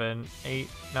 7, 8,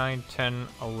 9, 10,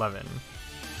 11.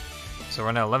 So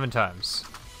run it 11 times.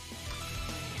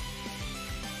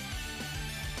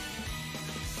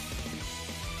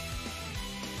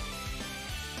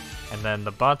 And then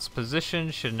the bot's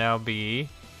position should now be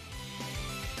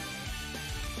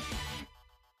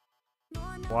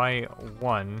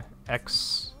Y1,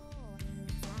 X2.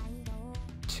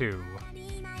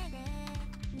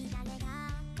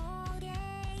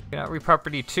 Cannot read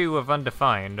property 2 of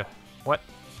undefined. What?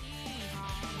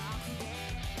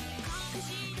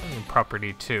 I mean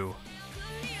property 2.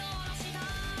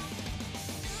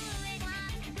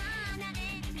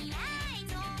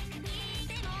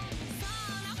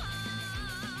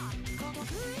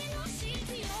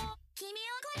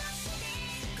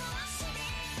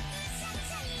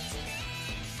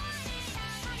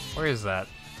 Where is that?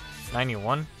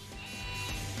 91?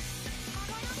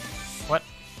 What?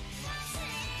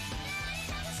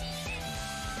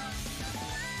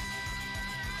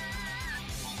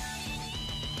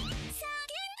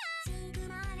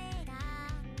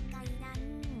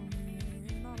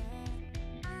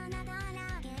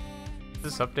 Is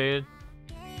this updated?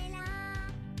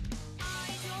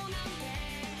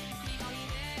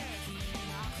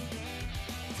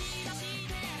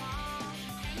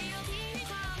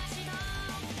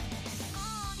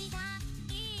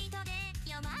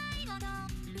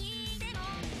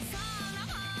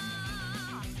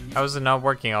 How is it not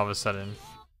working all of a sudden?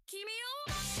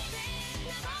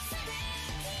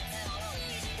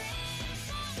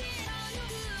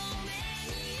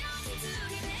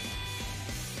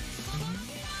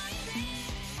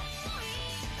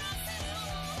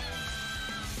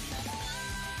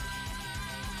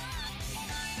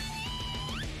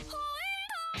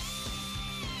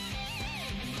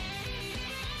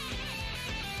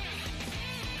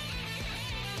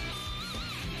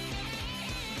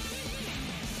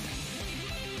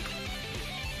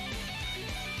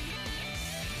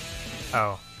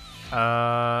 Oh.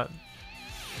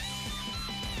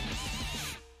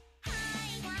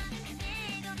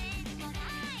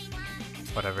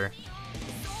 Whatever.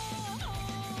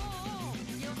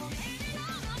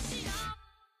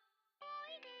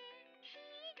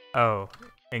 Oh,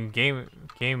 in game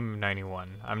 91.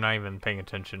 I'm not even paying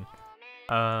attention.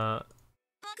 Can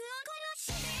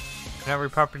every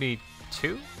property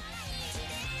 2?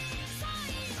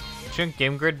 Shouldn't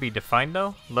game grid be defined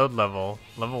though? Load level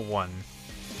 1.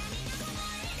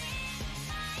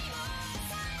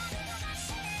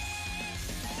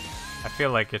 I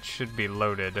feel like it should be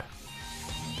loaded.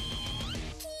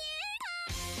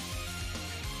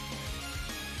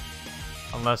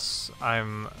 Unless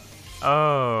I'm...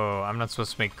 Oh, I'm not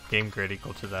supposed to make game grid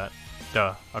equal to that.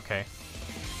 Duh, okay.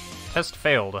 Test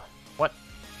failed. What?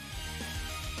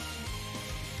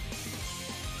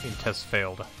 Test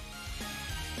failed.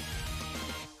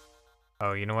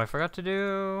 Oh, you know what I forgot to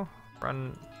do?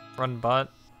 Run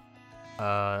bot.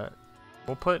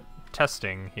 We'll put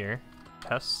testing here.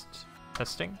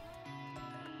 Testing.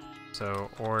 So,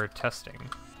 or testing.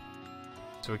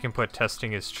 So we can put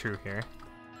testing is true here.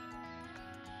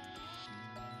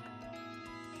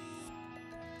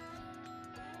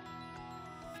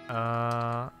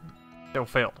 Still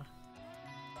failed.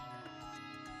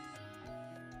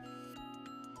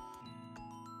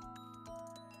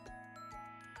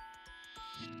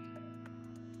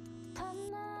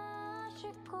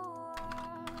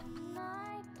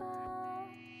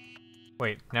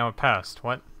 Wait, now it passed.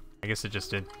 What? I guess it just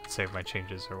did save my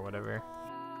changes or whatever.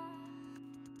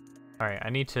 Alright, I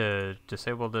need to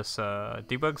disable this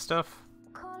debug stuff.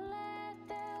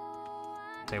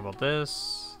 Disable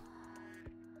this.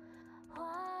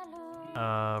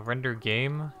 Render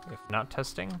game, if not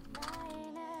testing.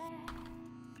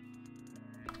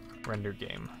 Render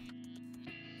game.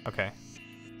 Okay.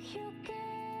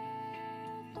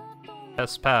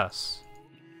 Test pass.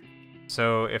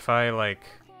 So if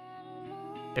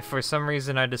if for some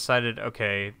reason I decided,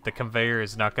 okay, the conveyor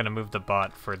is not going to move the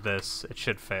bot for this, it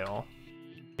should fail.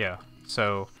 Yeah,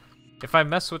 so if I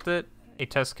mess with it, a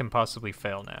test can possibly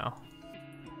fail now.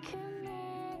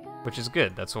 Which is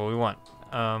good, that's what we want.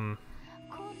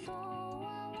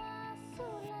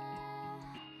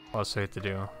 What else do we have to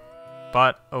do?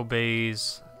 Bot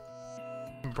obeys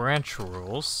branch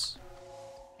rules.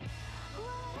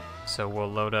 So we'll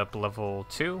load up level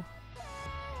 2.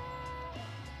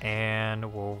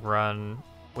 And we'll run...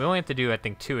 We only have to do, I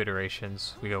think, 2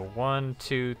 iterations. We go 1,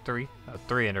 2, 3.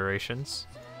 3 iterations.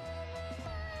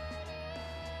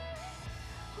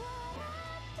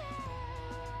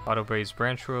 Bot obeys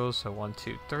branch rules, so 1,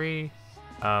 2, 3.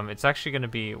 It's actually going to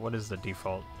be... What is the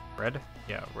default? Red?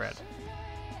 Yeah, red.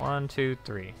 1, 2,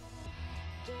 3.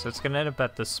 So it's going to end up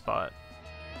at this spot.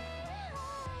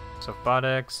 So if bot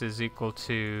x is equal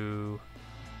to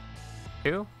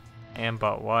 2, and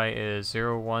bot y is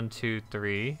 0, 1, 2,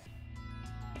 3,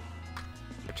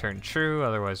 return true,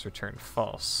 otherwise return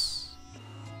false.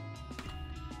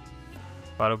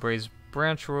 Bot obeys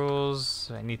branch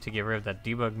rules. I need to get rid of that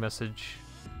debug message.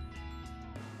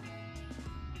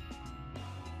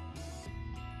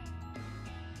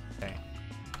 Okay.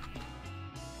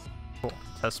 Cool.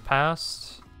 Test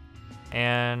passed.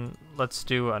 And let's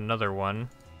do another one.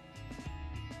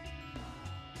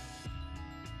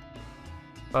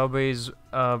 Bot obeys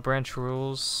branch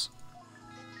rules.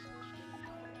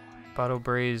 Bot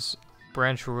obeys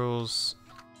branch rules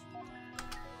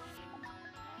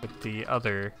with the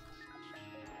other,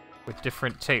 with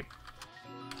different tape.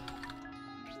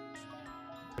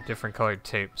 With different colored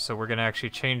tape. So we're gonna actually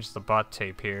change the bot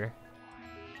tape here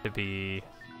to be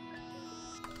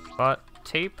bot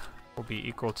tape will be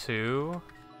equal to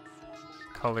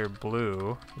color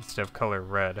blue instead of color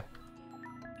red.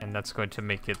 And that's going to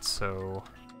make it so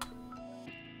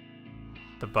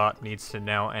the bot needs to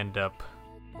now end up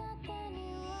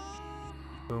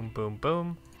boom, boom,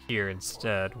 boom here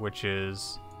instead, which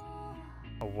is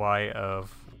a y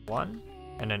of 1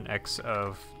 and an x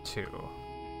of 2.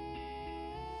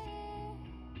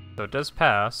 So it does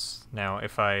pass. Now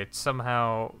if I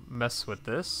somehow mess with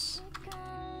this,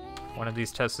 one of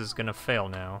these tests is gonna fail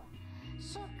now,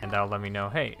 and that'll let me know,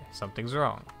 hey, something's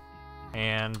wrong.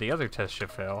 And the other test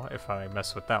should fail if I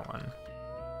mess with that one.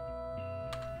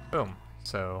 Boom.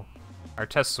 So, our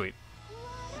test suite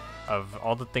of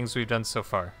all the things we've done so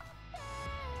far.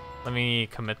 Let me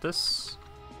commit this.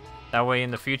 That way in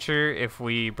the future, if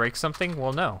we break something,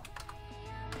 we'll know.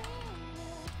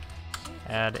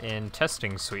 Add in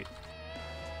testing suite.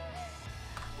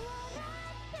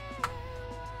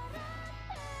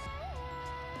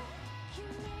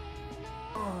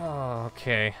 Oh,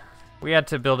 okay. We had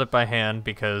to build it by hand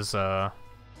because we're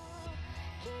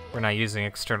not using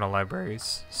external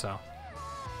libraries, so.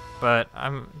 But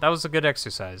that was a good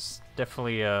exercise.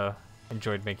 Definitely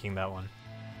enjoyed making that one.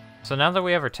 So now that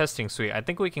we have our testing suite, I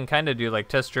think we can kind of do like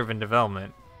test-driven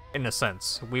development in a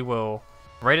sense. We will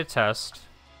write a test,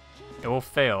 it will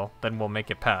fail, then we'll make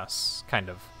it pass, kind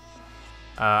of.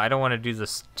 I don't want to do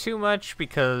this too much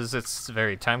because it's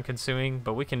very time consuming,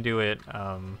 but we can do it,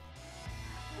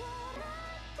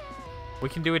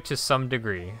 to some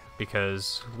degree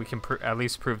because we can at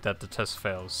least prove that the test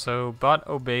fails. So bot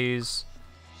obeys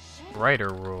writer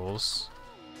rules.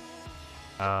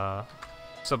 So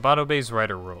bot obeys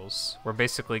writer rules. We're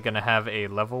basically going to have a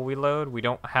level we load. We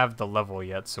don't have the level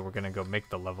yet, so we're going to go make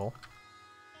the level.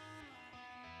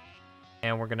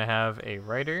 And we're going to have a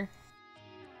writer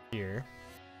here.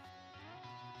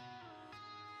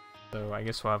 So I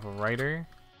guess we'll have a writer,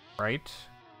 right?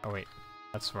 Oh wait,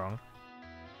 that's wrong.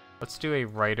 Let's do a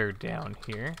writer down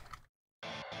here.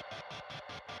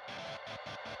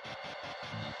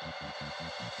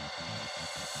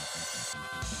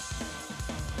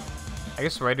 I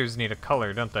guess writers need a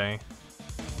color, don't they?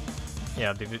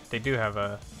 Yeah, they do have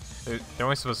a... They're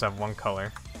only supposed to have one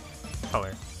color.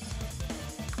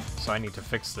 So I need to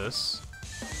fix this.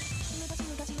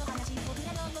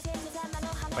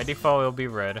 By default, it'll be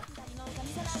red.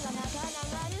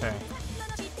 Okay.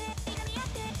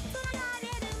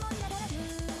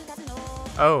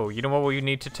 Oh, you know what we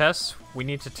need to test? We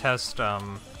need to test,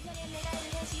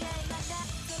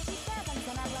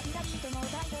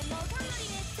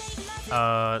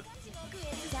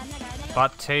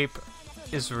 bot tape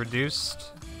is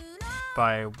reduced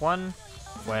by 1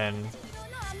 when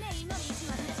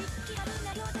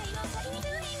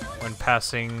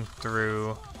passing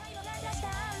through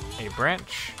a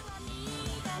branch.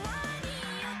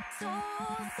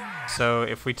 So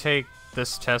if we take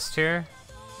this test here,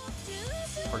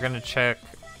 we're gonna check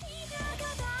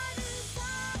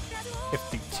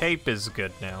if the tape is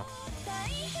good now.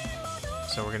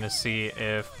 So we're gonna see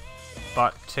if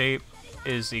bot tape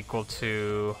is equal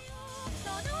to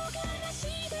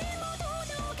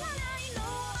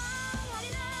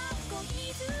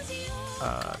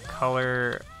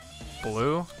color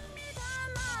blue.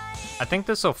 I think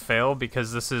this will fail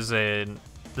because this is a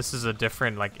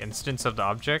different like instance of the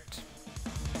object,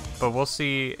 but we'll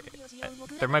see.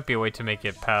 There might be a way to make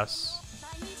it pass.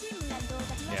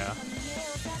 Yeah.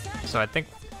 So I think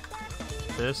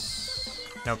this.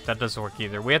 Nope, that doesn't work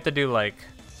either. We have to do like.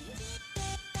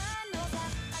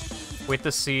 We have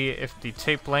to see if the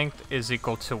tape length is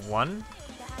equal to 1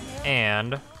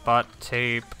 and bot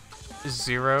tape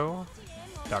 0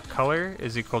 dot color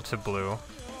is equal to blue.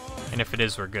 And if it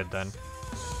is, we're good then.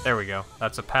 There we go.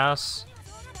 That's a pass.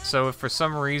 So if for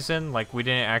some reason, like we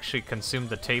didn't actually consume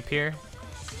the tape here,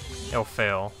 it'll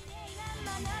fail.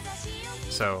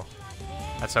 So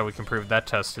that's how we can prove that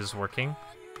test is working.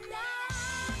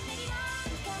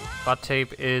 Bot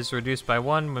tape is reduced by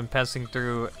 1 when passing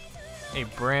through a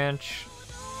branch,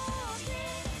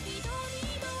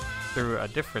 through a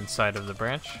different side of the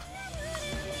branch,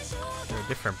 through a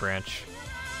different branch.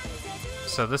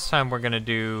 So this time we're gonna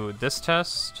do this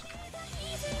test,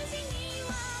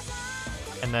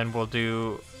 and then we'll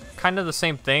do kind of the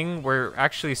same thing. We're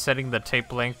actually setting the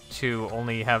tape length to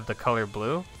only have the color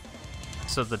blue,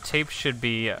 so the tape should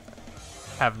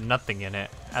have nothing in it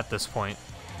at this point.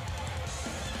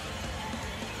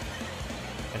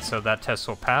 And so that test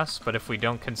will pass, but if we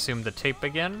don't consume the tape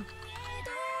again,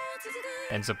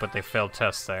 ends up with a failed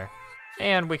test there.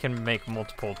 And we can make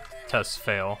multiple tests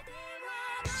fail.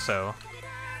 So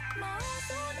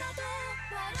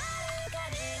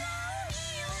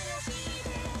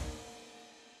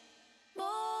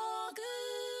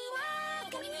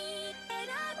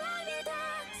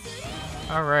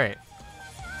alright.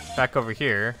 Back over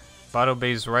here, bot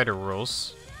obeys writer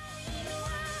rules.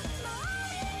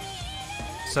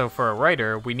 So for a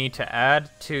writer, we need to add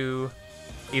to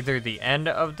either the end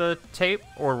of the tape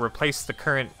or replace the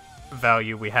current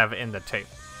value we have in the tape.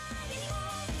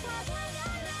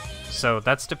 So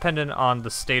that's dependent on the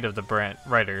state of the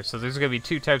writer. So there's going to be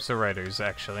two types of writers,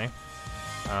 actually.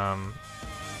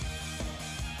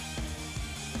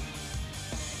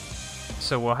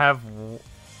 So we'll have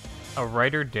a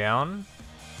writer down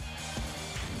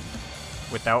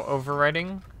without overwriting,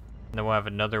 and then we'll have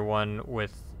another one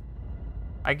with...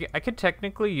 I could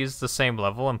technically use the same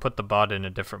level and put the bot in a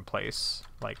different place.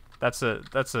 Like, that's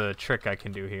a trick I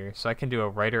can do here. So I can do a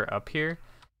writer up here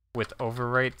with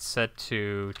overwrite set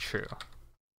to true.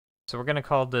 So we're gonna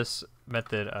call this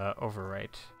method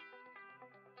overwrite.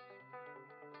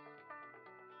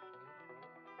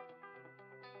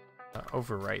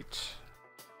 Overwrite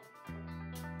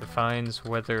defines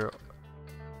whether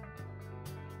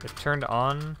if turned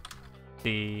on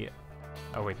the...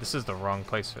 Oh wait, this is the wrong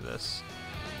place for this.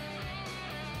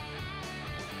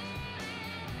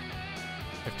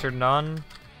 If turned on,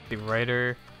 the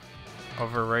writer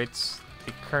overwrites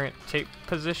the current tape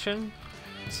position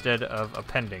instead of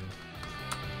appending.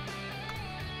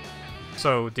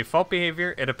 So default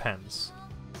behavior, it appends.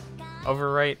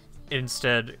 Overwrite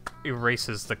instead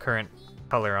erases the current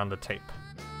color on the tape.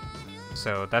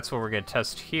 So that's what we're going to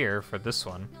test here for this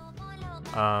one.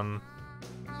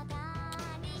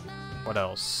 What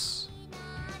else?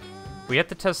 We have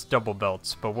to test double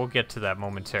belts, but we'll get to that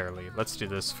momentarily. Let's do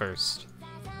this first.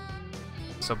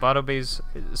 So bot obeys.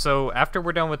 So after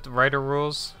we're done with the writer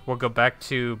rules, we'll go back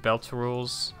to belt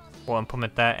rules. We'll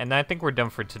implement that, and I think we're done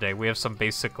for today. We have some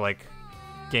basic like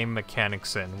game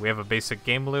mechanics in. We have a basic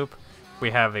game loop.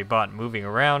 We have a bot moving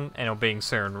around and obeying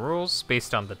certain rules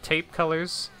based on the tape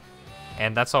colors,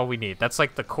 and that's all we need. That's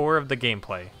like the core of the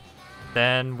gameplay.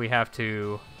 Then we have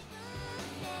to...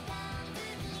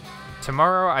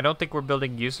 Tomorrow, I don't think we're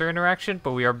building user interaction,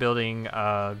 but we are building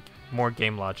more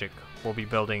game logic. We'll be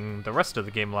building the rest of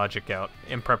the game logic out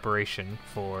in preparation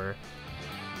for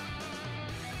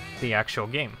the actual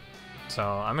game. So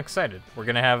I'm excited. We're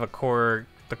gonna have the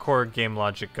core game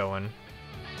logic going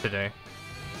today.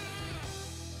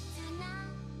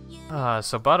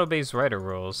 So bot obeys writer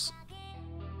rules.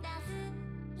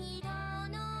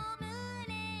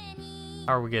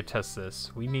 How are we gonna test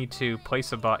this? We need to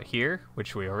place a bot here,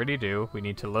 which we already do. We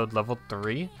need to load level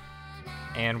 3,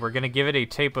 and we're gonna give it a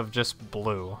tape of just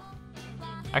blue.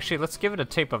 Actually, let's give it a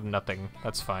tape of nothing.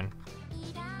 That's fine.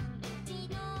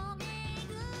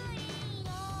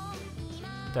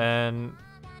 Then,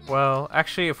 well,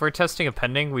 actually, if we're testing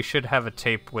appending, we should have a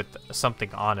tape with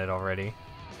something on it already.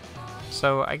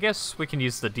 So I guess we can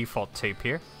use the default tape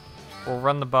here. We'll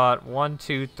run the bot 1,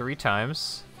 2, 3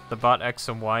 times. The bot X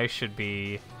and Y should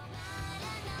be...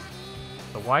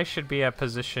 The Y should be at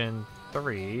position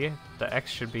 3. The X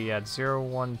should be at 0,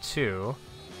 1, 2.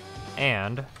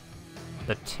 And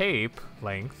the tape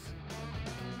length...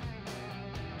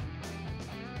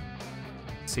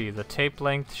 Let's see, the tape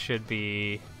length should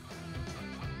be...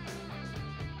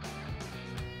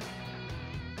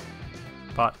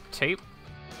 Bot tape?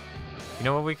 You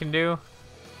know what we can do?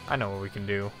 I know what we can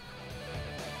do.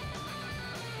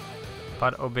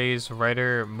 Bot obeys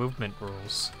writer movement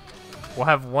rules. We'll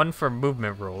have one for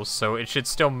movement rules, so it should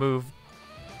still move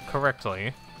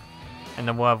correctly. And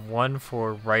then we'll have one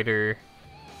for writer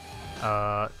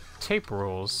tape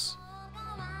rules.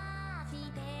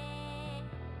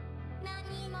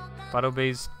 Bot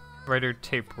obeys writer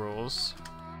tape rules.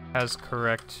 Has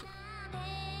correct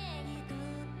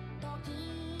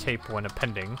tape when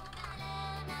appending.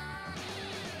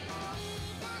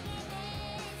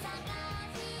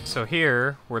 So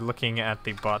here, we're looking at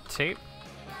the bot tape.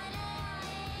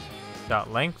 Dot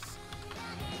length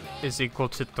is equal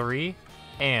to 3,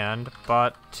 and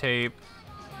bot tape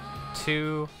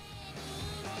 2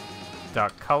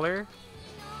 dot color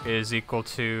is equal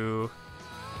to,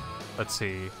 let's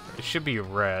see, it should be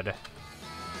red.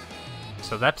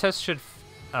 So that test should,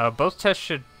 both tests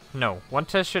should, no, one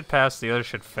test should pass, the other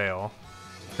should fail,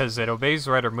 because it obeys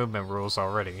writer movement rules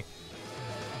already.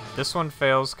 This one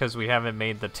fails because we haven't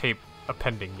made the tape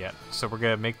appending yet, so we're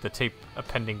going to make the tape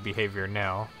appending behavior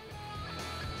now.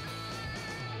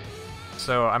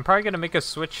 So I'm probably going to make a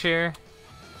switch here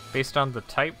based on the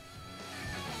type.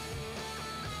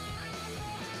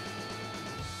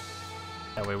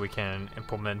 That way we can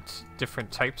implement different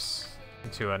types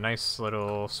into a nice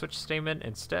little switch statement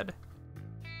instead.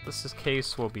 This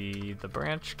case will be the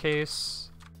branch case.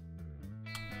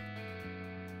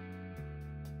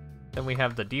 Then we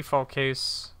have the default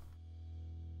case.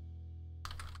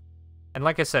 And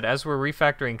like I said, as we're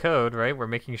refactoring code, right, we're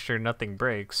making sure nothing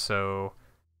breaks, so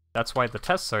that's why the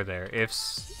tests are there.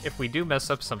 If we do mess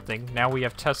up something, now we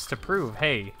have tests to prove,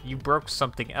 hey, you broke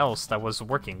something else that was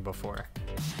working before.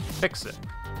 Fix it.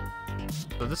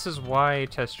 So this is why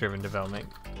test-driven development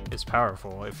is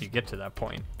powerful if you get to that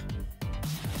point.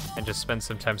 And just spend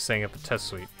some time setting up a test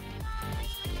suite.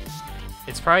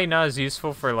 It's probably not as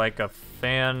useful for like a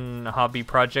fan hobby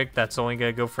project that's only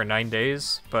gonna go for 9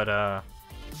 days, but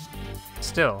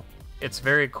still, it's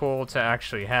very cool to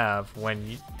actually have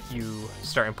when you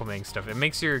start implementing stuff. It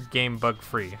makes your game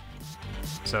bug-free,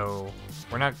 so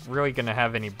we're not really gonna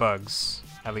have any bugs,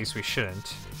 at least we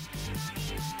shouldn't,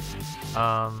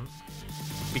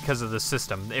 because of the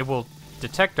system. It will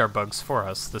detect our bugs for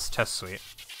us, this test suite.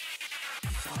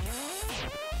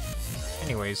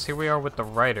 Anyways, here we are with the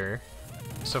writer.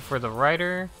 So for the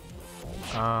writer,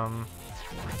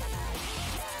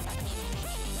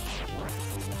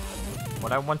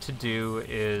 what I want to do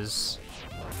is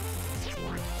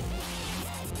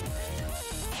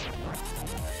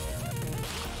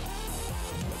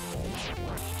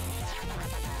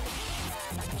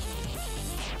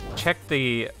check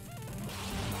the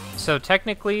So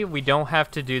technically, we don't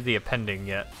have to do the appending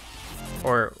yet.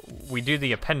 Or, we do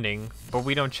the appending, but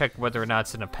we don't check whether or not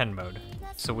it's in append mode.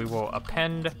 So we will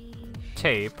append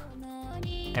tape,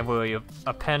 and we'll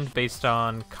append based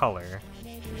on color.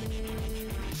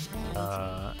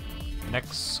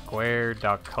 Next square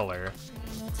dot color.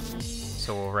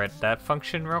 So we'll write that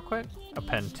function real quick.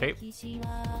 Append tape.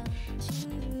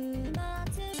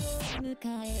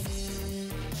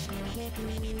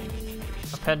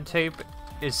 Append tape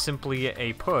is simply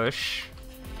a push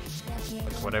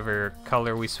with whatever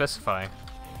color we specify.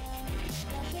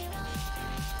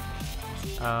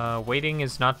 Weighting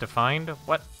is not defined.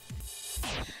 What?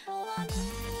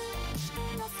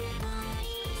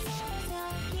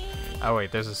 Oh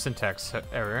wait, there's a syntax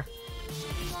error.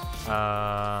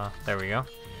 There we go.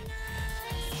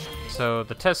 So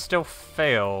the test still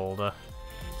failed.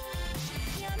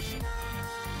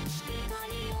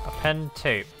 Append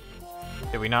tape.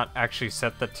 Did we not actually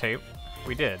set the tape?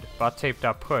 We did.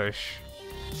 BotTape.push.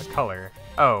 The color.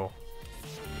 Oh.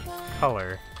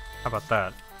 Color. How about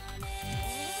that?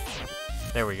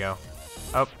 There we go.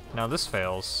 Oh, now this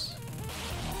fails.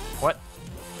 What?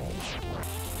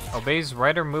 Obeys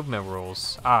writer movement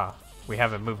rules. Ah, we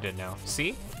haven't moved it now.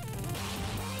 See?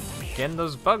 Getting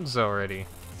those bugs already.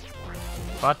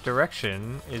 Bot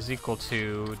direction is equal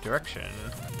to direction.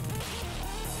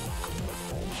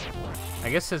 I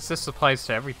guess since this applies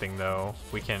to everything though,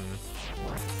 we can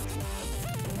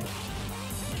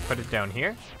put it down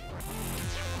here.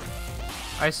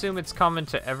 I assume it's common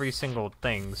to every single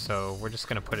thing, so we're just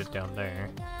gonna put it down there.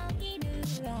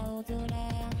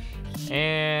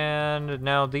 And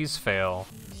now these fail.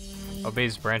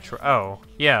 Obeys branch. Oh,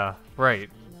 yeah, right.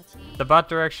 The bot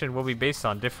direction will be based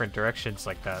on different directions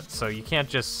like that, so you can't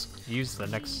just use the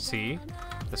next C.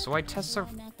 This is why tests are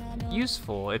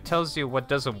useful. It tells you what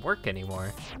doesn't work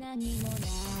anymore.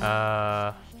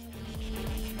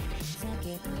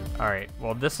 Alright,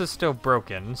 well this is still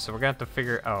broken, so we're gonna have to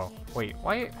figure... Oh, wait,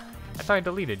 why? I thought I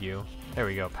deleted you. There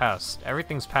we go, passed.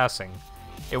 Everything's passing.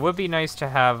 It would be nice to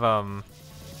have, what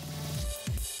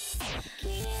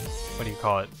do you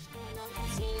call it?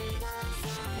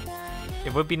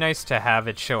 It would be nice to have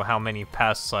it show how many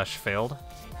passed/failed.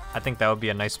 I think that would be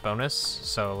a nice bonus,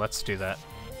 so let's do that.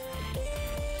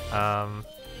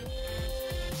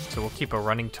 So we'll keep a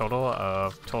running total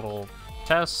of total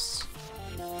tests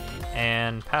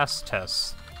and pass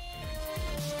tests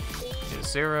is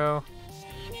 0.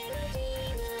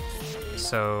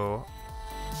 So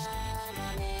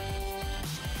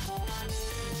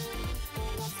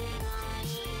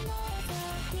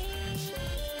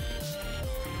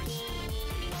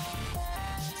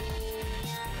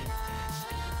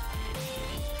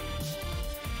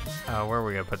where are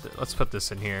we gonna put this? Let's put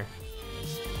this in here.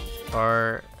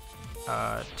 Our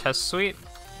test suite.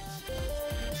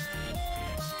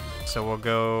 So we'll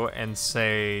go and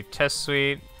say test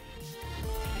suite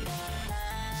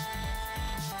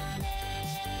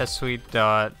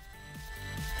dot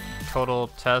total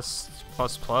test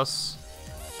plus plus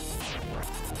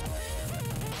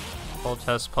total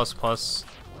test plus plus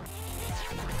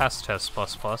pass test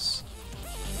plus plus,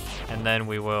 and then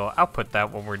we will output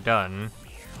that when we're done.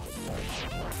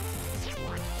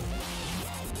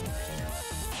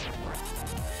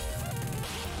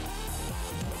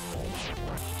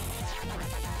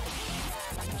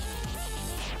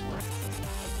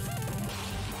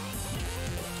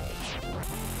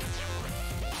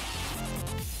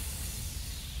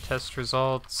 Test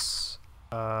results,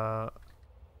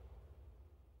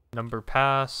 number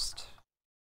passed.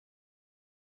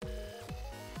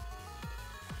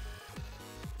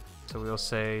 So we'll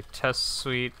say test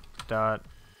suite dot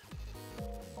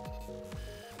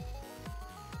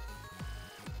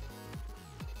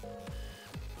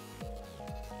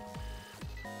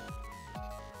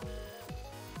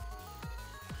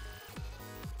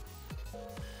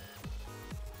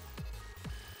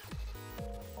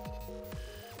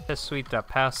test suite dot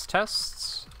pass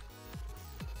tests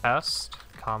passed,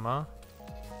 comma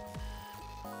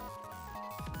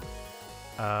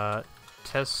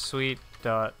test suite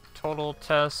dot total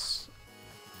tests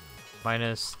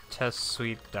minus test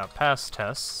suite dot pass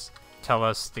tests tell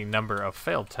us the number of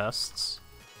failed tests,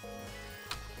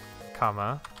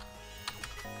 comma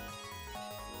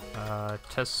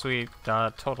test suite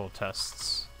dot total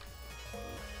tests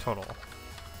total.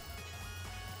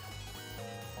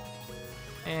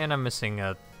 And I'm missing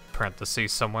a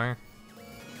parenthesis somewhere.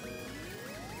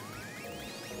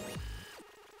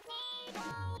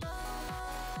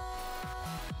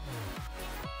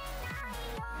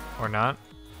 Or not.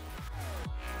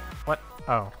 What?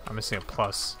 Oh, I'm missing a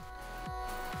plus.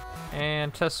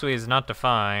 And test suite is not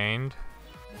defined.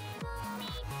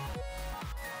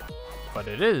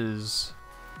 but it is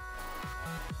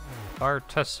our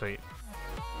test suite.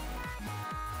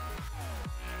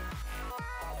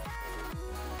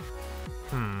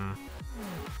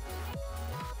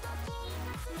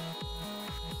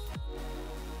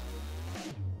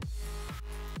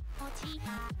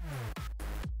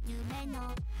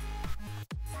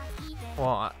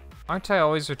 Well, aren't I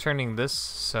always returning this?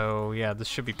 So yeah, this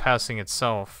should be passing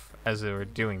itself as they were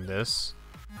doing this.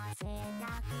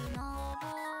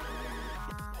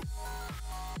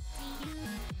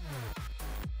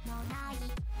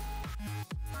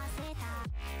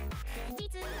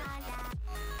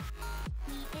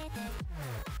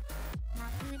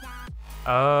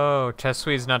 Oh, test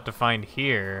suite is not defined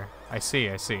here. I see,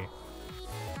 I see.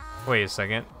 Wait a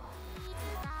second.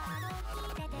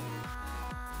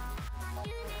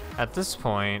 At this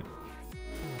point...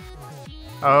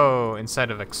 Oh,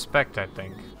 inside of expect, I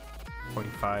think.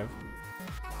 45.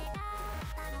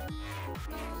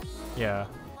 Yeah,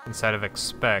 inside of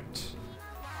expect.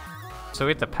 So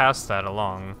we have to pass that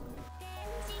along.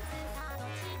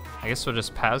 I guess we'll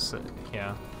just pass it.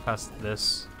 Yeah, pass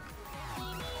this.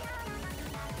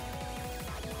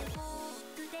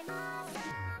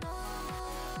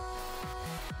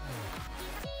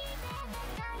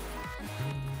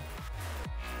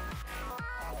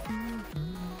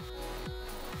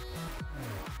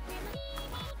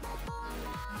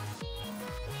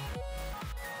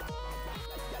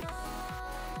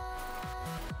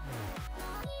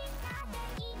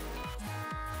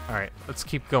 Alright, let's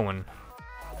keep going.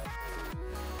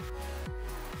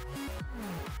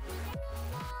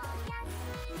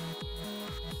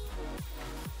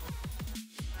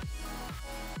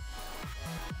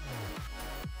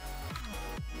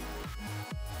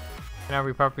 Cannot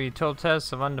be properly total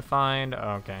tests of undefined.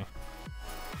 Oh, okay.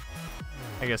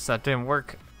 I guess that didn't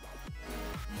work.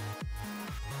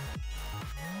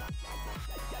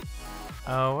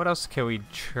 What else can we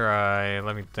try?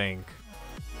 Let me think.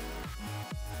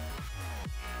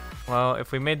 Well,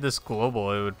 if we made this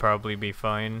global, it would probably be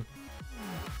fine.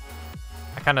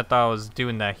 I kind of thought I was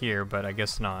doing that here, but I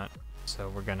guess not. So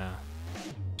we're gonna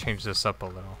change this up a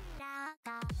little.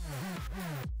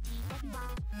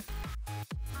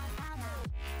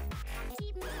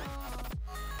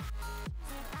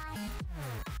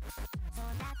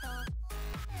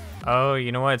 Oh,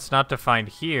 you know what? It's not defined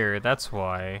here. That's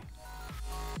why.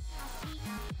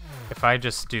 If I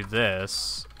just do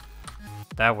this,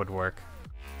 that would work.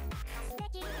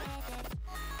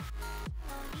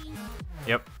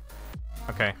 Yep.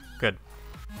 Okay, good.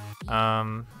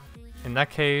 In that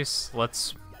case,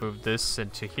 let's move this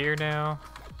into here now.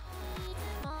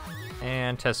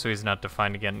 And test suite is not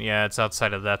defined again. Yeah, it's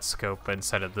outside of that scope, but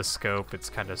inside of this scope,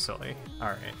 it's kind of silly.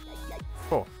 Alright.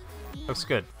 Cool. Looks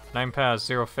good. 9 passed,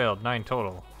 0 failed, 9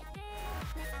 total.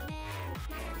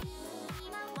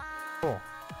 Cool.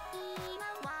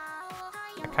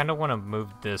 I kind of want to move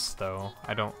this though.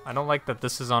 I don't like that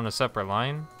this is on a separate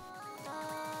line.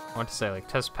 I want to say like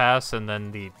test pass and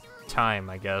then the time,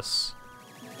 I guess.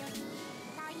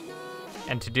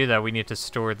 And to do that, we need to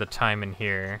store the time in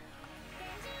here.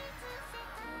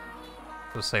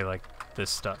 We'll say like this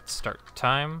start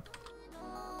time.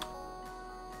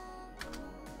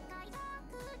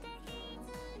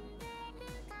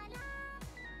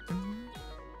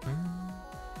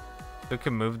 We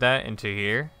can move that into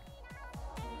here.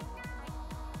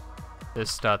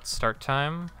 This dot start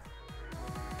time.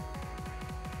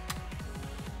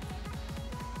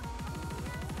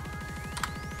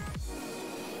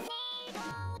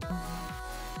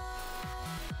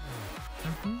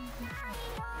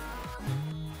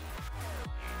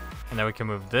 And then we can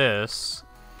move this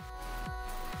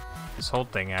whole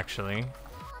thing actually,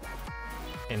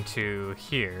 into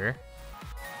here.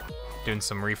 Doing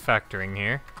some refactoring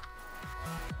here.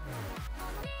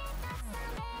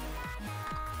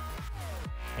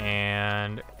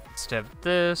 And instead of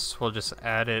this, we'll just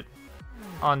add it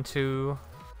onto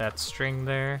that string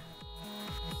there.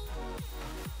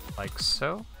 Like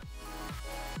so.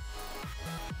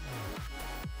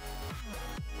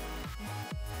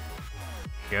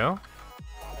 Go.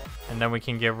 And then we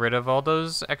can get rid of all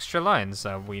those extra lines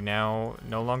that we now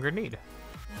no longer need.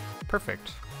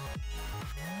 Perfect.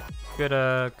 Good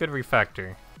good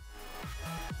refactor.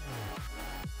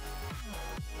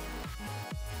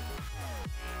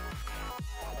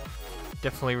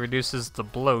 Definitely reduces the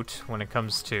bloat when it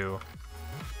comes to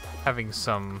having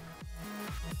some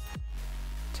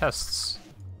tests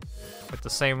with the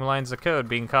same lines of code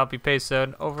being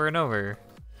copy-pasted over and over.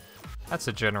 That's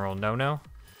a general no-no.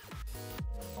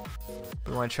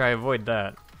 We want to try avoid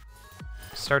that.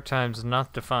 Start time's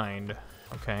not defined.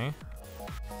 Okay.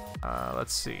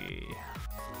 Let's see.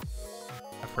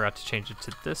 forgot to change it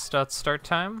to this dot start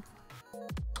time.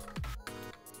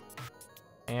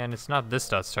 And it's not this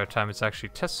dot start time, it's actually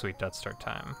test suite dot start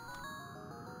time.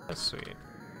 Test suite.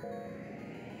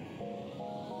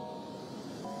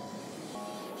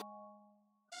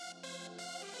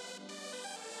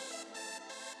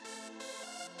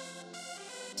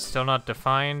 Still not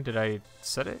defined. Did I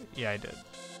set it? Yeah, I did.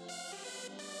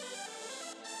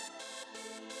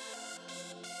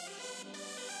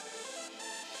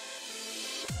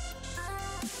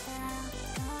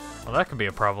 Well, that could be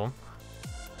a problem.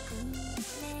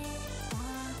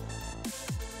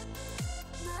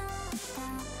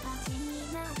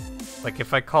 Like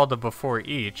if I call the before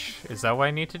each, is that what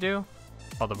I need to do?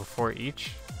 Call the before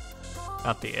each?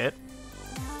 Not the it?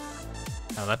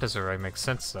 No, that doesn't really make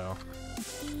sense though.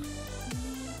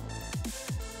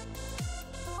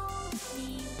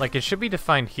 Like it should be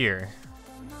defined here.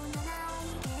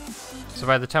 So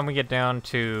by the time we get down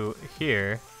to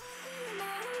here,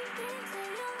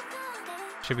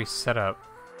 it should be set up.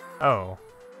 Oh,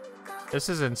 this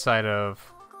is inside of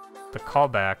the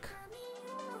callback.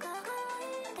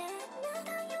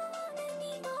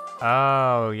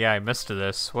 Oh, yeah, I missed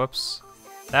this. Whoops.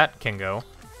 That can go.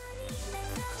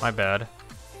 My bad.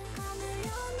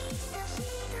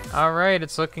 Alright,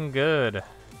 it's looking good.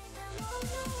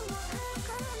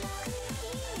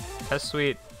 Test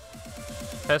suite.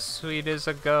 Test suite is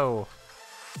a go.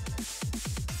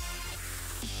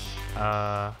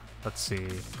 Let's see.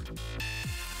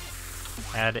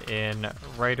 Add in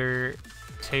writer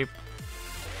tape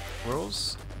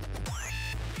rules.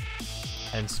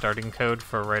 And starting code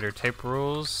for writer tape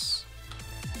rules.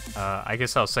 I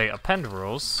guess I'll say append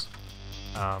rules.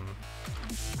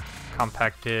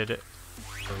 Compacted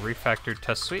or refactored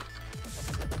test suite.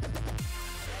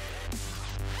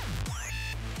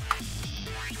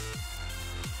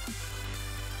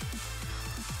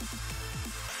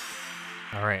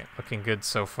 Alright, looking good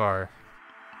so far.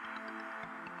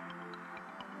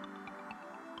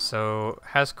 So,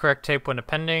 has correct tape when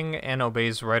appending and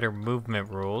obeys writer movement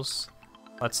rules.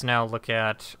 Let's now look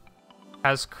at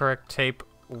has correct tape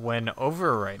when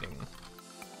overwriting.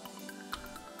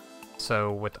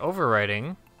 So with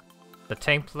overwriting, the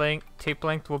tape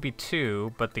length will be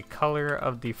 2, but the color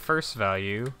of the first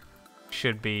value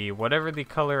should be whatever the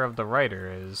color of the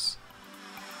writer is.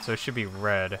 So it should be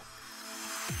red.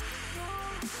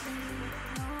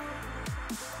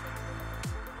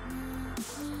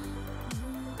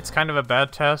 It's kind of a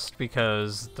bad test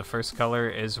because the first color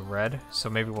is red, so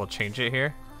maybe we'll change it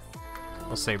here.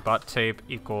 We'll say bot tape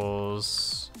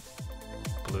equals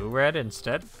blue-red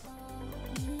instead.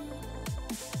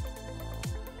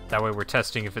 That way we're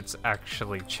testing if it's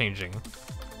actually changing.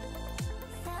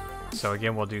 So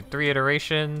again, we'll do 3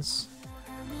 iterations.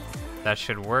 That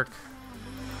should work.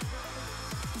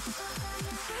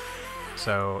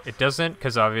 So it doesn't,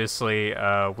 because obviously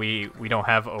we don't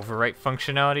have overwrite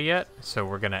functionality yet, so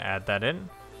we're gonna add that in.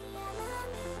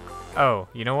 Oh,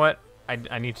 you know what?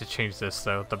 I need to change this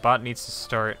though. The bot needs to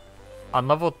start on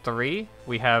level 3.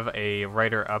 We have a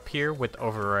writer up here with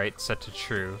overwrite set to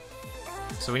true.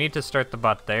 So we need to start the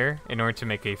bot there in order to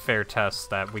make a fair test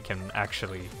that we can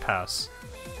actually pass.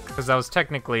 Because that was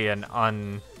technically an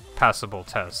unpassable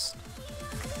test.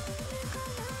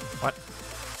 What?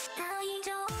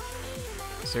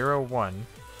 0, 1.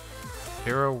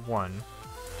 0, 1.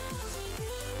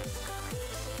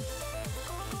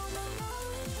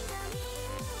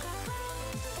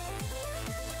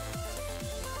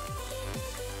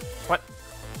 What?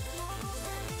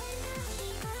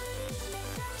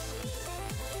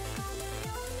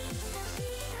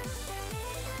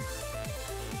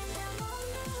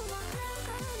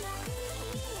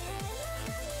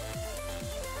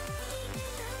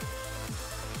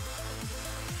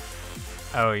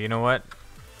 Oh, you know what?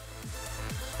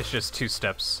 It's just 2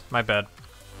 steps. My bad.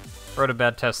 Wrote a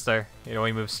bad test there. It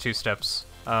only moves 2 steps.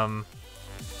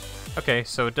 Okay,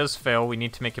 so it does fail. We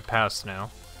need to make it pass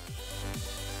now.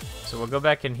 So we'll go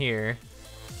back in here.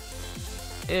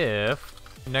 If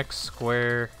next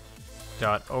square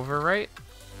dot overwrite,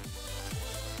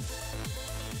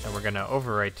 and we're gonna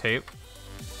overwrite tape,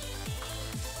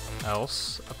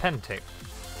 else append tape.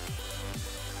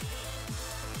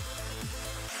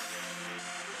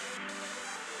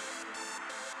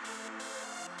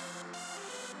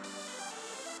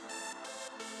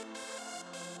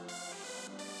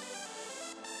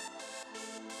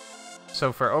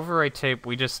 So for overwrite tape,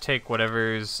 we just take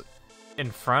whatever's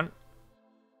in front.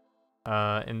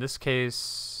 In this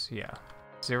case, yeah,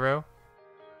 0.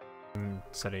 And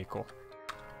set it equal,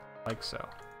 like so.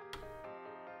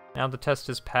 Now the test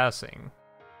is passing,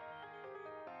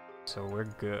 so we're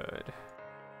good.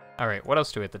 Alright, what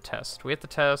else do we have to test? We have to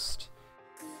test...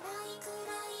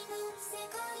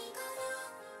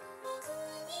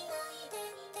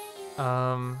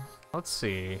 let's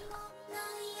see.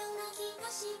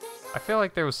 I feel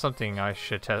like there was something I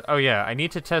should test. Oh yeah, I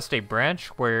need to test a branch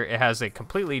where it has a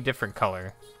completely different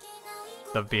color.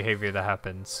 The behavior that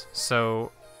happens.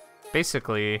 So,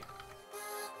 basically,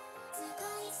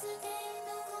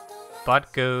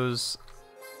 bot goes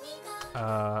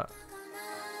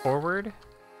forward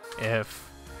if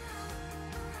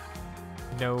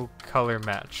no color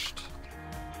matched.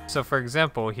 So for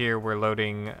example, here we're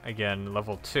loading, again,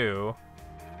 level 2,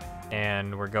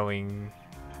 and we're going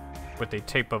with a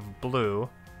tape of blue.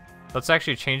 Let's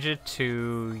actually change it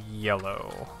to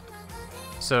yellow.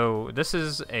 So this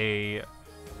is a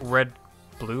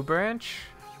red-blue branch.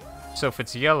 So if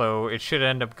it's yellow, it should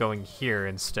end up going here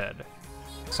instead.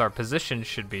 So our position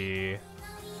should be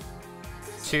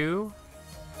 2,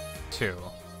 2.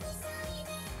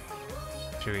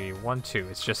 Should be 1, 2.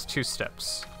 It's just 2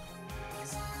 steps.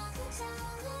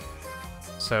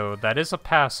 So that is a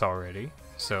pass already,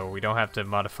 so we don't have to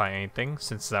modify anything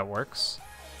since that works.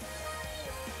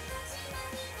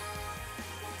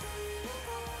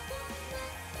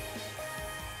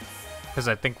 Because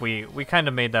I think we kind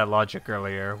of made that logic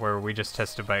earlier where we just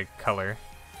tested by color,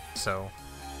 so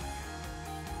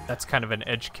that's kind of an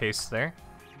edge case there.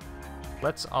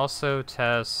 Let's also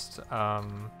test,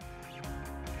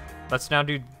 let's now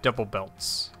do double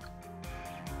belts.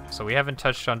 So we haven't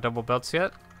touched on double belts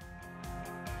yet.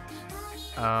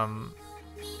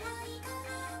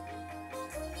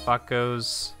 Bot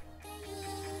goes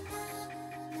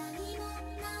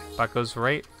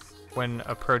right when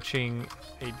approaching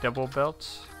a double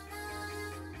belt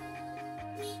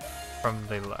from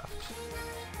the left.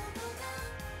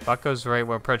 Bot goes right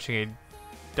when approaching a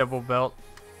double belt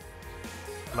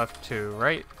left to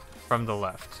right from the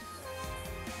left.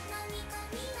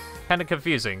 Kind of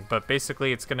confusing, but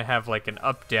basically it's gonna have like an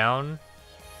up-down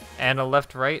and a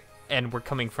left-right, and we're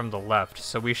coming from the left,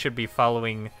 so we should be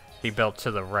following the belt to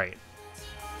the right.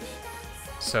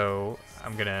 So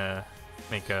I'm gonna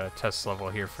make a test level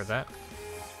here for that.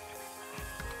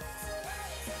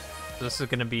 This is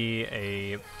gonna be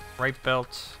a right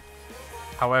belt.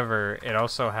 However, it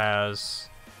also has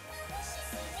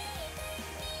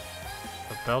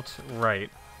a belt right,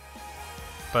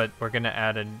 but we're gonna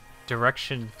add a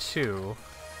direction 2,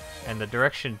 and the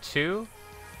direction 2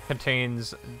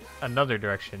 contains another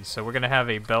direction. So we're gonna have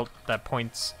a belt that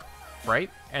points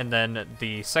right, and then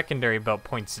the secondary belt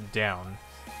points down.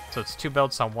 So it's 2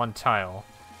 belts on 1 tile.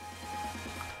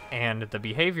 And the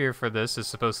behavior for this is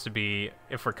supposed to be,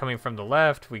 if we're coming from the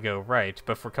left, we go right,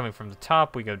 but if we're coming from the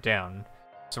top, we go down.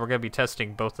 So we're gonna be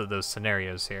testing both of those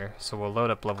scenarios here. So we'll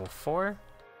load up level 4.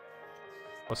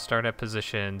 We'll start at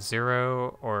position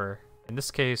 0, or in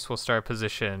this case, we'll start at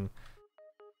position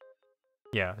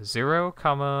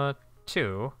 0,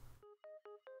 2.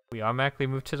 We automatically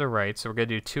move to the right, so we're gonna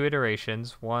do 2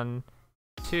 iterations, 1,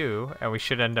 2, and we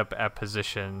should end up at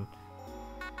position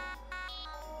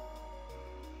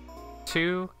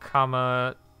 2,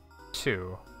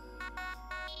 2.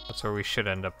 That's where we should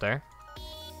end up there.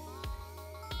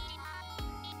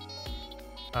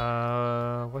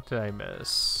 What did I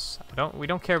miss? We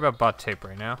don't care about bot tape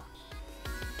right now.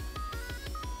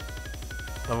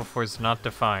 Level 4 is not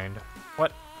defined.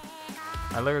 What?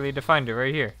 I literally defined it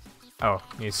right here. Oh,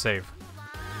 need to save.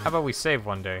 How about we save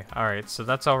one day? Alright, so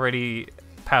that's already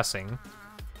passing.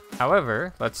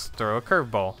 However, let's throw a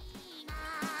curveball.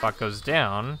 Bot goes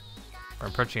down. We're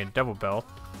approaching a double belt.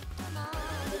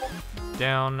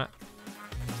 Down,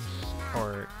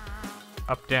 or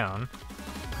up down,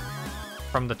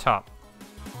 from the top.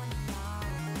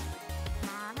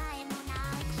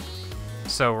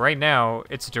 So right now,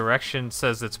 its direction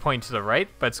says it's pointing to the right,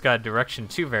 but it's got a direction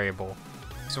 2 variable.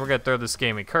 So we're gonna throw this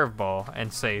game a curveball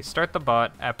and say start the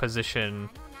bot at position,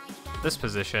 this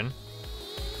position,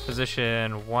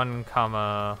 position 1,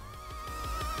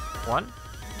 1.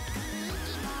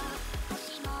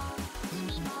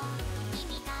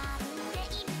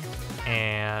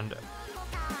 And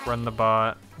run the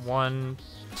bot 1,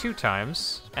 2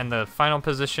 times, and the final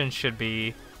position should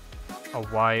be a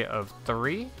Y of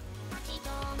 3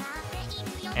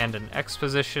 and an X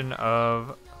position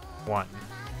of 1.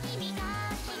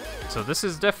 So this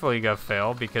is definitely gonna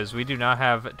fail because we do not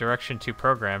have direction 2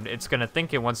 programmed. It's gonna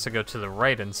think it wants to go to the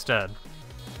right instead.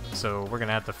 So we're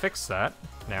gonna have to fix that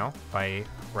now by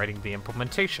writing the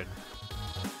implementation.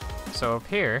 So up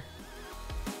here,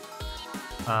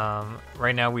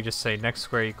 right now we just say next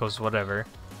square equals whatever.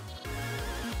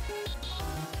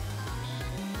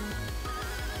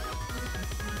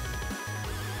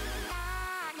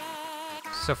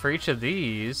 So for each of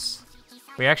these,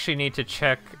 we actually need to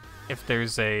check if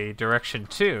there's a direction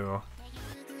 2.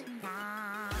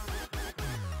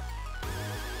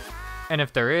 And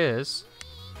if there is,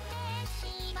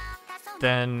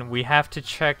 then we have to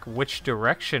check which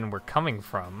direction we're coming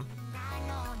from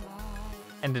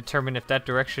and determine if that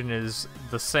direction is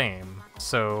the same.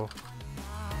 So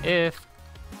if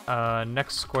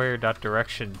next square dot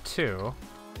direction 2,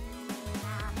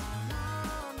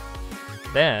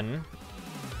 then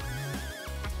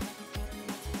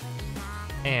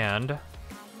and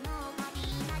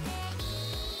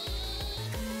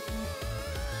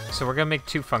so we're gonna make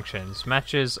two functions,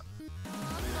 matches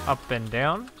up and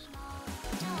down,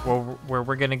 where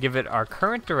we're gonna give it our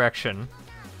current direction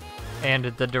and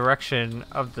the direction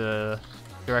of the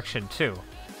direction 2.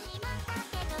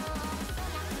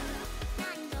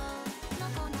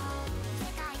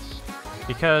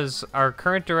 Because our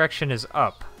current direction is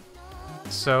up.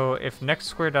 So if next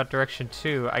square dot direction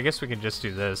 2, I guess we can just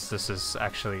do this. This is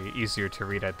actually easier to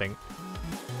read, I think.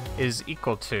 Is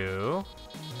equal to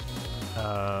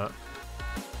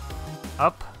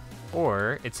up,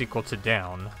 or it's equal to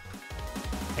down.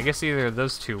 I guess either of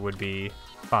those two would be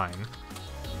fine.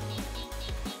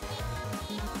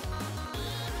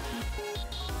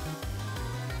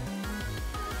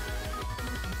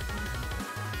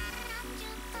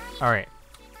 Alright.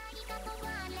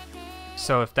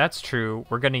 So if that's true,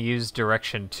 we're going to use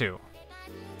direction 2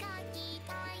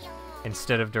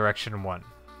 instead of direction 1.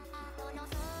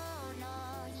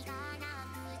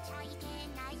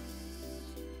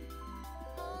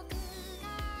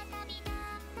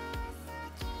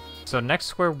 So next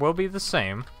square will be the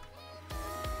same.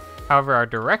 However, our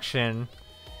direction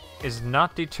is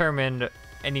not determined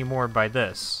anymore by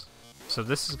this. So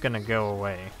this is going to go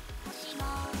away.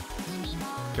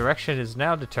 Direction is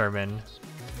now determined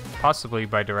possibly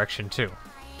by direction 2.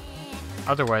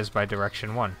 Otherwise by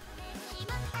direction 1.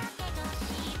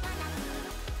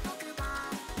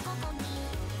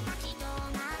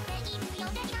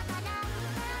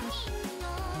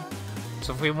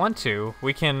 So if we want to,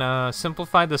 we can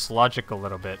simplify this logic a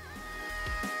little bit.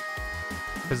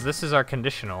 Because this is our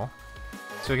conditional.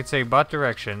 So we can say bot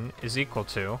direction is equal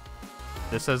to,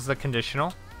 this as the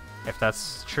conditional. If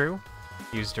that's true,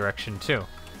 use direction 2.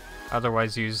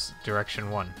 Otherwise use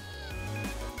direction 1.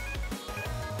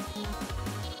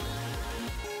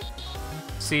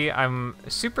 See, I'm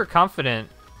super confident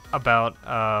about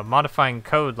modifying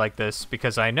code like this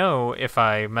because I know if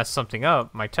I mess something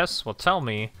up, my tests will tell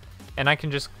me, and I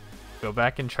can just go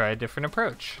back and try a different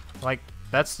approach. Like,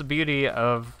 that's the beauty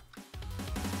of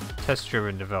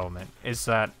test-driven development, is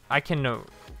that I can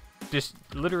just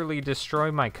literally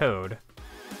destroy my code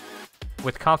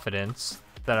with confidence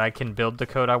that I can build the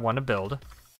code I want to build,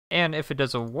 and if it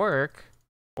doesn't work,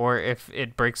 or if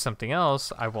it breaks something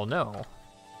else, I will know.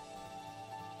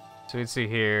 So we can see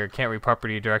here, can't read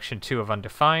property direction 2 of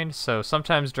undefined, so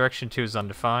sometimes direction 2 is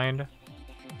undefined.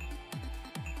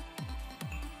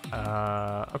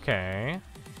 Okay.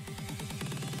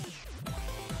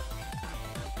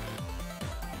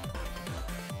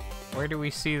 Where do we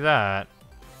see that?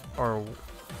 Or...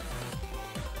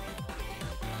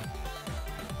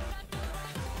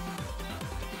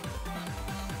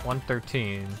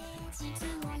 113.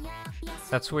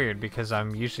 That's weird because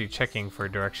I'm usually checking for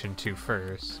direction 2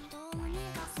 first.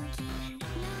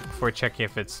 Before checking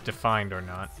if it's defined or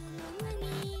not.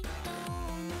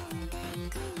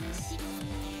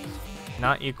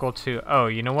 Not equal to... Oh,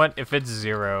 you know what? If it's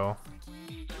 0,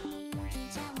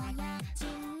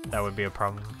 that would be a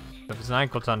problem. If it's not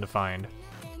equal to undefined.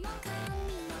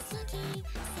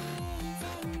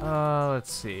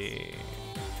 Let's see...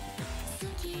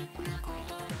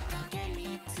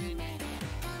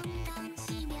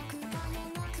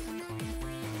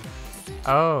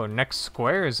 Oh, next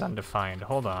square is undefined.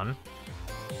 Hold on.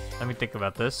 Let me think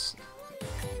about this.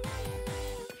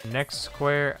 Next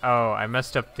square... Oh, I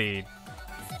messed up the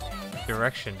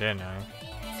direction, didn't I?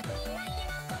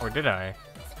 Or did I?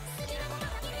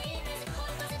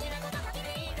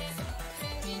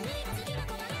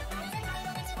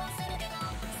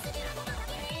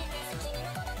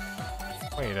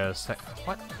 Wait a sec.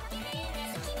 What?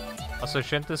 Also,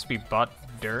 shouldn't this be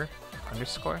bot_dir_?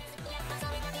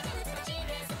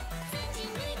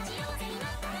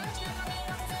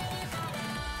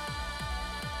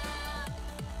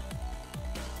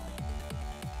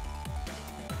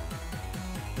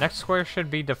 Next square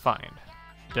should be defined.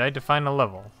 Did I define a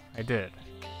level? I did.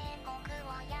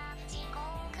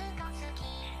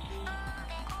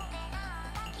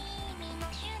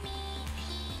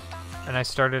 And I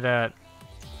started at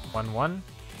 1, 1?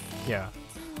 Yeah.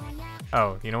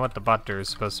 Oh, you know what? The bot_dir is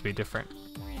supposed to be different.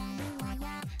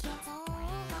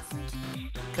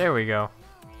 There we go.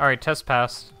 Alright, test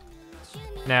passed.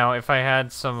 Now, if I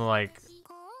had some, like...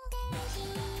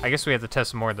 I guess we have to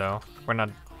test more, though. We're not...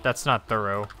 That's not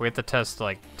thorough. We have to test,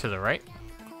 like, to the right?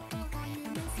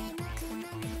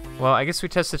 Well, I guess we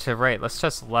tested to the right. Let's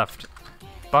test left.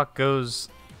 Bot goes...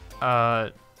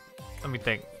 Let me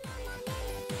think.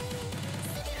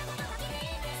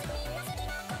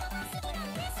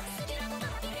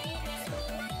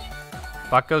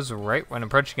 Bot goes right when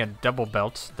approaching a double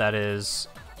belt that is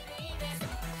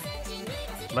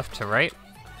left to right.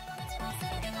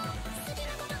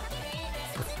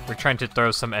 We're trying to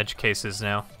throw some edge cases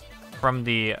now from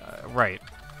the right.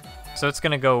 So it's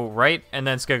gonna go right and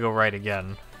then it's gonna go right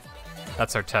again.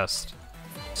 That's our test.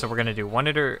 So we're gonna do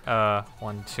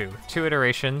two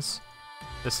iterations.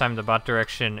 This time the bot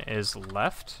direction is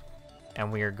left,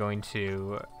 and we are going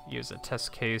to use a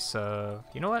test case of,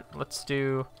 you know what? Let's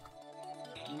do,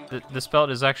 this belt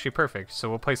is actually perfect, so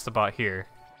we'll place the bot here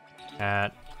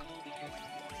at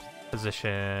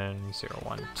position 0,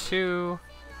 1, 2,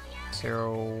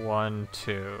 0, 1,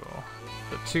 2,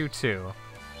 so 2, 2.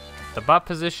 The bot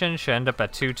position should end up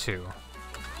at 2, 2.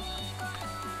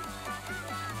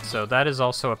 So that is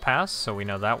also a pass, so we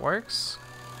know that works.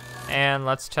 And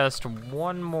let's test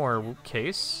one more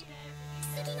case.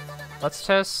 Let's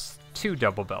test 2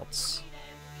 double belts.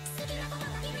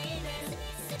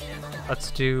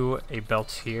 Let's do a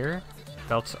belt here,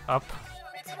 belt up.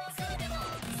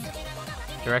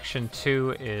 Direction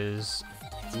 2 is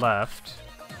left.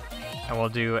 And we'll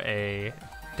do a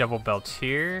double belt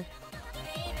here.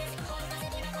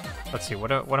 Let's see,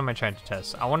 what am I trying to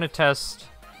test? I want to test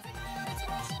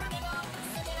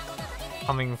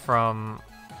coming from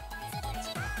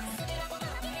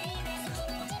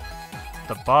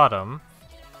the bottom.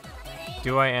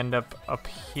 Do I end up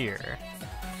here?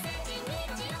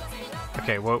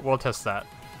 Okay, we'll test that.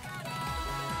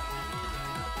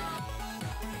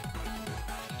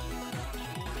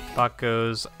 Bot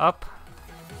goes up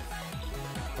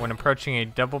when approaching a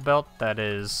double belt that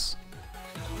is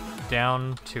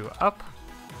down to up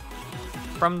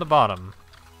from the bottom.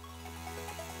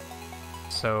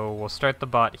 So we'll start the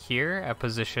bot here at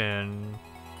position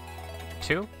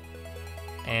 2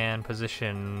 and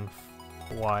position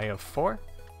Y of 4.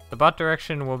 The bot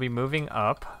direction will be moving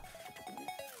up,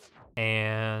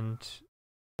 and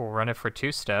we'll run it for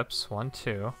 2 steps, 1,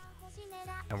 2,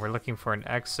 and we're looking for an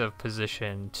X of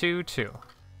position 2, 2.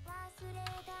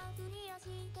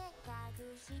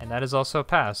 And that is also a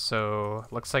pass, so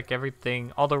looks like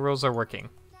everything, all the rules are working.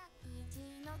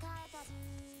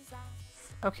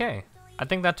 Okay, I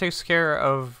think that takes care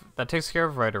of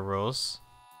rider rules.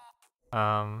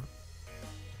 That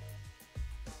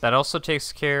also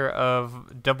takes care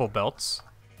of double belts,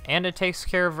 and it takes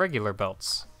care of regular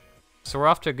belts. So we're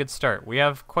off to a good start. We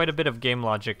have quite a bit of game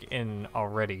logic in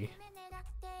already.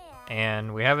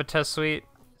 And we have a test suite,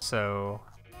 so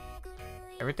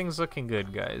everything's looking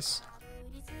good, guys.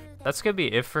 That's gonna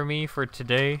be it for me for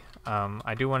today.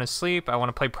 I do want to sleep. I want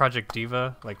to play Project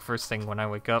Diva, like first thing when I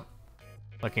wake up.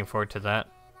 Looking forward to that.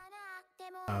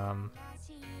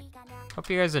 Hope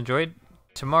you guys enjoyed.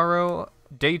 Tomorrow,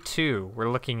 day 2, we're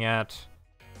looking at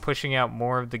pushing out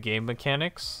more of the game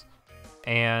mechanics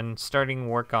and starting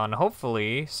work on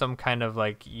hopefully some kind of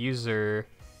like user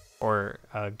or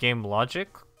game logic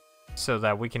so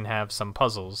that we can have some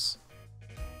puzzles.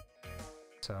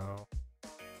 So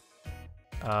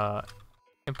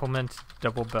implement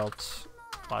double belt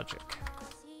logic.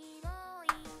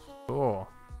 Cool.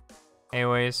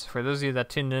 Anyways, for those of you that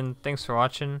tuned in, thanks for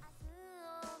watching.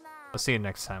 I'll see you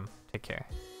next time. Take care.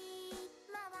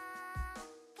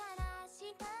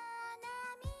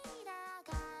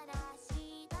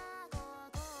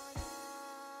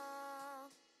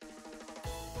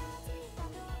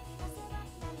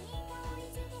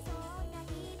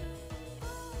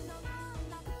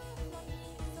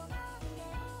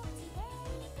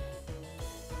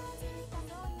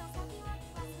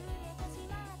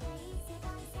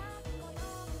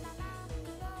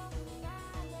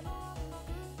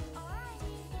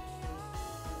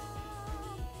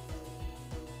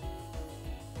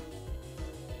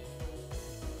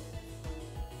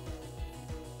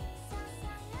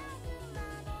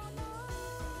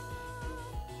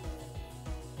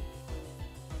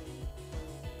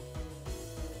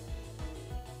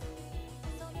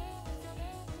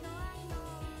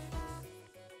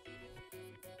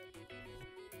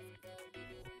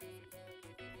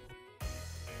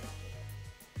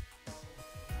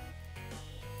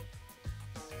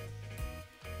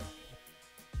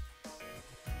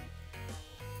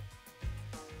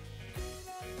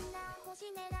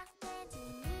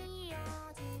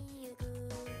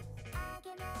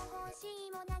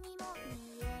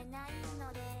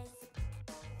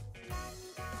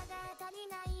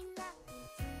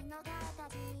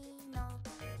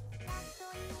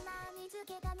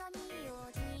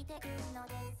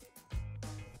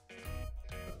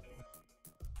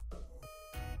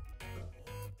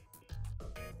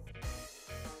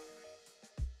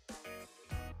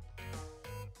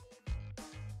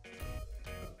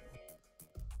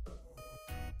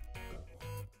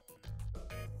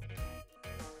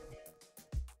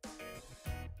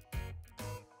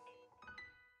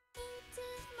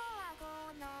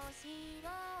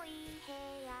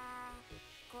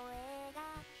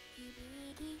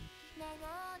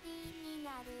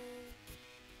 る。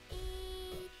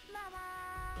今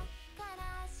はか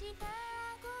らした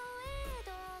声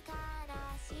とから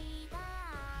した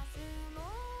明日も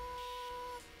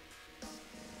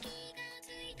気がつ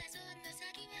いたその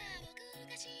先は僕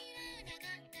が知らなか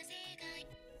った世界。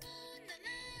このま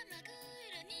ま黒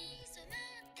に染ま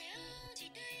って落ち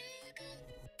てゆく。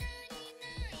足りな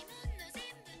いもの全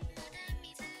部また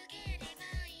見つければ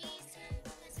いいさ。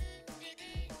忘れて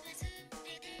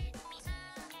見さ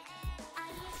愛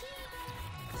して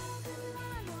僕は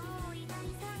もういない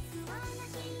さ。素晴ら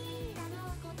しいだ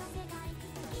ろうこの世界。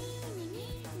君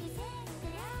に見せて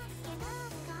あげた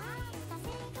かった世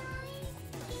界。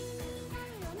君が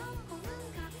世の本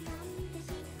かなんて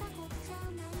知ったこっちゃ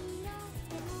ないよ。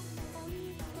でも本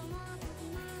当は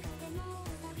今でも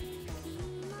寂し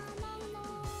いままの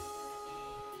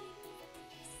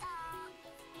さあ。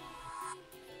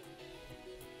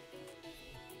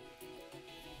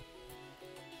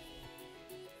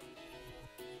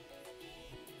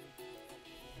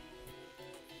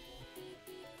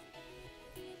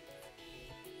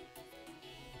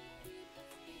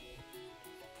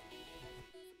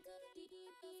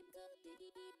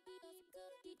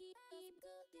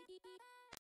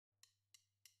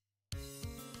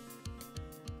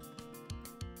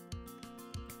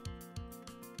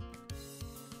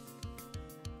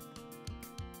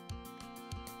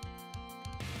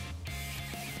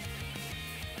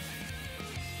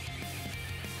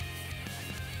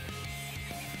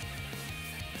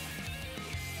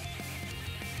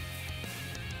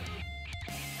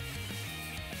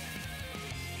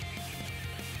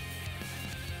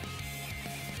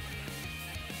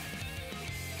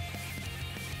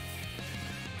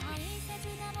大切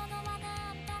なものは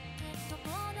なんだっけ。とこ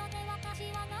ろで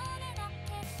私は誰だっ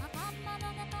け。頭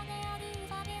の中でアルフ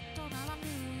ァベット回る。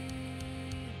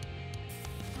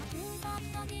たくさん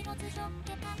の荷物背負っ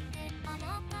てたって。あ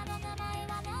なたの名前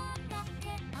はなんだっけ。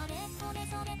あれこれ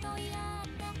それと嫌に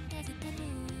なって捨て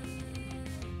る。